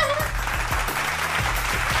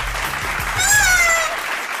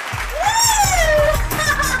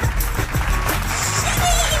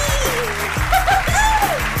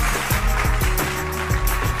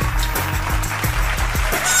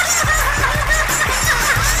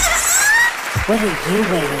 What are you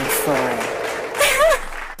waiting for?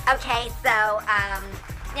 Okay, so,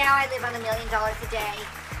 now I live on $1 million a day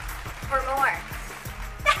or more.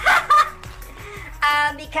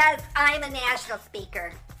 Because I'm a national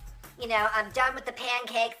speaker. You know, I'm done with the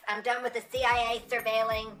pancakes. I'm done with the CIA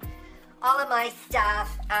surveilling all of my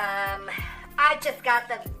stuff. I've just got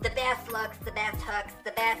the best looks, the best hooks,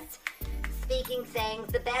 the best speaking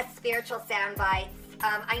things, the best spiritual sound bites.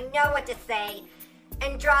 I know what to say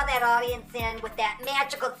and draw that audience in with that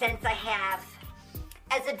magical sense I have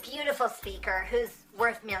as a beautiful speaker who's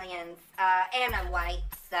worth millions. And I'm white,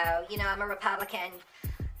 so, you know, I'm a Republican.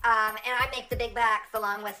 And I make the big bucks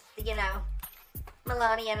along with, you know,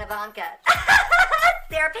 Melania and Ivanka.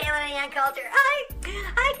 Sarah Palin and Ann Coulter.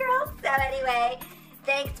 Hi, girls. So anyway,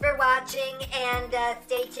 thanks for watching, and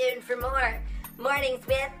stay tuned for more Mornings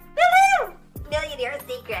with Woo-hoo! Millionaire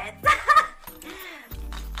Secrets.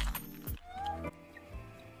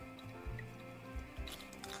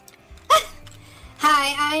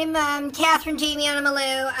 Hi, I'm Catherine Damiana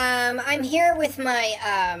Malou. I'm here with my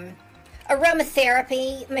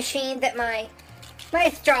aromatherapy machine that my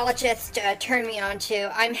astrologist turned me on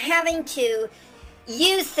to. I'm having to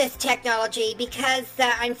use this technology because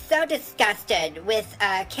I'm so disgusted with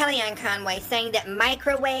Kellyanne Conway saying that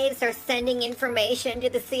microwaves are sending information to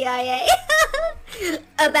the CIA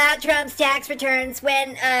about Trump's tax returns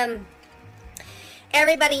when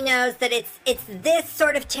everybody knows that it's this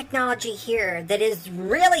sort of technology here that is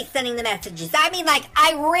really sending the messages. I mean, like,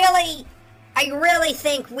 I really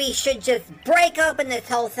think we should just break open this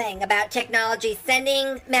whole thing about technology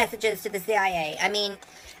sending messages to the CIA. I mean,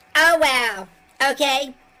 oh wow.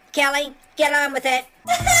 Okay, Kelly, get on with it.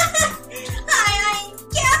 Hi, I'm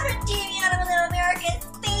Catherine Damiana Malou, America's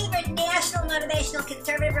favorite national motivational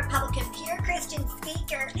conservative Republican pure Christian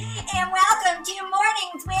speaker, and welcome to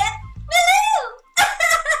Mornings with Malou!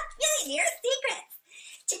 Millionaire Secrets.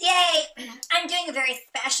 Today, I'm doing a very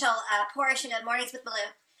special portion of Mornings with Malou.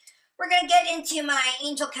 We're going to get into my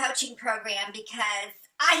angel coaching program because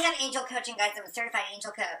I have angel coaching, guys. I'm a certified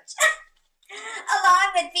angel coach.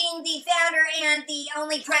 Along with being the founder and the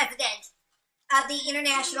only president of the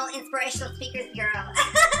International Inspirational Speakers Bureau.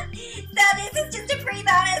 So this is just a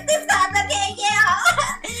pre-bonus. This sounds okay, yeah.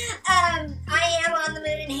 I am on the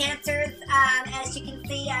Mood Enhancers. As you can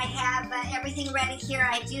see, I have everything ready here.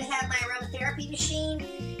 I do have my aromatherapy machine.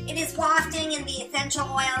 It is wafting in the essential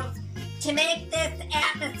oils to make this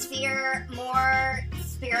atmosphere more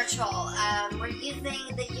spiritual. We're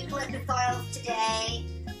using the eucalyptus oils today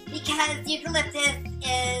because eucalyptus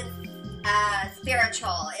is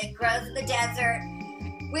spiritual. It grows in the desert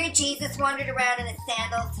where Jesus wandered around in his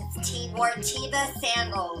sandals. He wore Teva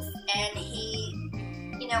sandals, and he,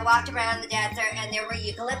 you know, walked around in the desert, and there were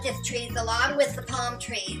eucalyptus trees along with the palm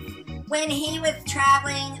trees. When he was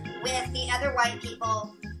traveling with the other white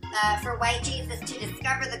people for white Jesus to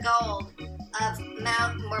discover the gold of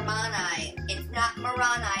Mount Mormoni. It's not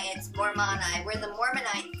Moroni, it's Mormoni, where the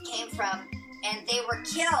Mormonites came from, and they were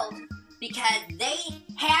killed because they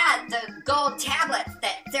had the gold tablets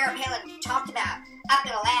that Sarah Palin talked about up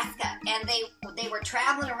in Alaska, and they were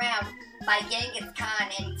traveling around by Genghis Khan.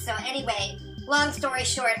 And so anyway, long story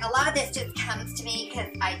short, a lot of this just comes to me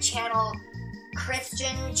because I channel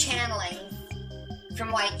Christian channeling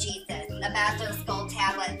from White Jesus about those gold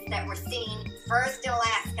tablets that were seen first in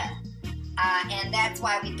Alaska. And that's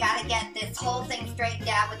why we've got to get this whole thing straightened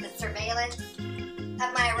out with the surveillance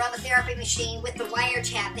of my aromatherapy machine with the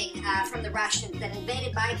wiretapping from the Russians that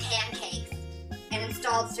invaded my pancakes and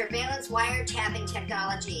installed surveillance wiretapping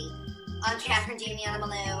technology on Catherine Damiana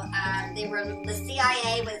Malou. The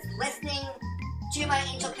CIA was listening to my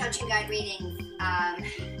Angel Coaching Guide readings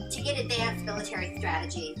to get advanced military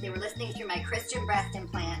strategies. They were listening through my Christian breast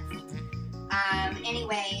implants.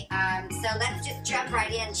 So let's just jump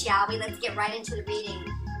right in, shall we? Let's get right into the reading.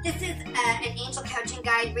 This is an Angel Coaching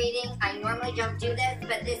Guide reading. I normally don't do this,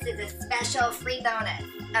 but this is a special free bonus,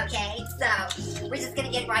 okay? So we're just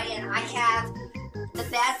going to get right in. I have the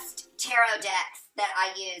best tarot decks that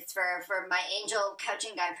I use for my Angel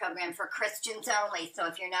Coaching Guide program for Christians only. So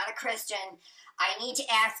if you're not a Christian, I need to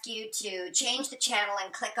ask you to change the channel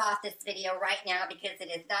and click off this video right now because it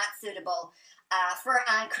is not suitable for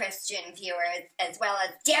unchristian viewers, as well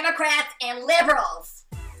as Democrats and liberals.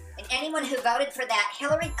 And anyone who voted for that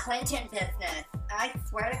Hillary Clinton business, I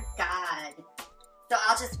swear to God. So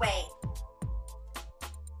I'll just wait.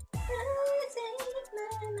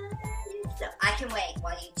 So I can wait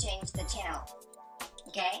while you change the channel.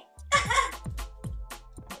 Okay?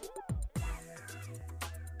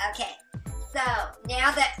 Okay. So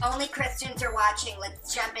now that only Christians are watching,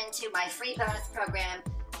 let's jump into my free bonus program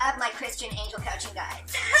of my Christian Angel Coaching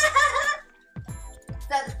Guides.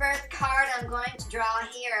 So the first card I'm going to draw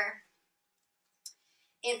here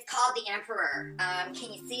is called the Emperor.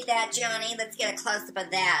 Can you see that, Johnny? Let's get a close-up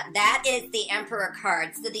of that. That is the Emperor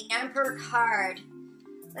card. So the Emperor card,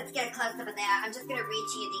 let's get a close-up of that. I'm just going to read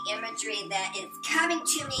to you the imagery that is coming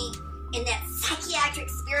to me in that psychiatric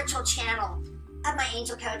spiritual channel of my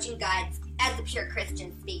angel coaching guides as a pure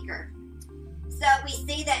Christian speaker. So we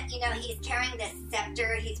see that, you know, he's carrying this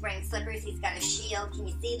scepter, he's wearing slippers, he's got a shield. Can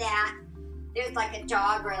you see that? There's like a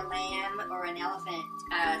dog or a lamb or an elephant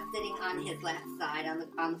sitting on his left side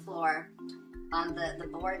on the floor, on the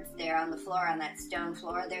boards there on the floor, on that stone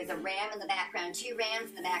floor. There's a ram in the background, 2 rams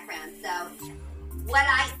in the background. So what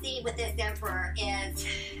I see with this emperor is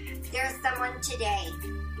there's someone today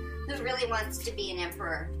who really wants to be an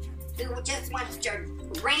emperor, who just wants to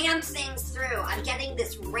ram things through. I'm getting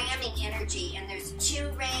this ramming energy, and there's 2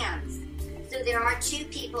 rams. So there are 2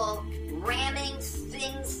 people ramming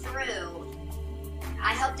things through.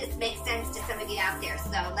 I hope this makes sense to some of you out there, so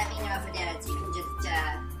let me know if it is. You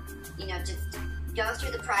can just, just go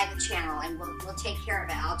through the private channel, and we'll take care of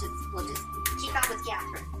it. We'll just keep up with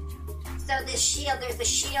Catherine. So this shield, there's a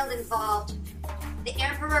shield involved. The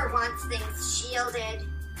Emperor wants things shielded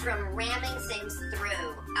from ramming things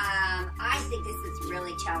through. I think this is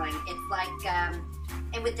really telling. It's like,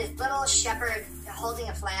 and with this little shepherd holding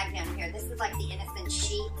a flag down here, this is like the innocent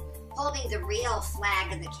sheep holding the real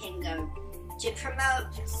flag of the kingdom to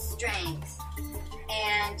promote strength.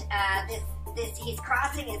 And this he's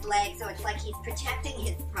crossing his legs, so it's like he's protecting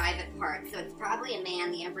his private part. So it's probably a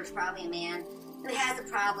man, the Emperor's probably a man who has a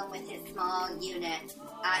problem with his small unit.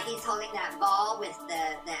 He's holding that ball with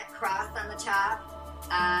that cross on the top.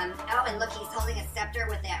 Oh, and look, he's holding a scepter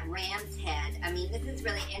with that ram's head. I mean, this is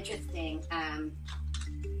really interesting.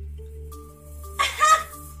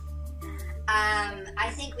 I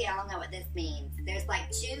think we all know what this means. There's like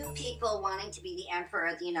 2 people wanting to be the Emperor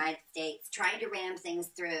of the United States, trying to ram things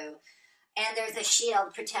through. And there's a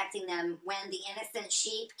shield protecting them when the innocent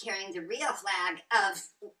sheep carrying the real flag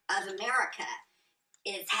of America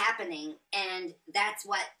is happening. And that's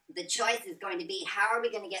what the choice is going to be. How are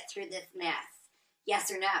we going to get through this mess?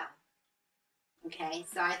 Yes or no? Okay,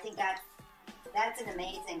 so I think that's an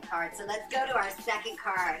amazing card. So let's go to our second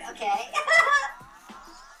card, okay?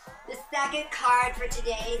 The second card for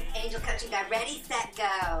today's Angel Coaching Guide. Ready, set,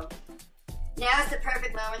 go. Now is the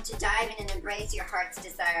perfect moment to dive in and embrace your heart's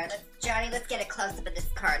desire. Johnny, let's get a close-up of this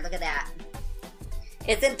card. Look at that.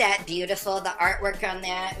 Isn't that beautiful? The artwork on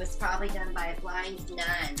that was probably done by a blind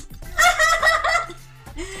nun.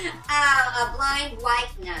 A blind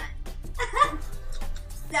white nun.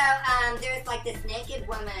 So, there's like this naked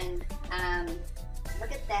woman.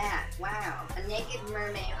 Look at that. Wow. A naked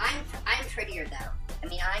mermaid. I'm prettier, though. I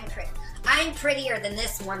mean, I'm prettier than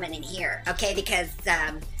this woman in here, okay? Because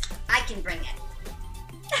I can bring it.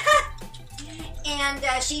 And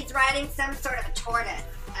she's riding some sort of a tortoise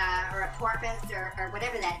or a porpoise or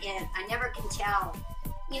whatever that is. I never can tell.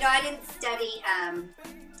 You know, I didn't study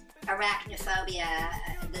arachnophobia,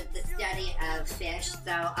 the study of fish,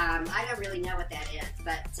 so I don't really know what that is.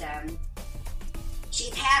 But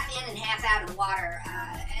she's half in and half out of the water,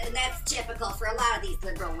 and that's typical for a lot of these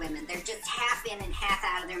liberal women. They're just half in and half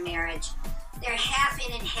out of their marriage. They're half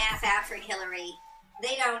in and half out for Hillary.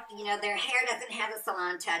 They don't, you know, their hair doesn't have a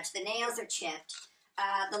salon touch. The nails are chipped.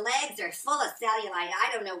 The legs are full of cellulite. I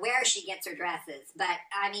don't know where she gets her dresses, but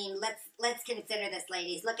I mean, let's consider this,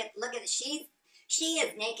 ladies. Look at she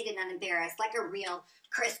is naked and unembarrassed, like a real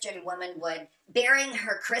Christian woman would, bearing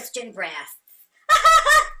her Christian breasts.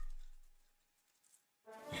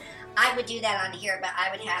 I would do that on here, but I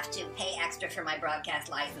would have to pay extra for my broadcast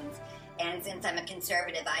license. And since I'm a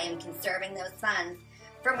conservative, I am conserving those funds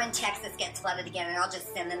for when Texas gets flooded again, and I'll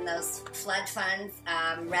just send them those flood funds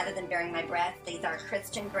rather than bearing my breasts. These are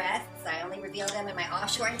Christian breasts. I only reveal them in my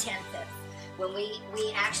offshore intensives when we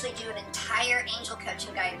actually do an entire Angel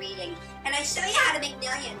Coaching Guide reading, and I show you how to make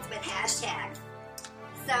millions with hashtags.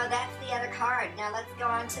 So that's the other card. Now let's go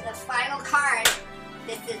on to the final card.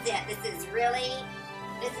 This is it. This is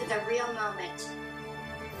a real moment.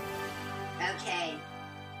 Okay.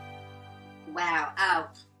 Wow. Oh.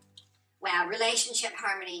 Wow. Relationship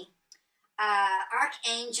harmony.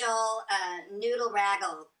 Archangel Noodle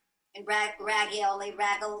Raggle. Ragioli.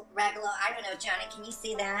 Raggle. I don't know, Johnny. Can you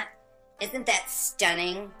see that? Isn't that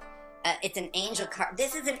stunning? It's an angel card.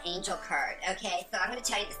 This is an angel card. Okay. So I'm going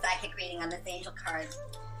to tell you the psychic reading on this angel card.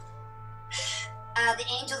 The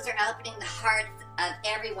angels are opening the hearts of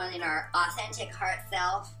everyone in our authentic heart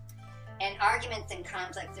self, and arguments and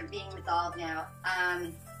conflicts are being resolved now.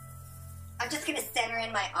 I'm just going to center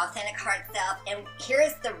in my authentic heart self, and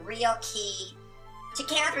here's the real key to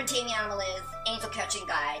Catherine Tamiana-Malou's Angel Coaching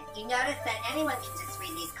Guide, you notice that anyone can just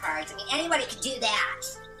read these cards. I mean, anybody could do that,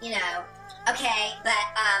 you know. Okay, but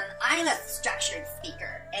I'm a structured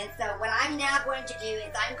speaker, and so what I'm now going to do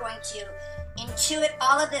is I'm going to intuit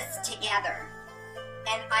all of this together,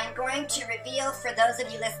 and I'm going to reveal for those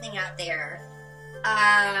of you listening out there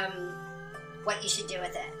what you should do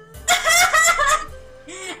with it.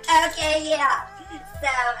 Okay, yeah. So,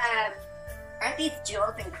 aren't these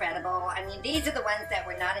jewels incredible? I mean, these are the ones that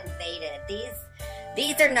were not invaded. These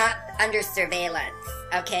are not under surveillance.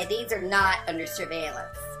 Okay, these are not under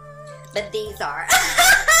surveillance. But these are.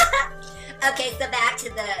 Okay, so back to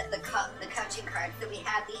the coaching cards. So we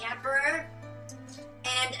have the Emperor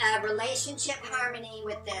and relationship harmony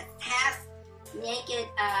with this half-naked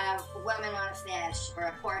woman on a fish or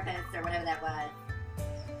a porpoise or whatever that was.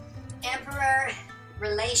 Emperor,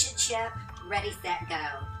 relationship, ready, set, go.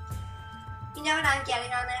 You know what I'm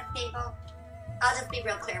getting on this, people? I'll just be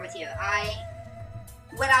real clear with you.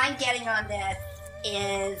 What I'm getting on this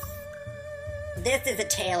is a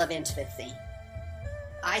tale of intimacy.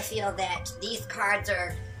 I feel that these cards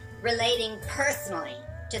are relating personally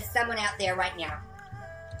to someone out there right now.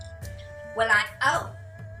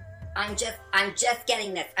 I'm just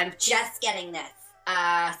getting this. I'm just getting this.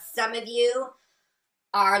 Some of you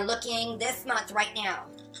are looking this month right now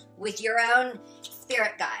with your own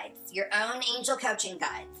spirit guides, your own angel coaching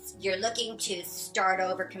guides. You're looking to start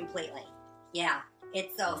over completely. Yeah,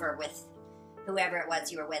 it's over with whoever it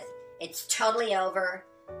was you were with. It's totally over.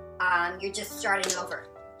 You're just starting over.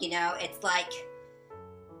 You know, it's like,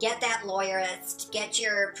 get that lawyerist, get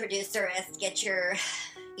your producerist, get your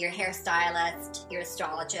hairstylist, your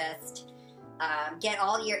astrologist, get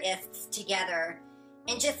all your ists together,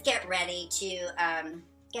 and just get ready to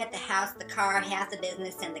get the house, the car, half the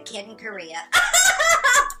business, and the kid in Korea.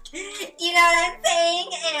 You know what I'm saying?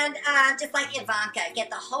 And just like Ivanka, get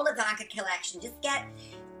the whole Ivanka collection.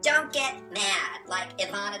 Don't get mad. Like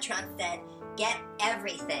Ivana Trump said, get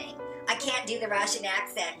everything. I can't do the Russian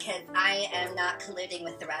accent because I am not colluding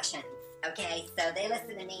with the Russians. Okay, so they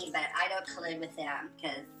listen to me, but I don't collude with them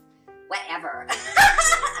because whatever.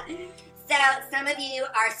 So some of you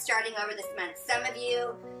are starting over this month. Some of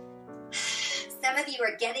you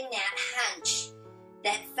are getting that hunch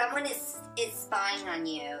that someone is spying on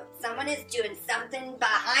you. Someone is doing something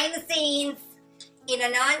behind the scenes in a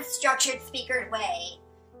non-structured, speakered way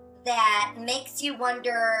that makes you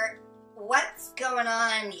wonder, what's going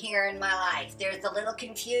on here in my life? There's a little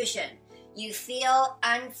confusion. You feel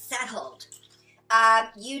unsettled.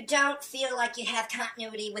 You don't feel like you have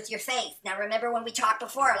continuity with your face. Now remember when we talked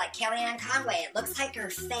before, like Kellyanne Conway, it looks like her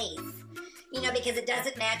face, you know, because it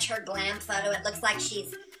doesn't match her glam photo. It looks like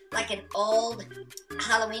she's like an old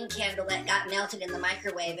Halloween candle that got melted in the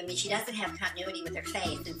microwave. I mean, she doesn't have continuity with her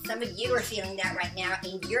face. And some of you are feeling that right now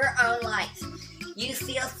in your own life. You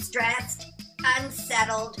feel stressed,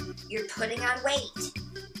 unsettled, you're putting on weight.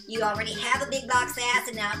 You already have a big box ass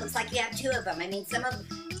and now it looks like you have two of them. I mean, some of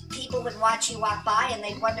people would watch you walk by and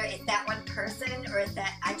they'd wonder, is that one person or is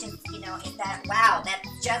that, is that, wow, that's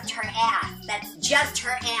just her ass. That's just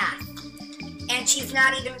her ass. And she's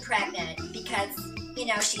not even pregnant because, you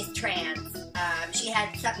know, she's trans. She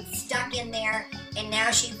had something stuck in there and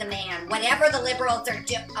now she's a man. Whatever the liberals are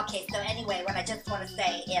doing. Okay, so anyway, what I just want to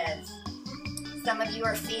say is some of you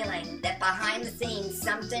are feeling that behind the scenes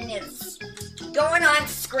something is going on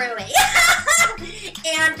screwy.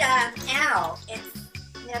 And,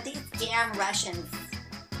 these damn Russians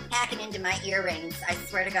hacking into my earrings, I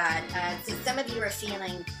swear to God. So some of you are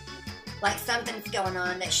feeling like something's going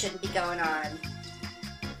on that shouldn't be going on.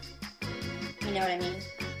 You know what I mean?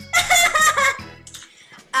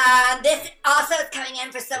 This also is coming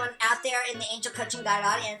in for someone out there in the Angel Coaching Guide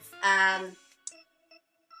audience.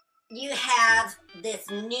 You have this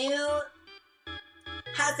new,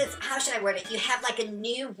 how should I word it? You have like a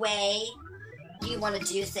new way you want to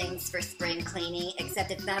do things for spring cleaning, except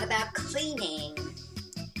it's not about cleaning.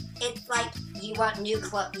 It's like you want new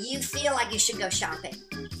clothes. You feel like you should go shopping.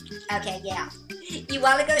 Okay, yeah. You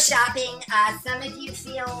want to go shopping. Some of you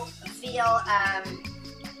feel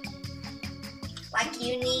like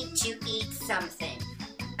you need to eat something.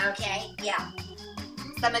 Okay, yeah.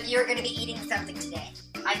 Some of you are going to be eating something today.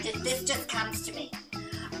 This just comes to me.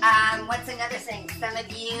 What's another thing? Some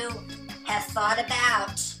of you have thought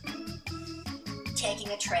about taking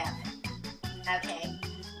a trip. Okay.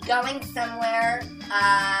 Going somewhere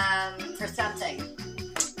for something.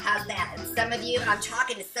 How's that? And some of you, I'm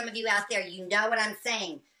talking to some of you out there, you know what I'm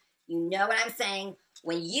saying. You know what I'm saying.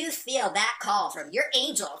 When you feel that call from your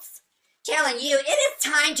angels telling you it is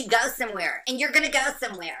time to go somewhere, and you're going to go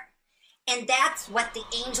somewhere. And that's what the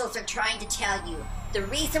angels are trying to tell you. The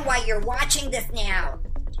reason why you're watching this now,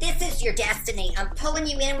 this is your destiny. I'm pulling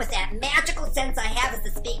you in with that magical sense I have as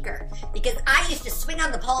a speaker. Because I used to swing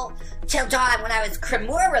on the pole till dawn when I was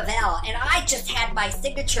Cremor Ravel, and I just had my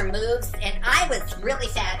signature moves, and I was really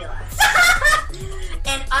fabulous.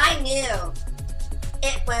 And I knew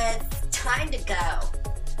it was time to go,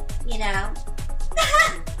 you know?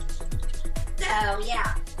 So,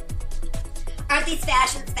 yeah. Aren't these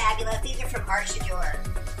fashions fabulous? These are from Art J'adore.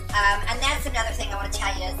 And that's another thing I want to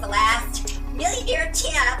tell you is the last millionaire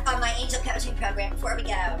tip on my angel coaching program before we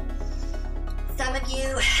go. Some of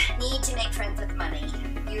you need to make friends with money.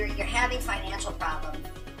 You're having financial problems.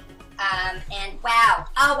 And wow,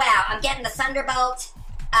 oh wow, I'm getting the Thunderbolt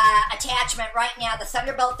attachment right now. The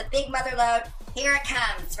Thunderbolt, the big mother load. Here it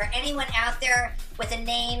comes for anyone out there with a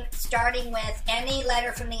name starting with any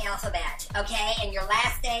letter from the alphabet, okay? And your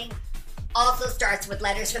last name also starts with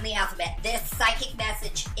letters from the alphabet. This psychic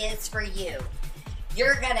message is for you.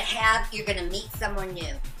 You're gonna meet someone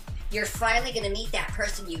new. You're finally gonna meet that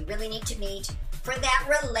person you really need to meet for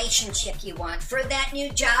that relationship you want, for that new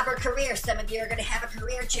job or career. Some of you are gonna have a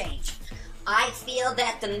career change. I feel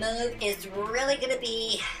that the move is really gonna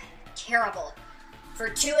be terrible for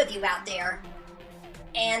 2 of you out there.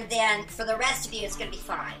 And then for the rest of you, it's gonna be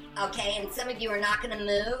fine, okay? And some of you are not gonna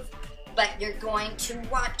move, but you're going to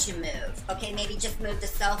want to move, okay? Maybe just move the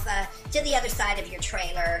sofa to the other side of your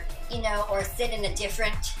trailer, you know, or sit in a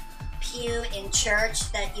different pew in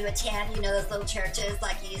church that you attend, you know, those little churches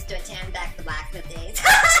like you used to attend back in the blacksmith days.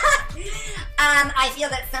 I feel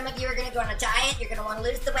that some of you are going to go on a diet. You're going to want to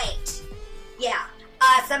lose the weight. Yeah.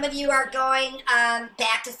 Some of you are going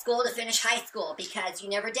back to school to finish high school because you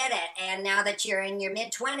never did it. And now that you're in your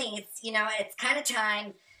mid-20s, you know, it's kind of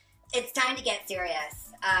time. It's time to get serious.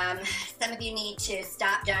 Some of you need to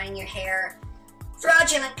stop dyeing your hair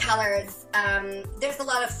fraudulent colors. There's a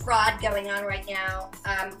lot of fraud going on right now.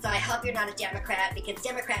 So I hope you're not a Democrat because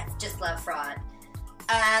Democrats just love fraud.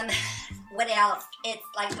 What else? It's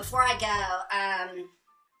like before I go,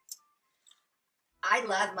 I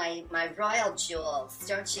love my royal jewels,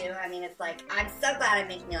 don't you? I mean, it's like, I'm so glad I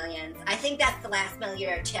make millions. I think that's the last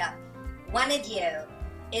millionaire tip. One of you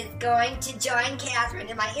is going to join Catherine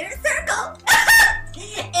in my inner circle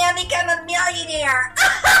and become a millionaire.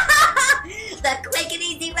 The quick and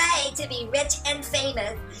easy way to be rich and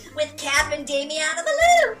famous with Catherine Damiana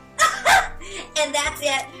Malou. And that's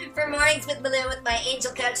it for Mornings with Malou with my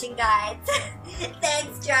angel coaching guides.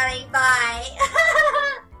 Thanks, Johnny. Bye.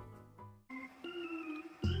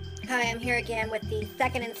 Hi, I'm here again with the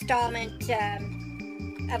second installment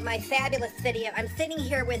of my fabulous video. I'm sitting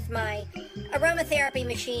here with my aromatherapy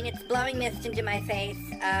machine. It's blowing mist into my face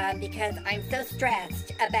because I'm so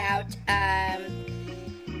stressed about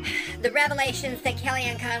the revelations that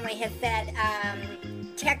Kellyanne Conway has said.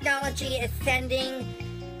 Technology is sending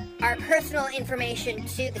our personal information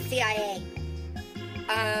to the CIA.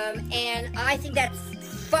 And I think that's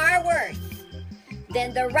far worse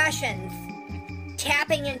than the Russians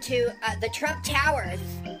tapping into the Trump towers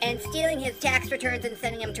and stealing his tax returns and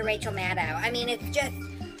sending them to Rachel Maddow. I mean, it's just,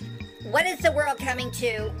 what is the world coming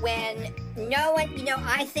to when no one, you know,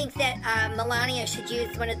 I think that Melania should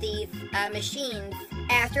use one of these machines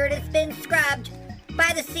after it has been scrubbed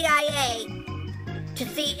by the CIA to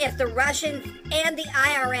see if the Russians and the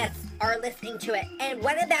IRS are listening to it. And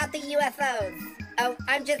what about the UFOs? Oh,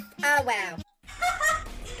 oh wow.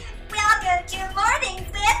 Welcome to Mornings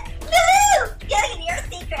with Lulu! Getting your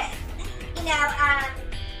secrets. You know,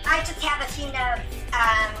 I just have a few notes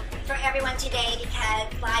for everyone today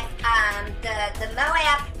because, like, the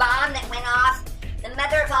Moab bomb that went off, the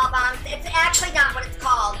mother of all bombs, it's actually not what it's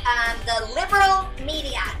called. The liberal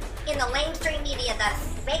media, in the mainstream media, the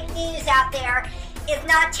fake news out there, is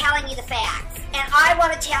not telling you the facts. And I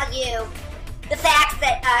want to tell you the facts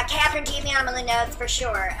that Catherine Damiana Malou knows for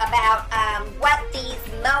sure about what these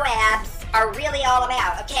Moabs are really all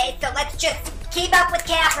about, okay? So let's just keep up with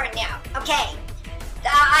Catherine now, okay?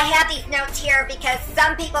 I have these notes here because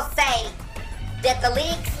some people say that the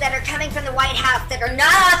leaks that are coming from the White House that are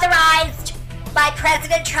not authorized by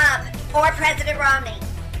President Trump or President Romney,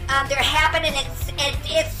 they're happening,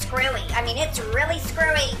 it's screwy. I mean, it's really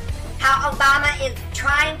screwy how Obama is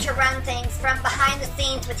trying to run things from behind the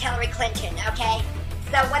scenes with Hillary Clinton, okay?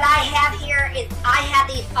 So what I have here is I have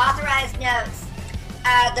these authorized notes.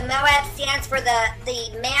 The MOAB stands for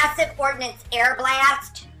the Massive Ordnance Air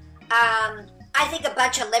Blast. I think a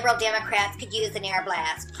bunch of liberal Democrats could use an air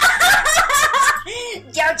blast.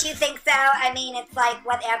 Don't you think so? I mean, it's like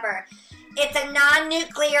whatever. It's a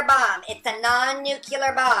non-nuclear bomb. It's a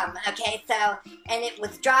non-nuclear bomb, okay? So, and it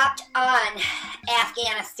was dropped on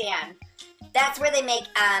Afghanistan. That's where they make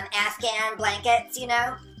Afghan blankets, you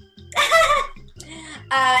know?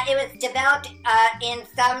 It was developed in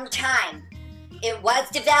some time. It was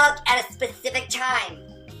developed at a specific time.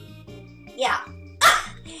 Yeah.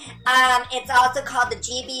 It's also called the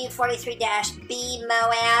GBU-43-B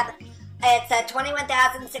Moab. It's a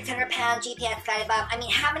 21,600-pound GPS-guided bomb. I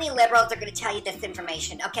mean, how many liberals are going to tell you this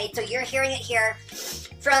information? Okay, so you're hearing it here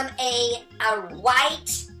from a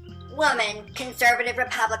white woman, conservative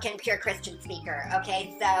Republican, pure Christian speaker.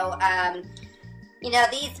 Okay, so, you know,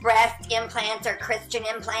 these breast implants are Christian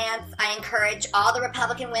implants. I encourage all the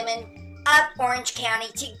Republican women of Orange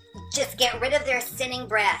County to just get rid of their sinning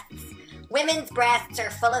breasts. Women's breasts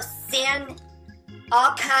are full of sin,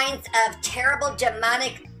 all kinds of terrible,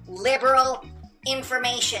 demonic, liberal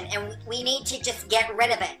information, and we need to just get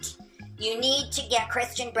rid of it. You need to get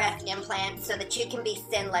Christian breast implants so that you can be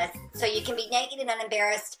sinless, so you can be naked and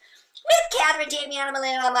unembarrassed with Catherine Damiano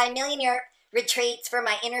Malou on my millionaire retreats for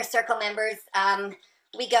my inner circle members.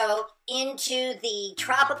 We go into the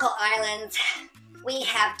tropical islands. We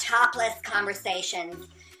have topless conversations,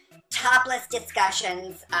 topless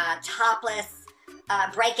discussions, topless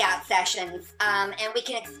breakout sessions, and we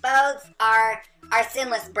can expose our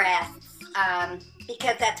sinless breasts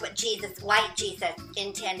because that's what white Jesus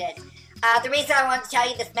intended. The reason I wanted to tell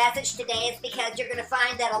you this message today is because you're going to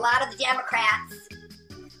find that a lot of the Democrats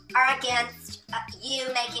are against you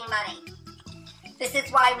making money. This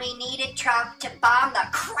is why we needed Trump to bomb the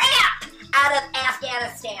crap out of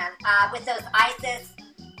Afghanistan with those ISIS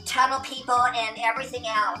tunnel people and everything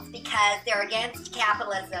else, because they're against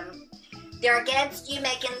capitalism. They're against you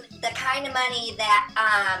making the kind of money that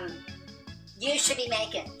you should be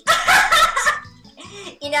making.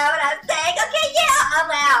 You know what I'm saying? Okay, yeah. Oh,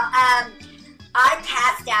 wow. I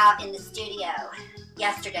passed out in the studio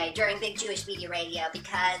yesterday during Big Jewish Media Radio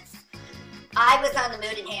because I was on the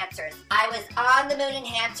mood enhancers. I was on the mood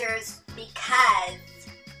enhancers because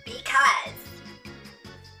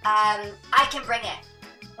I can bring it,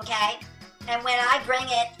 okay? And when I bring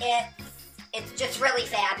it, it's just really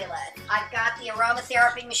fabulous. I've got the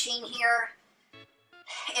aromatherapy machine here.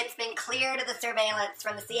 It's been cleared of the surveillance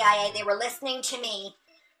from the CIA. They were listening to me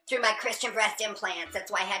through my Christian breast implants.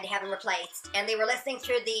 That's why I had to have them replaced. And they were listening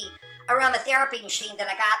through the aromatherapy machine that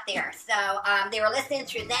I got there. So they were listening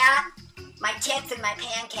through that, my tits and my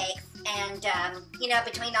pancakes. And, you know,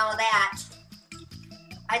 between all of that,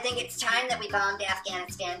 I think it's time that we bombed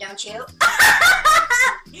Afghanistan, don't you?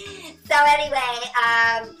 So anyway,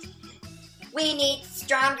 we need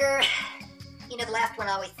stronger... You know, the left one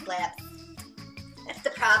always slips. That's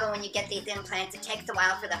the problem when you get these implants. It takes a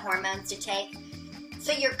while for the hormones to take.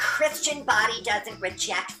 So your Christian body doesn't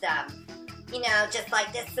reject them. You know, just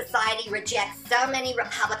like this society rejects so many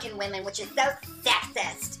Republican women, which is so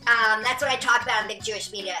sexist. That's what I talk about in Big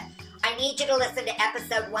Jewish Media. I need you to listen to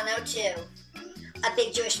episode 102 of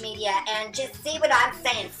Big Jewish Media and just see what I'm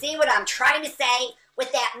saying. See what I'm trying to say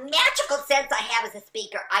with that magical sense I have as a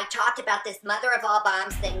speaker. I talked about this mother of all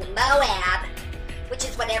bombs thing, the Moab, which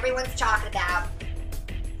is what everyone's talking about.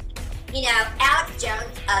 You know, Alex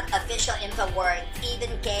Jones of Official InfoWars even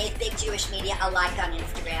gave Big Jewish Media a like on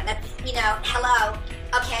Instagram. That's, you know, hello.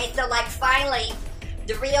 Okay, so like finally,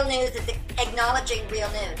 the real news is acknowledging real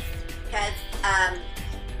news. Because,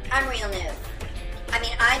 I'm real news. I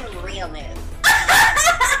mean, I'm real news.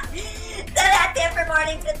 So that's it for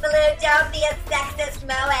Mornings with Malou. Don't be a sexist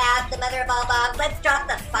Moab, the mother of all bombs. Let's drop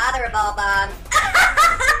the father of all bombs.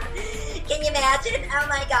 Can you imagine? Oh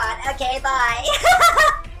my god. Okay, bye.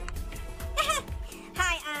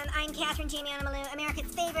 Hi, I'm Catherine Damiano Malou,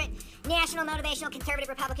 America's favorite national motivational conservative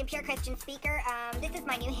Republican pure Christian speaker. This is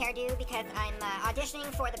my new hairdo because I'm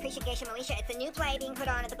auditioning for the Appreciate Geisha Militia. It's a new play being put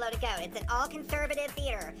on at the Bloated Goat. It's an all-conservative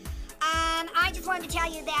theater. I just wanted to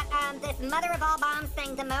tell you that this mother of all bombs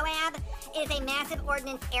thing, the Moab, is a massive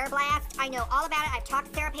ordnance air blast. I know all about it. I've talked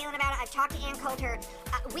to Sarah Palin about it. I've talked to Ann Coulter.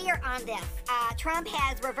 We are on this. Trump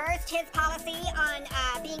has reversed his policy on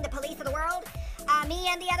being the police of the world. Me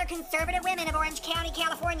and the other conservative women of Orange County,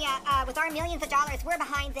 California, with our millions of dollars, we're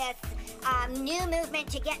behind this new movement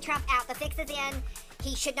to get Trump out. The fix is in.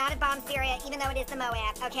 He should not have bombed Syria, even though it is the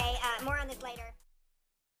Moab. Okay, more on this later.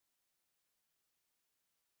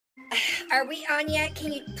 Are we on yet?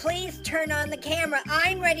 Can you please turn on the camera?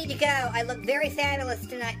 I'm ready to go. I look very fabulous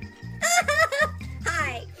tonight.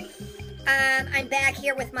 Hi. I'm back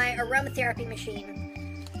here with my aromatherapy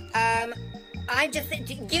machine.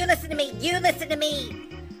 You listen to me. You listen to me.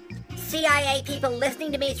 CIA people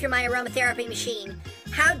listening to me through my aromatherapy machine.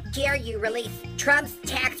 How dare you release Trump's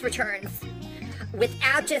tax returns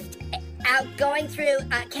without just going through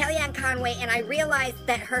Kellyanne Conway, and I realized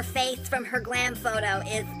that her face from her glam photo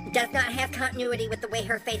is does not have continuity with the way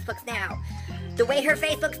her face looks now. The way her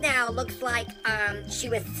face looks now looks like she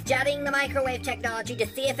was studying the microwave technology to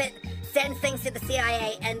see if it sends things to the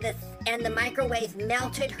CIA, and the microwave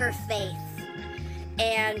melted her face.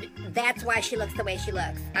 And that's why she looks the way she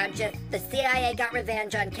looks. The CIA got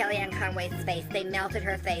revenge on Kellyanne Conway's face. They melted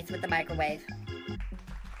her face with the microwave.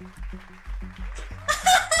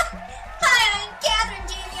 Hi, I'm Catherine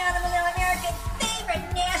Damiano Malou, America's favorite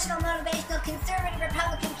national motivational conservative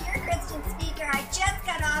Republican pure Christian speaker. I just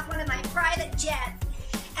got off one of my private jets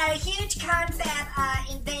at a huge confab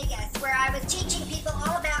in Vegas where I was teaching people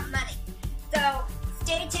all about money. So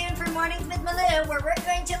stay tuned for Mornings with Malou, where we're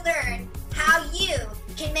going to learn how you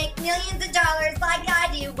can make millions of dollars like I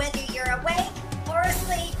do, whether you're awake or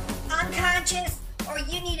asleep, unconscious, or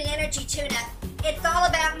you need an energy tune-up. It's all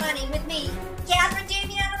about money with me, Catherine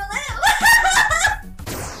Damiano Malou.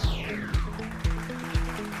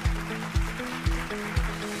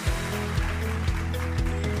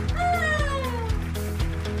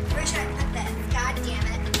 Where should I put this? God damn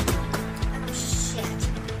it. Oh, shit.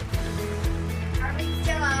 Are we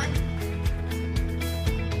still on?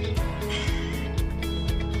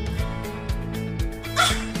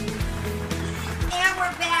 And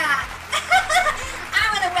we're back. I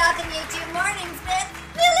want to welcome you to Mornings with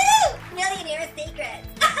Malou, Millionaire Secrets.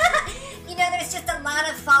 You know, there's just a lot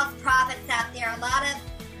of false prophets out there, a lot of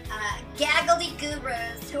gaggledy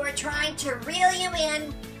gurus who are trying to reel you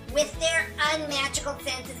in with their unmagical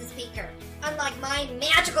sense as a speaker. Unlike my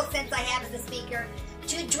magical sense I have as a speaker,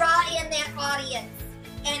 to draw in that audience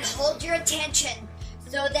and hold your attention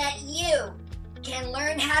so that you can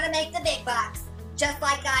learn how to make the big bucks, just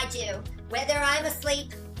like I do, whether I'm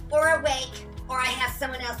asleep or awake or I have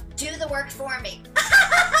someone else do the work for me.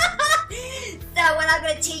 So what I'm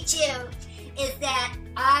going to teach you is that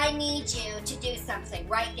I need you to do something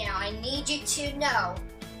right now. I need you to know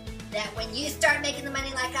that when you start making the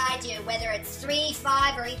money like I do, whether it's 3,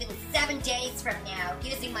 5, or even 7 days from now,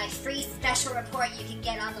 using my free special report you can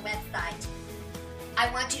get on the website, I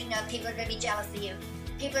want you to know people are going to be jealous of you.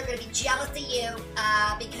 People are going to be jealous of you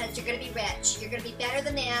because you're going to be rich. You're going to be better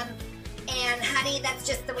than them. And honey, that's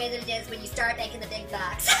just the way that it is when you start making the big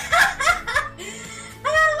bucks.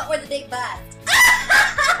 Or the big bucks.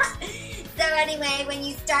 So anyway, when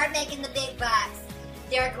you start making the big bucks,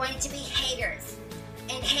 there are going to be haters.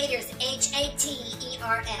 And haters, Haters,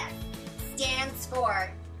 stands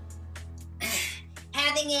for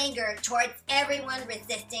having anger towards everyone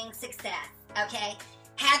resisting success, okay?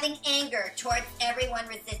 Having anger towards everyone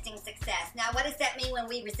resisting success. Now, what does that mean when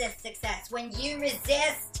we resist success? When you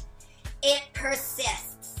resist, it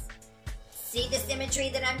persists. See this imagery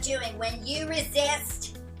that I'm doing? When you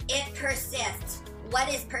resist, it persists. What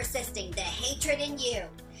is persisting? The hatred in you.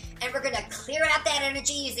 And we're going to clear out that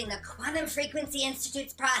energy using the Quantum Frequency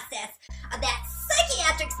Institute's process of that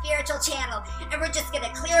psychiatric spiritual channel. And we're just going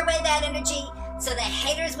to clear away that energy so the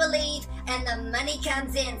haters will leave and the money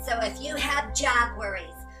comes in. So if you have job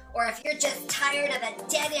worries, or if you're just tired of a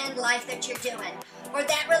dead-end life that you're doing, or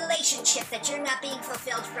that relationship that you're not being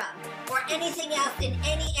fulfilled from, or anything else in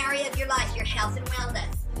any area of your life, your health and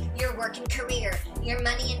wellness, your work and career, your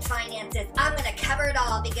money and finances, I'm going to cover it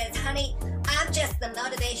all because, honey, I'm just the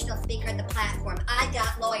motivational speaker at the platform. I've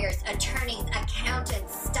got lawyers, attorneys,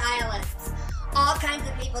 accountants, stylists, all kinds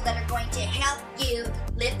of people that are going to help you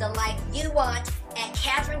live the life you want at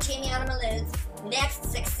Catherine Damiano Malou's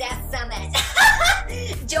next Success Summit.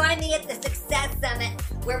 Join me at the Success Summit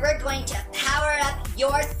where we're going to power up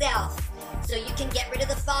yourself so you can get rid of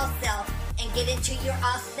the false self and get into your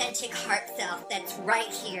authentic heart self that's right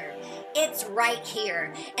here. It's right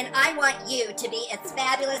here. And I want you to be as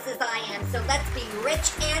fabulous as I am. So let's be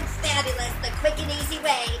rich and fabulous the quick and easy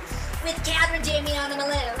way with Catherine Damiano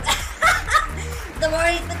Malou. The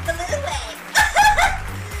Mornings with Malou way.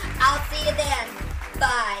 I'll see you then.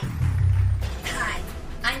 Bye. Hi,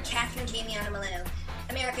 I'm Catherine Damiano Malou,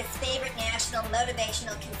 America's favorite national,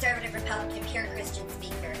 motivational, conservative, Republican, pure Christian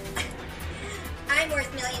speaker. I'm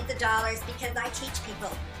worth millions of dollars because I teach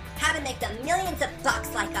people how to make the millions of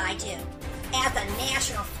bucks like I do as a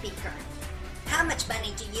national speaker. How much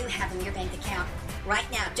money do you have in your bank account right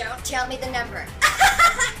now? Don't tell me the number.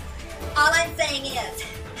 All I'm saying is,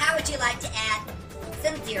 how would you like to add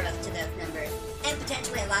some zeros to those numbers? And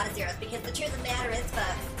potentially a lot of zeros, because the truth of the matter is,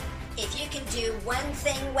 folks, if you can do one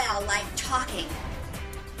thing well, like talking,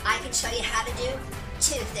 I can show you how to do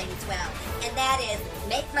 2 things well, and that is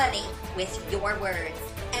make money with your words.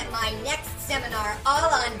 At my next seminar, all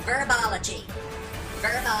on verbology.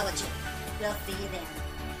 Verbology. We'll see you then.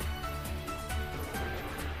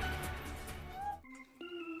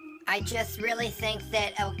 I just really think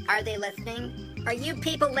that, are they listening? Are you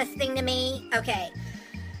people listening to me? Okay.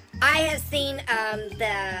 I have seen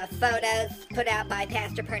the photos put out by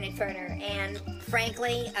Pastor Pernod Ferner, and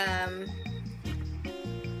frankly, I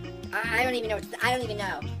don't even know. I don't even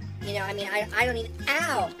know. You know, I mean, I don't even.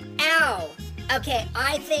 Ow! Okay,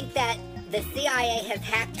 I think that the CIA has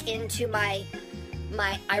hacked into my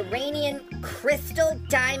Iranian crystal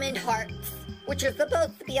diamond hearts, which are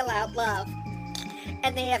supposed to be about love.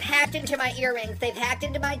 And they have hacked into my earrings. They've hacked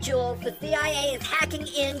into my jewels. The CIA is hacking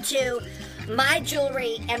into my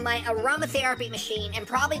jewelry and my aromatherapy machine and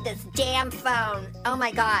probably this damn phone. Oh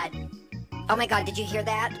my God. Oh my God, did you hear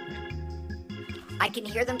that? I can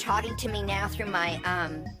hear them talking to me now through my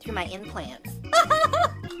implants.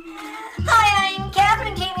 Hi, I'm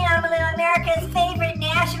Catherine Jamie Amalu, America's favorite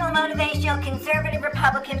national motivational conservative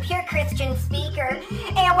Republican pure Christian speaker,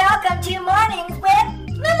 and welcome to Mornings with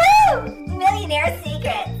Malou, Millionaire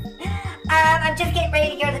Secrets. I'm just getting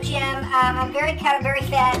ready to go to the gym. I'm very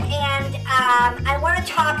fat, and I want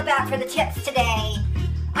to talk about for the tips today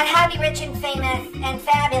on how to be rich and famous and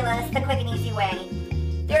fabulous the quick and easy way.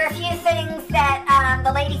 There are a few things that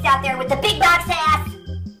the ladies out there with the big box ass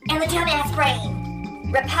and the dumbass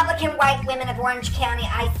brain, Republican white women of Orange County,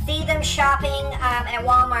 I see them shopping at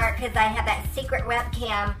Walmart because I have that secret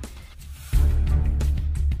webcam.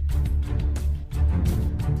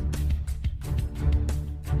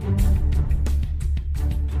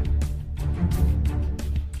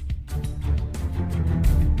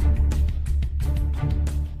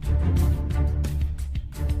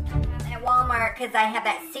 Because I have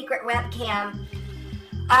that secret webcam, and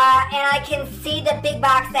I can see the big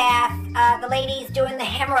box ass, the ladies doing the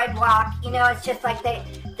hemorrhoid walk. You know, it's just like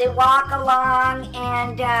they walk along,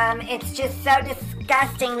 and it's just so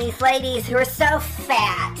disgusting, these ladies who are so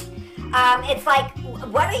fat. It's like,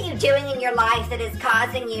 what are you doing in your life that is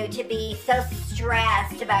causing you to be so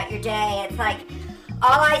stressed about your day? It's like,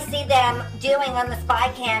 all I see them doing on the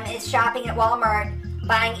spy cam is shopping at Walmart,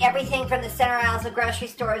 buying everything from the center aisles of grocery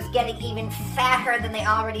stores, getting even fatter than they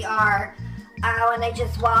already are. Oh, and they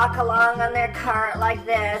just walk along on their cart like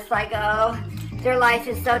this, like, oh, their life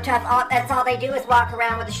is so tough. That's all they do is walk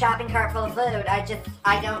around with a shopping cart full of food.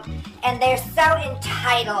 I don't, and they're so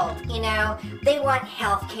entitled, you know, they want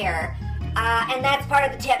health care. And that's part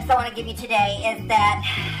of the tips I want to give you today is that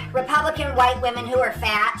Republican white women who are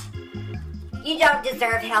fat, you don't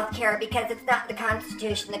deserve health care because it's not the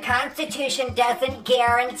Constitution. The Constitution doesn't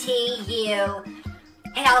guarantee you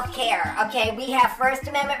health care, okay? We have First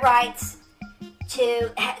Amendment rights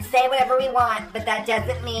to say whatever we want, but that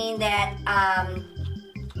doesn't mean that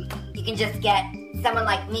you can just get someone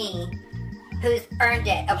like me who's earned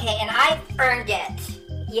it, okay? And I've earned it,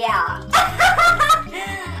 yeah.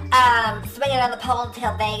 Swinging on the pole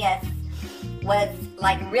until Vegas was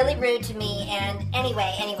like really rude to me, and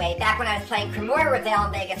anyway, back when I was playing Cremora Revel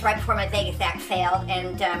in Vegas, right before my Vegas act failed,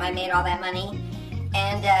 and I made all that money,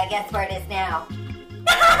 and guess where it is now?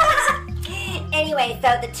 Anyway,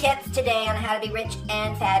 so the tips today on how to be rich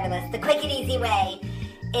and fabulous, the quick and easy way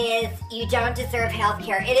is you don't deserve health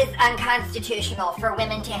care. It is unconstitutional for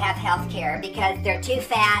women to have health care because they're too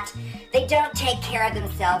fat, they don't take care of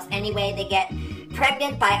themselves anyway, they get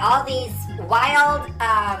pregnant by all these wild,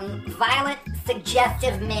 violent,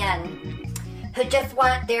 suggestive men who just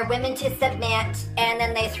want their women to submit, and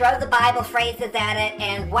then they throw the Bible phrases at it,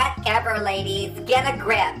 and whatever, ladies, get a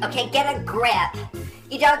grip, okay, get a grip.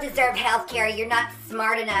 You don't deserve health care. You're not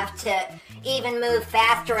smart enough to even move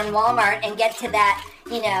faster in Walmart and get to that,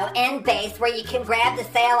 you know, end base where you can grab the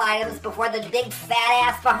sale items before the big fat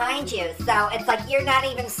ass behind you. So it's like you're not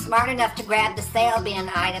even smart enough to grab the sale bin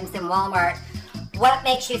items in Walmart. What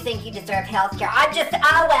makes you think you deserve health care? I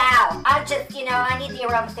need the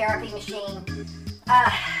aromatherapy machine.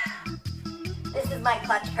 This is my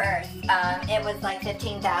clutch purse. It was like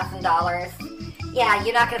 $15,000. Yeah,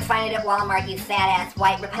 you're not gonna find it at Walmart, you fat-ass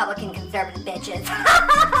white Republican conservative bitches.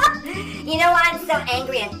 You know why I'm so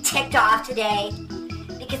angry and ticked off today?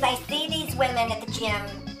 Because I see these women at the gym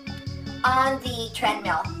on the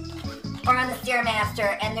treadmill or on the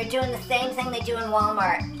Stairmaster, and they're doing the same thing they do in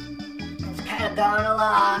Walmart. Just kind of going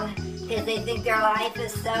along because they think their life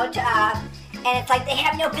is so tough, and it's like they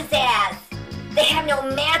have no pizzazz. They have no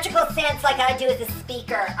magical sense like I do as a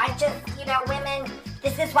speaker. Women,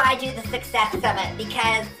 this is why I do the Success Summit,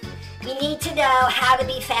 because you need to know how to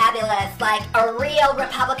be fabulous, like a real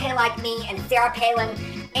Republican like me and Sarah Palin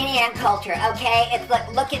in Ann Coulter, okay? It's like,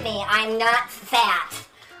 look at me, I'm not fat.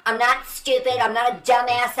 I'm not stupid, I'm not a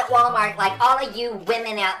dumbass at Walmart like all of you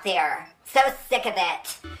women out there. So sick of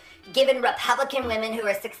it. Giving Republican women who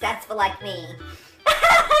are successful like me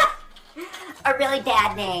a really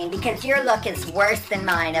bad name because your look is worse than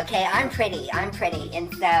mine, okay? I'm pretty.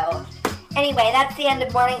 And so, anyway, that's the end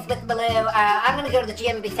of Mornings with Malou. I'm going to go to the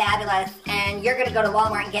gym and be fabulous, and you're going to go to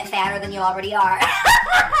Walmart and get fatter than you already are.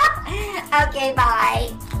 Okay,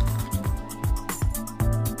 bye.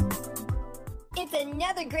 It's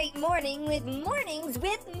another great morning with Mornings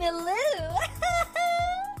with Malou.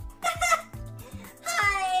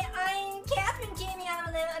 Hi, I'm Catherine Jamie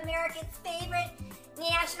Malou, America's favorite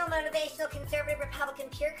national motivational conservative Republican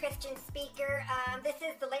pure Christian speaker. This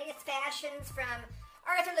is the latest fashions from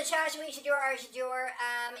Arthur Lajajouisador.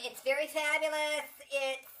 It's very fabulous.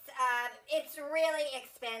 It's really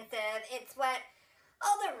expensive. It's what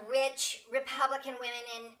all the rich Republican women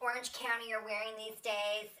in Orange County are wearing these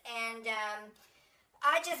days. And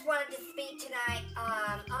I just wanted to speak tonight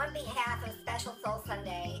on behalf of Special Soul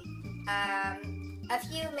Sunday. A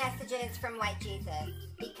few messages from White Jesus,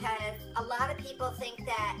 because a lot of people think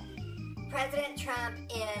that President Trump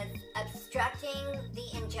is obstructing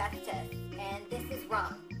the injustice, and this is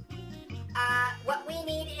wrong. What we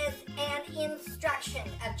need is an instruction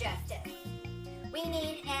of justice. We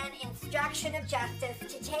need an instruction of justice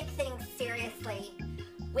to take things seriously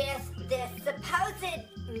with this supposed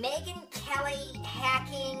Megyn Kelly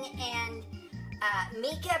hacking and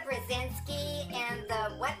Mika Brzezinski and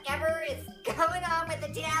the whatever is going on with the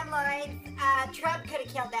tabloids. Trump could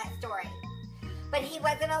have killed that story. But he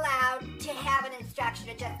wasn't allowed to have an instruction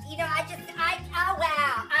of justice. You know, oh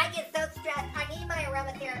wow, I get so stressed. I need my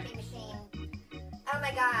aromatherapy machine. Oh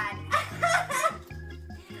my God.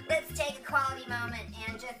 Let's take a quality moment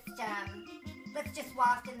and let's just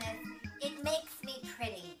waft in this. It makes me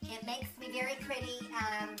pretty. It makes me very pretty.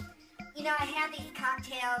 You know, I have these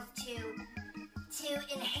cocktails to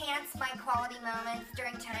enhance my quality moments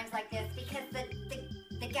during times like this, because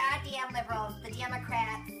the goddamn liberals, the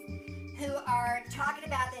Democrats, who are talking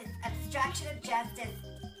about this obstruction of justice,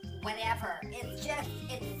 whatever. It's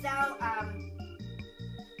so,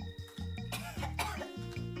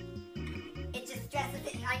 it just stresses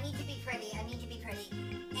it. I need to be pretty.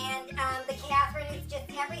 And the Catherine is just,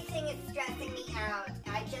 everything is stressing me out.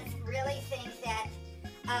 I just really think that,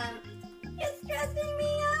 it's stressing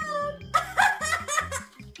me out.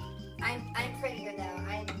 I'm prettier though.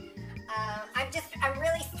 I'm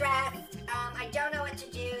really stressed. I don't know what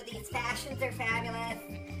to do. These fashions are fabulous.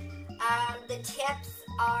 The tips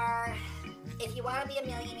are, if you want to be a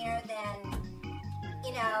millionaire, then,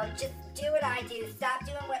 you know, just do what I do. Stop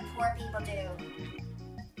doing what poor people do.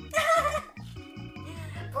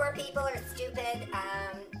 Poor people are stupid.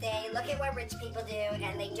 They look at what rich people do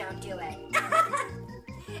and they don't do it.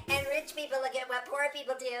 And rich people look at what poor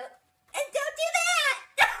people do and don't do that.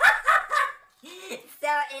 So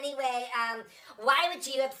anyway, why would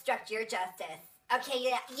you obstruct your justice? Okay,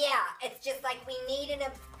 yeah, it's just like we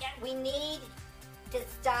need to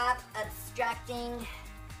stop obstructing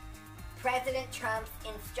President Trump's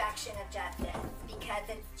instruction of justice, because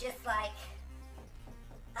it's just like,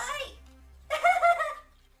 hi.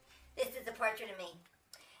 This is a portrait of me.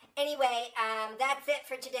 Anyway, that's it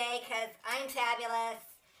for today, because I'm fabulous.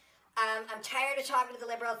 I'm tired of talking to the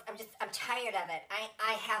liberals. I'm tired of it.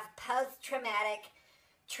 I have post-traumatic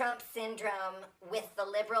Trump syndrome with the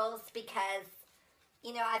liberals, because,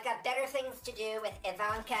 you know, I've got better things to do with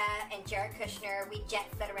Ivanka and Jared Kushner. We jet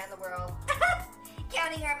set around the world,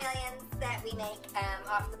 counting our millions that we make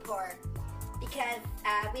off the poor, because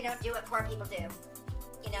we don't do what poor people do.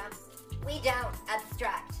 You know, we don't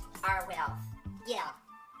obstruct our wealth. Yeah.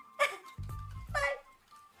 Bye.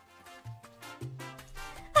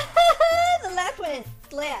 The left one is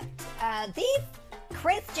slipped. These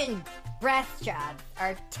Christian breast jobs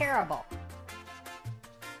are terrible.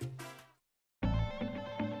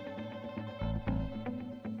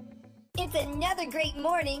 It's another great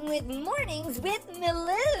morning with Mornings with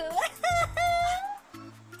Malou.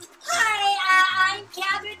 Hi, I'm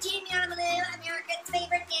Catherine Jamie Malou, America's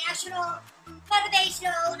favorite national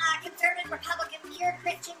motivational conservative Republican pure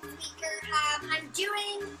Christian speaker. I'm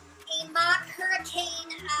doing a mock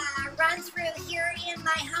hurricane run through here in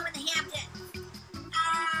my home in the Hamptons.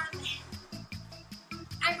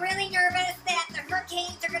 I'm really nervous that the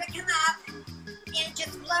hurricanes are going to come up and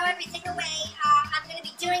just blow everything away. I'm going to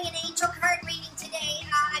be doing an angel card reading today.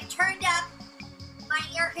 I've turned up my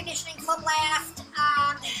air conditioning full blast.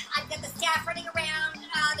 I've got the staff running around.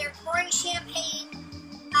 They're pouring champagne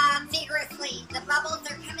vigorously. The bubbles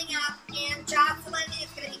are coming up, and Jocelyn is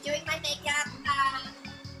going to be doing my makeup.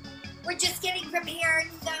 We're just getting prepared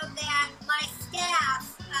so that my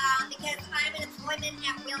staff, because I'm an employment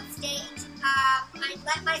at will state, I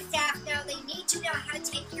let my staff know they need to know how to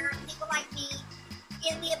take care of people like me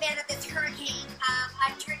in the event of this hurricane.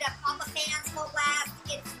 I've turned up all the fans full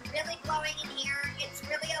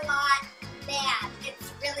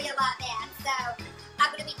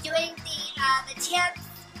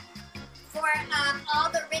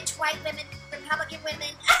white women, Republican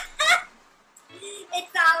women.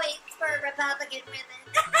 It's always for Republican women.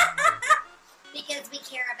 Because we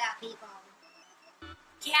care about people.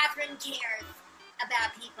 Catherine cares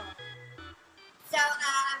about people. So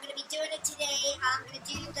I'm going to be doing it today. I'm going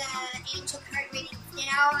to do the angel card readings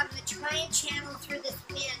now. I'm going to try and channel through this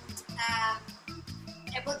wind.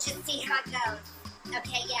 And we'll just see how it goes.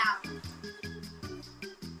 Okay, yeah.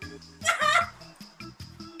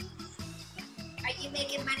 Are you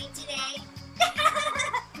making money today?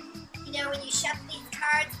 You know, when you shuffle these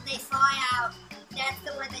cards and they fly out, that's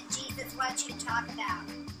the one that Jesus wants you to talk about.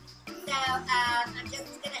 So, I'm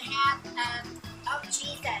just gonna have, oh,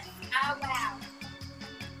 Jesus. Oh, wow.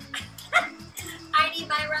 I need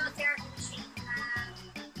my aromatherapy machine.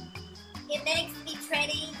 It makes me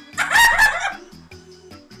pretty.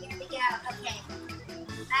 Here we go. Okay.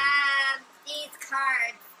 These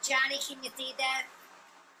cards. Johnny, can you see this?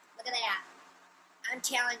 Look at that. I'm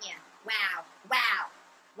telling you. Wow. Wow.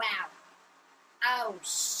 Wow. Oh,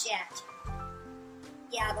 shit.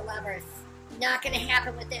 Yeah, the lovers. Not gonna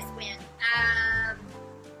happen with this win.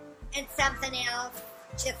 And something else,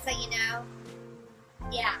 just so you know.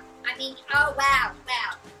 Yeah, I mean, oh, wow,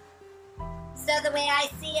 wow. So the way I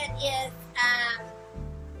see it is,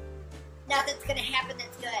 nothing's gonna happen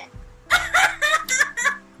that's good.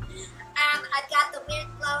 I've got the wind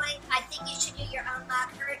blowing. I think you should do your own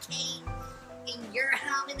mock hurricane in your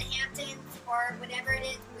home in the Hamptons, or whatever it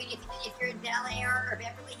is, if you're in Bel Air or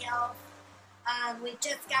Beverly Hills. We've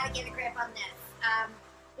just got to get a grip on this.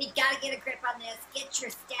 We've got to get a grip on this. Get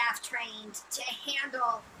your staff trained to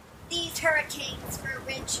handle these hurricanes for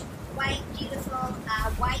rich, white, beautiful,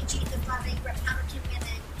 white, Jesus-loving Republican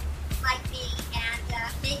women like me. And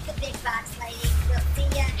make the big bucks, ladies. We'll see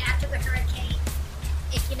you after the hurricane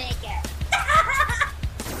if you make it.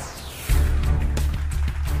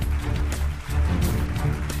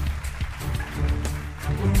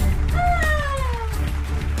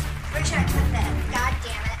 Where should I put this? God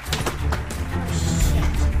damn it. Oh,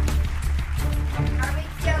 shit. Are we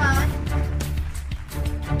still on?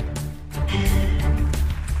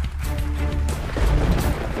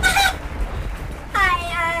 Hi,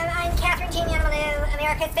 I'm Catherine Jamie Amalou,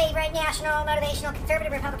 America's favorite national, motivational,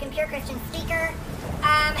 conservative, Republican, pure Christian speaker.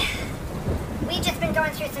 We've just been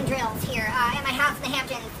going through some drills here at my house in the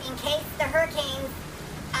Hamptons in case the hurricanes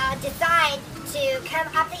decide to come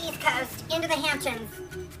up the East Coast into the Hamptons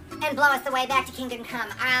and blow us away back to Kingdom Come.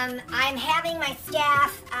 I'm having my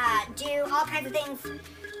staff do all kinds of things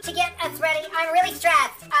to get us ready. I'm really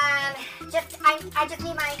stressed. I just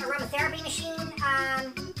need my aromatherapy machine.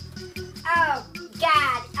 Oh,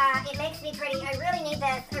 God, it makes me pretty. I really need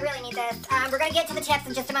this. We're going to get to the tips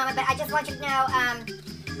in just a moment, but I just want you to know,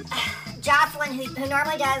 Jocelyn, who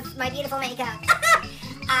normally does my beautiful makeup,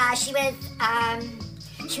 she was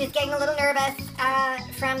getting a little nervous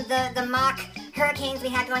from the mock hurricanes we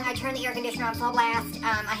had going. I turned the air conditioner on full blast.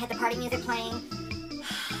 I had the party music playing.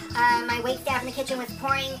 My waitstaff in the kitchen was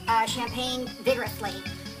pouring champagne vigorously.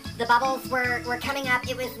 The bubbles were coming up.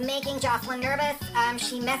 It was making Jocelyn nervous.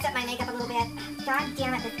 She messed up my makeup a little bit. God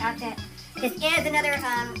damn it, this outfit. This is another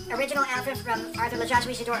original outfit from Arthur LaJage.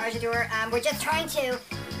 We j'adore, j'adore. We're just trying to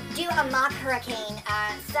do a mock hurricane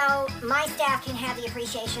so my staff can have the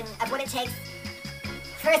appreciation of what it takes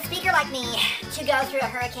for a speaker like me to go through a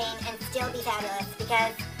hurricane and still be fabulous,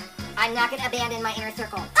 because I'm not going to abandon my inner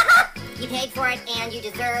circle. You paid for it, and you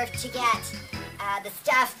deserve to get the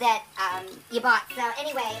stuff that you bought. So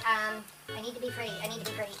anyway, I need to be pretty.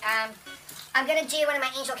 I'm going to do one of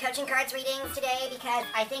my angel coaching cards readings today because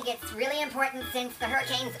I think it's really important since the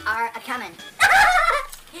hurricanes are a-coming.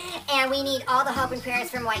 And we need all the hope and prayers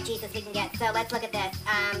from white Jesus we can get. So let's look at this.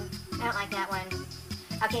 I don't like that one.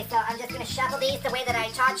 Okay, so I'm just going to shuffle these the way that I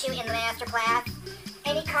taught you in the master class.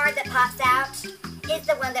 Any card that pops out is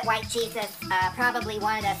the one that white Jesus probably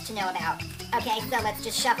wanted us to know about. Okay, so let's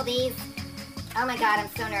just shuffle these. Oh my God, I'm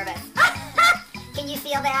so nervous. Can you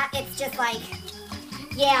feel that? It's just like,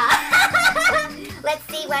 yeah. Let's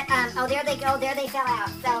see what, oh, there they go. There they fell out.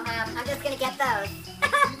 So I'm just going to get those.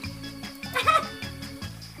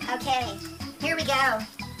 Okay, here we go.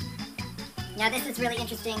 Now this is really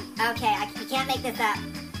interesting. Okay, you can't make this up.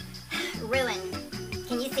 Ruin.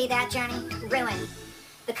 Can you see that, Johnny? Ruin.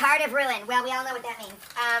 The card of ruin. Well, we all know what that means.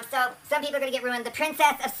 So some people are going to get ruined. The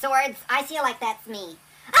Princess of Swords. I feel like that's me.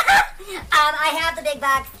 I have the big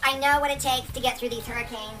bucks. I know what it takes to get through these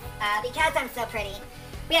hurricanes because I'm so pretty.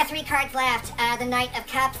 We have 3 cards left. The Knight of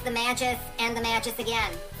Cups, the Magus, and the Magus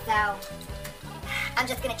again. So I'm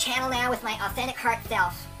just going to channel now with my authentic heart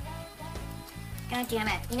self. God damn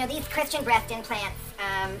it. You know, these Christian breast implants,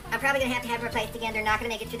 I'm probably gonna have to have them replaced again. They're not gonna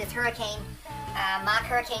make it through this hurricane, mock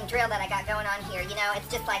hurricane drill that I got going on here. You know, it's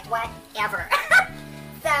just like, whatever.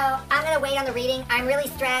 So, I'm gonna wait on the reading. I'm really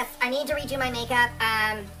stressed. I need to redo my makeup.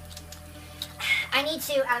 I need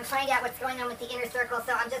to find out what's going on with the inner circle,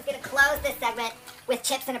 so I'm just gonna close this segment with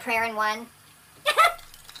chips and a prayer in one.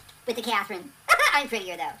 With the Catherine. I'm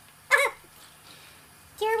prettier, though.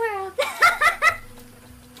 Dear world.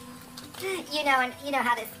 You know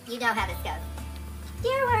how this goes.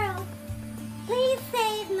 Dear world, please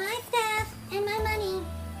save my staff and my money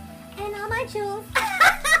and all my jewels.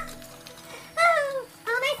 Oh,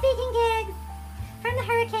 all my speaking gigs from the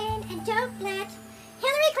hurricane, and don't let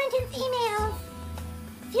Hillary Clinton's emails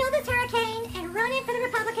fuel this hurricane and run it for the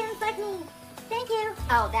Republicans like me. Thank you.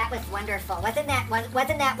 Oh, that was wonderful. Wasn't that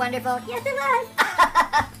wonderful? Yes, it was.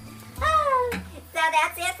 Oh. So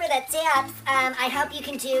that's it for the tips. I hope you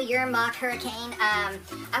can do your mock hurricane. I'm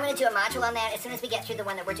going to do a module on that as soon as we get through the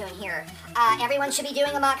one that we're doing here. Everyone should be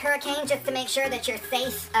doing a mock hurricane just to make sure that your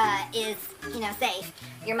safe is, safe.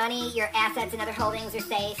 Your money, your assets, and other holdings are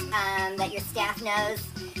safe. That your staff knows.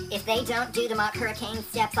 If they don't do the mock hurricane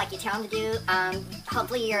steps like you tell them to do,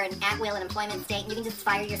 hopefully you're an at-will in employment state and you can just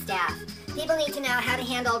fire your staff. People need to know how to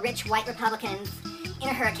handle rich white Republicans in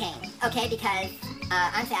a hurricane, okay? Because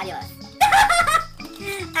I'm fabulous.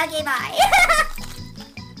 Okay, bye.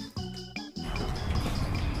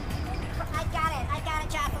 I got it,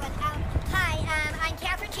 Jocelyn. Hi, I'm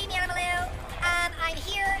Catherine G. Manimalou. I'm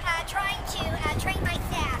here trying to train my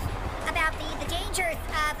staff about the dangers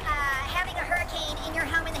of having a hurricane in your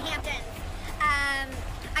home in the Hamptons.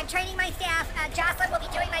 I'm training my staff. Jocelyn will be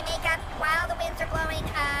doing my makeup while the winds are blowing.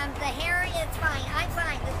 The hair is fine. I'm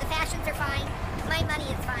fine. The fashions are fine. My money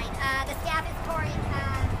is fine. The staff is pouring.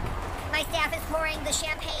 My staff is pouring the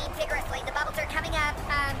champagne vigorously. The bubbles are coming up.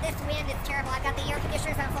 This wind is terrible. I've got the air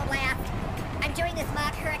conditioners on full blast. I'm doing this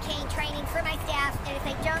mock hurricane training for my staff, and if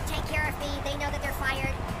they don't take care of me, they know that they're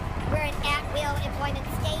fired. We're an at-will employment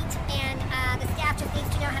state, and the staff just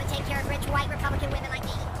needs to know how to take care of rich white Republican women like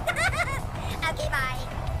me. Okay, bye.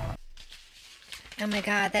 Oh my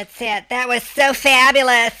God, that's it. That was so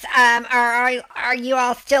fabulous. Are you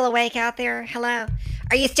all still awake out there? Hello?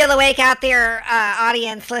 Are you still awake out there,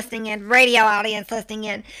 audience listening in, radio audience listening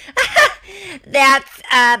in? That's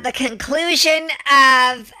the conclusion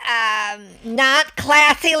of Not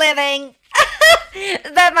Classy Living.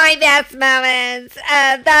 My best moments.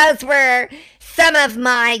 Those were some of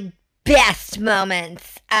my best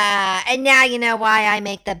moments. And now you know why I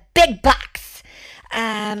make the big bucks.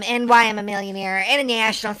 And why I'm a millionaire and a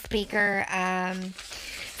national speaker.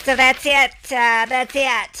 So that's it. That's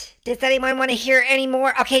it. Does anyone want to hear any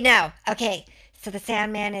more? Okay, no. Okay. So the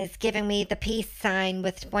sound man is giving me the peace sign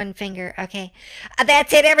with one finger. Okay.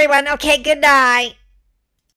 That's it, everyone. Okay, good night.